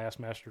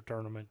Bassmaster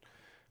tournament.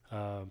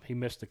 He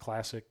missed the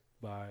classic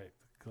by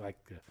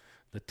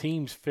the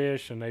teams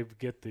fish and they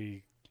get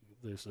the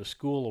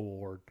school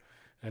award,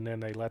 and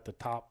then they let the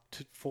top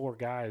 4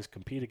 guys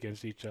compete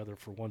against each other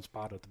for one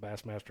spot at the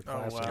Bassmaster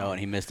Classic. Oh, and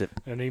he missed it.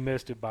 And he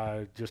missed it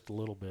by just a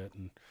little bit,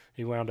 and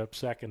he wound up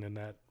second in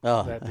that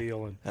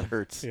deal. And that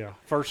hurts. Yeah,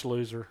 first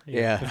loser.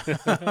 Yeah.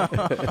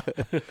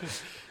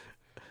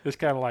 It's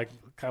kind of like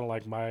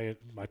my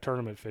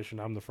tournament fishing.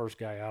 I'm the first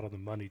guy out of the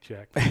money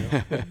check.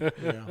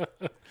 Yeah.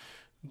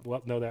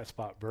 Well, know that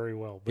spot very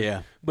well.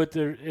 But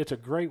it's a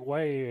great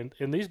way,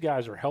 and these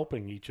guys are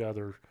helping each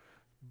other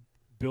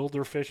build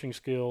their fishing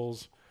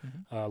skills.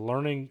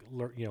 Learning,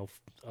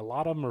 a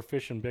lot of them are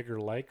fishing bigger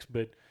lakes,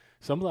 but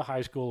some of the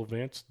high school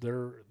events,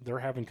 they're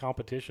having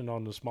competition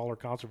on the smaller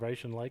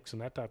conservation lakes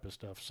and that type of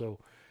stuff. So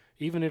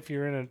even if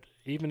you're in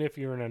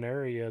an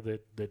area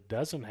that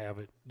doesn't have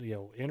it,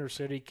 inner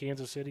city,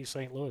 Kansas City,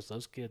 St. Louis,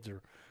 those kids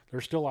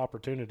there's still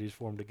opportunities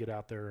for them to get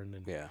out there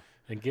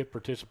and get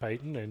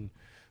participating, and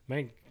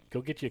man,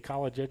 go get you a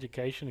college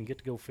education and get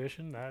to go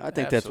fishing. I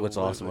think that's what's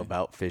awesome Absolutely.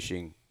 about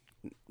fishing,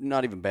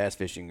 not even bass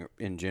fishing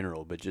in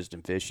general, but just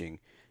in fishing.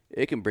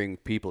 It can bring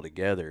people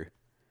together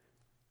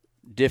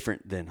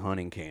different than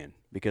hunting can,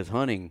 because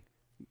hunting,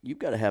 you've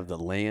got to have the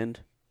land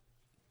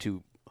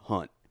to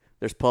hunt.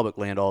 There's public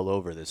land all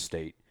over this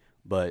state,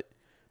 but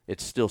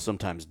it's still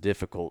sometimes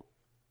difficult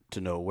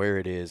to know where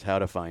it is, how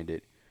to find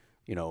it,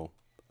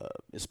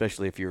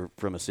 especially if you're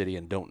from a city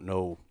and don't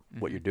know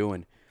what you're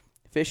doing.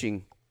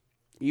 Fishing,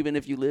 even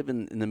if you live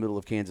in the middle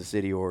of Kansas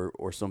City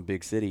or some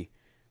big city,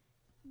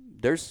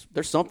 there's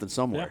something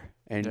somewhere.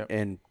 Yeah.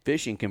 And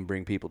fishing can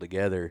bring people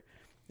together,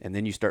 and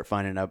then you start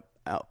finding out,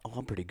 oh,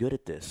 I'm pretty good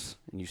at this,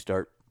 and you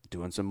start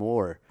doing some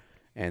more.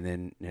 And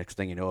then next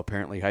thing you know,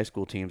 apparently high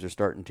school teams are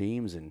starting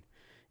teams, and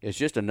it's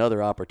just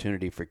another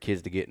opportunity for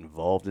kids to get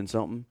involved in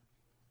something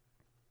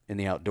in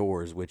the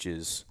outdoors, which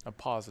is A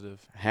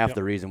positive. half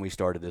the reason we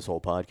started this whole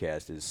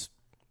podcast, is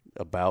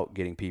about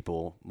getting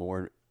people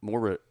more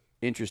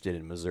interested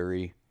in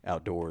Missouri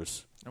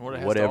outdoors, And what it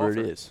has to whatever it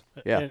offer. is.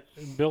 Yeah,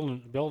 And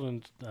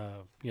building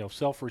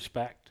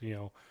self-respect.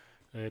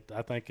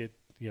 I think if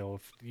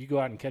you go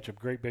out and catch a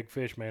great big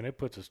fish, man, it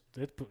puts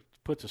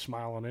a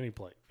smile on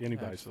anybody's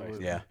face.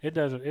 Absolutely. yeah, It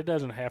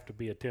doesn't have to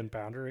be a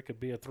 10-pounder. It could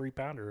be a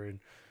 3-pounder, and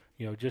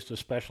just a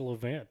special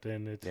event.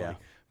 And it's Yeah. like,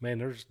 man,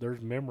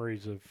 there's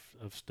memories of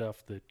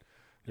stuff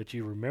that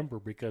you remember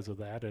because of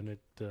that, and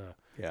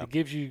Yeah. it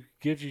gives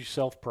you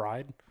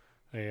self-pride.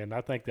 And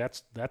I think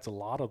that's a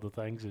lot of the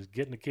things, is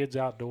getting the kids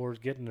outdoors,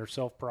 getting their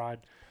self-pride.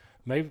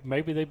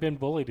 Maybe they've been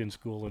bullied in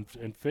school,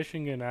 and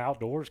fishing and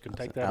outdoors can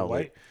take that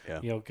away.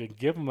 outlet, Can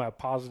give them a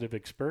positive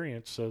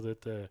experience so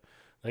that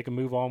they can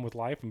move on with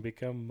life and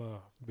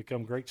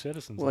become great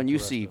citizens. Well, like and the you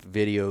rest see of us.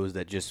 videos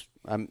that just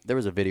there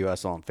was a video I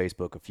saw on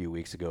Facebook a few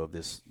weeks ago of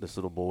this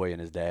little boy and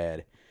his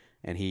dad,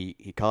 and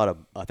he caught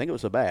I think it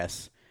was a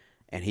bass,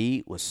 and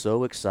he was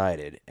so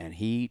excited, and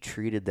he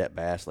treated that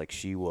bass like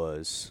she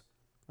was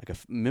like a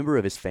member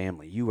of his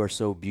family. You are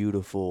so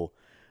beautiful.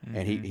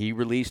 And he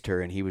released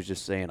her, and he was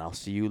just saying, I'll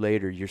see you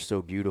later. You're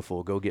so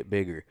beautiful. Go get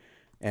bigger.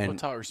 And Well,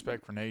 taught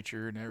respect for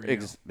nature and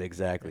everything.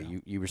 exactly. Yeah.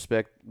 You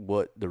respect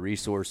the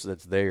resource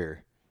that's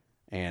there,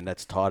 and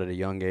that's taught at a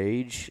young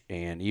age.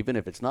 And even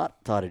if it's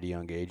not taught at a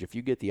young age, if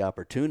you get the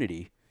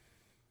opportunity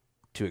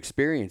to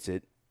experience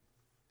it,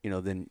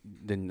 then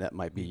that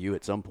might be you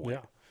at some point.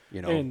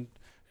 Yeah.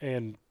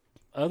 And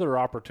other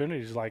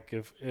opportunities, like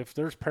if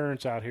there's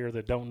parents out here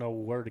that don't know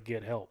where to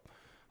get help,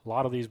 a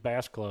lot of these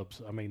bass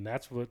clubs, I mean,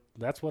 that's what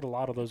a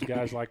lot of those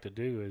guys like to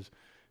do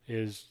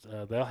is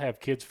they'll have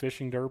kids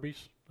fishing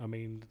derbies. I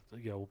mean,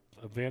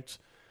 events.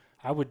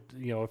 I would,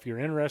 if you're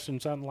interested in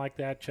something like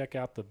that, check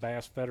out the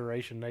Bass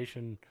Federation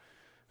Nation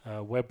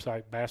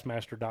website,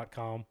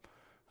 bassmaster.com.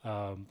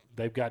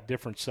 They've got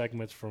different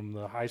segments, from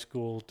the high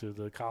school to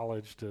the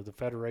college to the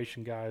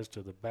Federation guys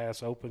to the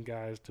Bass Open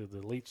guys to the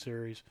Elite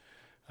Series.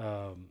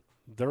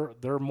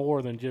 They're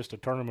more than just a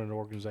tournament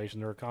organization.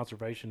 They're a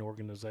conservation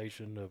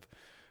organization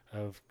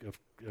of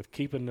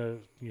keeping the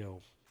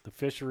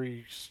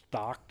fishery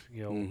stocked.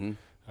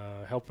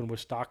 Helping with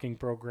stocking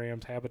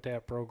programs,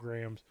 habitat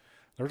programs.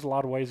 There's a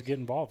lot of ways to get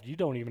involved. You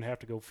don't even have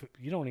to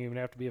you don't even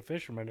have to be a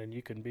fisherman, and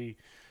you can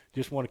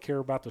just want to care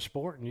about the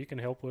sport, and you can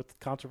help with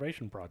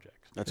conservation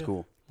projects. That's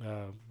cool.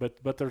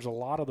 But there's a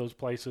lot of those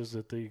places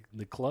that the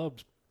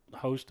clubs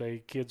host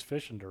a kids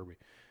fishing derby.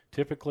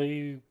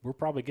 Typically, we're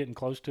probably getting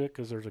close to it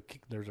because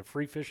there's a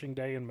free fishing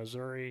day in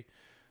Missouri.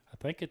 I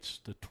think it's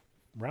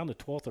around the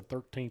 12th or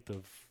 13th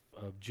of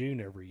June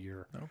every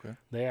year. Okay.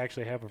 They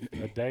actually have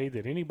a day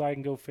that anybody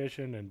can go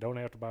fishing and don't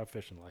have to buy a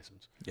fishing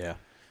license. Yeah.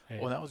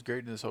 Well, that was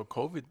great in this whole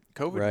COVID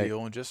Right.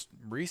 deal, and just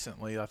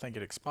recently, I think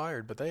it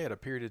expired, but they had a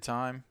period of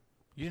time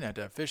you didn't have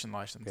to have a fishing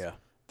license. Yeah.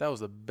 That was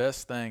the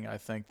best thing I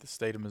think the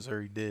state of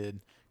Missouri did,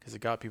 because it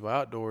got people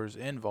outdoors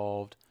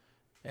involved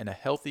in a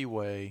healthy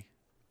way.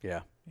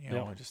 Yeah.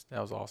 Yeah.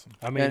 That was awesome.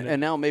 I mean, And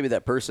now maybe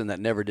that person that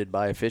never did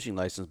buy a fishing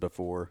license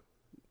before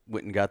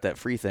went and got that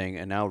free thing,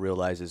 and now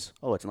realizes,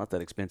 oh, it's not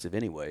that expensive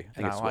anyway. I think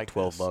And it's I like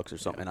 $12 this. or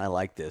something. And I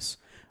like this.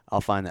 I'll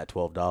find that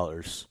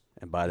 $12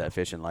 and buy that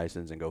fishing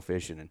license and go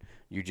fishing. And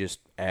you just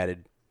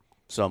added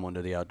someone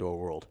to the outdoor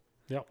world.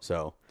 Yep.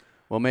 So,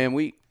 well, man,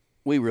 we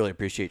really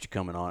appreciate you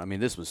coming on. I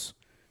mean,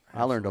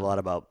 I learned a lot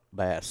about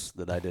bass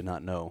that I did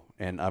not know,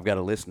 and I've got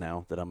a list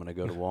now that I'm going to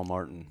go to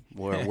Walmart and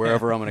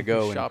wherever I'm going to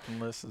go and Shopping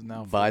list is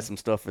now buy full. some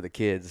stuff for the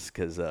kids,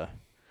 because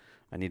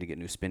I need to get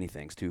new spinny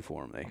things too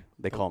for them.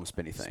 They call them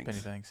spinny things. Spinny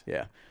things.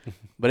 Yeah.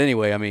 But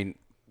anyway, I mean,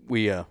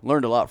 we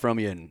learned a lot from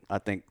you, and I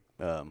think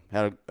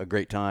had a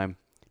great time.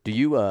 Do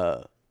you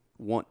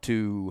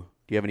do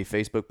you have any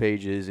Facebook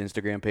pages,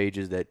 Instagram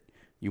pages that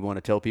you want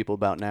to tell people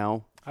about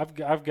now? I've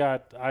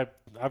got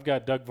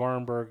Doug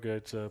Varnberg.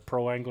 It's a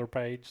pro angler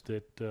page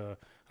that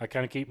I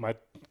kind of keep my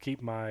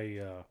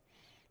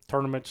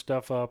tournament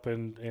stuff up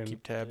and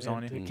Keep tabs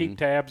on you. and keep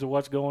tabs of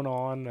what's going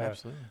on.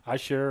 Absolutely. I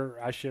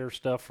share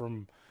stuff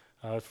from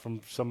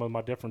some of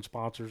my different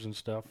sponsors and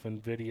stuff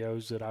and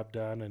videos that I've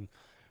done.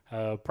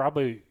 And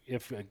probably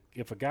if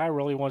a guy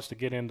really wants to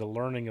get into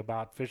learning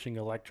about fishing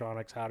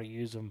electronics, how to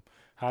use them,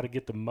 how to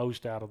get the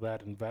most out of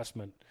that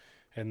investment,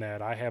 and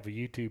that I have a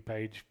YouTube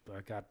page.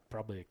 I got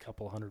probably a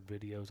couple hundred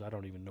videos. I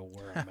don't even know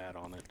where I'm at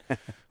on it.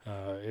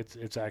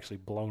 It's actually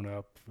blown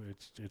up.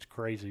 It's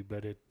crazy,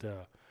 but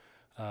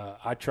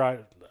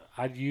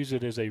I use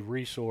it as a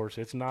resource.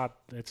 It's not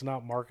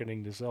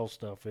marketing to sell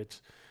stuff.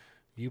 It's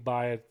you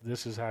buy it.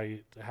 This is how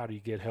do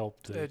you get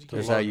help to Here's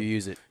learn how you it.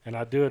 use it. And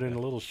I do it in a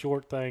little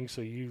short thing,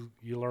 so you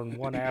learn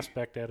one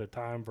aspect at a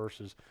time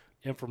versus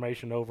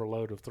information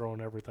overload of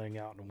throwing everything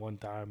out in one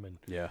time. And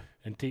Yeah.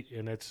 and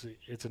it's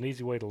an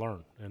easy way to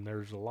learn. And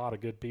there's a lot of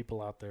good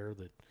people out there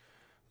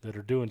that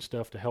are doing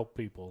stuff to help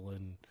people.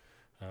 And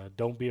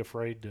don't be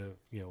afraid to,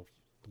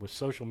 with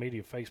social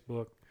media,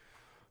 Facebook,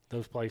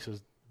 those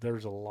places.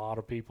 There's a lot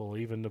of people.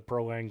 Even the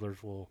pro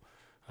anglers will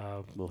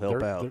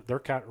help out.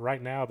 They're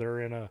right now.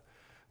 They're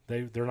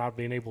not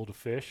being able to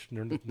fish.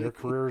 Their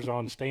careers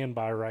on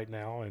standby right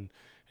now, and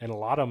a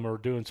lot of them are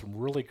doing some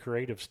really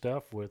creative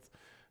stuff with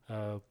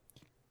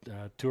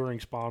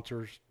touring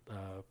sponsors,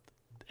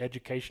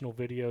 educational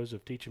videos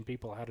of teaching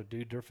people how to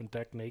do different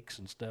techniques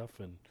and stuff,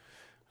 and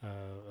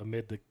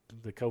amid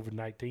the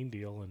COVID-19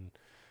 deal. And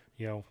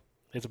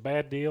it's a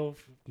bad deal.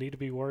 Need to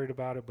be worried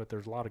about it, but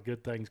there's a lot of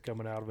good things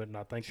coming out of it. And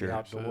I think the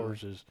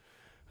outdoors is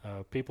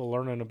people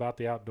learning about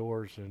the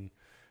outdoors. And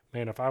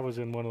man, if I was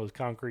in one of those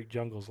concrete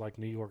jungles like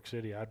New York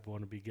City, I'd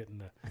want to be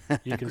getting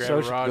you can Grab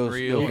a rod and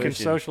reel. you can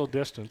fishing. social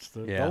distance.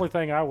 The only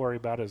thing I worry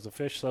about is the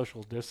fish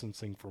social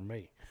distancing from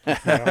me.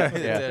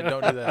 Yeah,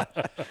 don't do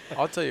that.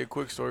 I'll tell you a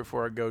quick story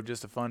before I go.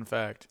 Just a fun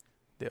fact: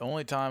 the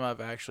only time I've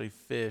actually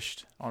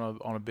fished on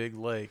a big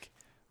lake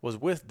was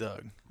with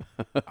Doug.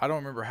 I don't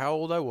remember how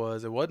old I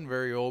was. It wasn't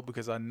very old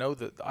because I know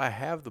that I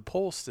have the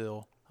pole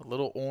still, a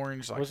little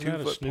orange, like Wasn't that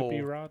a 2-foot Snoopy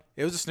pole. rod?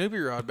 It was a Snoopy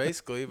rod,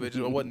 basically, but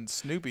it wasn't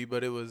Snoopy,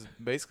 but it was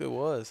basically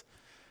was.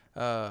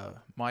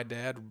 My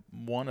dad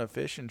won a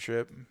fishing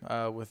trip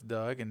with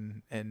Doug,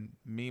 and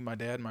me, my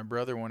dad, and my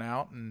brother went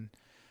out and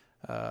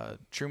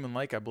Truman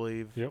Lake, I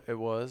believe it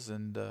was,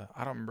 and I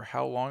don't remember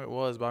how long it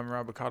was, but I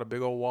remember I caught a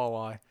big old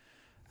walleye.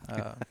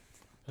 That's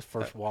the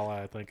first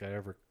walleye I think I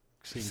ever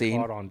seen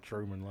caught on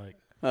Truman Lake.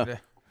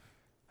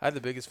 I had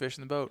the biggest fish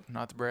in the boat,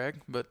 not to brag,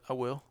 but I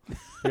will.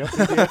 Yep,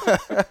 you did.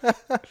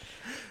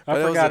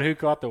 I forgot who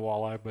caught the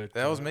walleye, but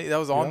that was me. That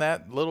was on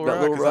that little That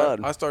rod. little 'Cause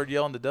rod. I started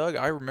yelling to Doug.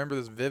 I remember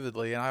this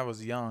vividly, and I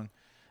was young.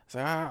 I was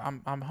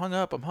like, I'm hung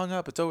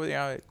up. It's over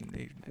there.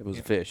 It was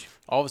a fish.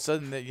 All of a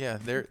sudden,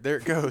 there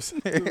it goes.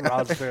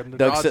 Rod's bending.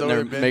 Doug's Rod's sitting there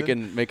over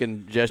bending.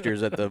 making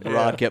gestures that the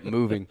rod kept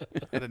moving.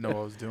 I didn't know what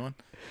I was doing,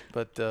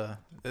 but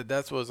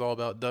that's what it's all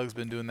about. Doug's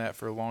been doing that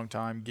for a long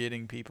time,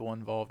 getting people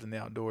involved in the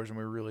outdoors, and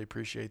we really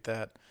appreciate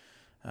that.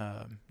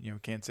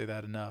 Can't say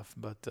that enough.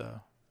 But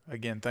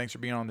again, thanks for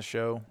being on the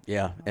show.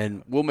 Yeah,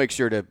 and we'll make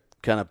sure to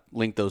kind of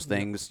link those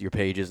things, your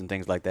pages and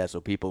things like that, so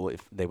people,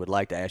 if they would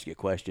like to ask you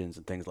questions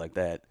and things like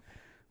that,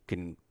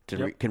 can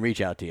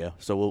reach out to you.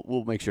 So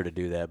we'll make sure to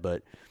do that.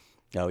 But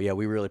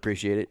we really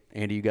appreciate it.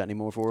 Andy, you got any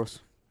more for us?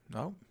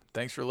 No,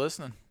 thanks for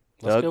listening.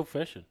 Let's go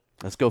fishing.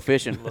 Let's go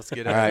fishing. Let's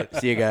get All at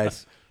right, see you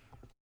guys.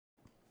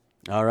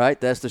 All right,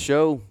 that's the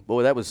show.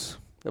 Boy, that was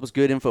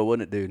good info,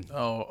 wasn't it, dude?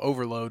 Oh,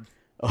 overload.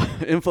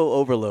 Info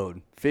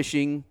overload,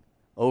 fishing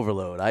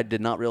overload. I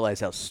did not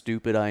realize how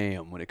stupid I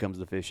am when it comes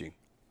to fishing.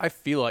 I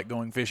feel like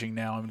going fishing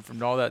now. I mean,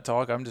 from all that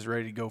talk, I'm just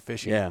ready to go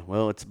fishing. Yeah,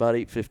 well, it's about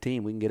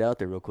 8:15. We can get out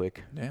there real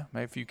quick. Yeah,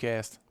 maybe a few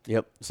casts.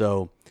 Yep.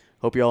 So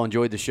hope you all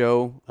enjoyed the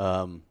show.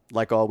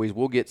 Like always,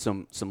 we'll get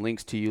some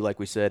links to you, like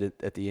we said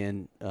at the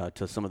end,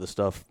 to some of the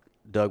stuff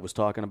Doug was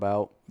talking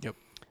about. Yep.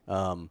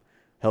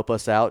 Help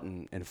us out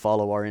and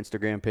follow our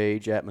Instagram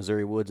page at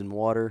Missouri Woods and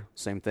Water.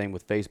 Same thing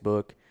with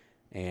Facebook.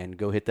 And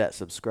go hit that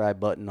subscribe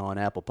button on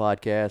Apple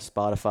Podcasts,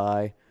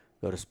 Spotify.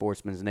 Go to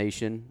Sportsman's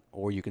Nation,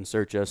 or you can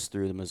search us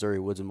through the Missouri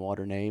Woods and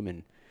Water name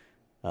and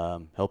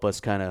help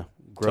us kind of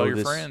grow Tell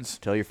this. your friends.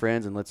 Tell your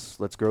friends, and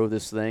let's grow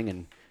this thing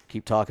and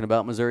keep talking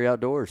about Missouri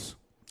outdoors.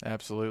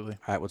 Absolutely. All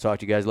right, we'll talk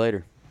to you guys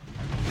later.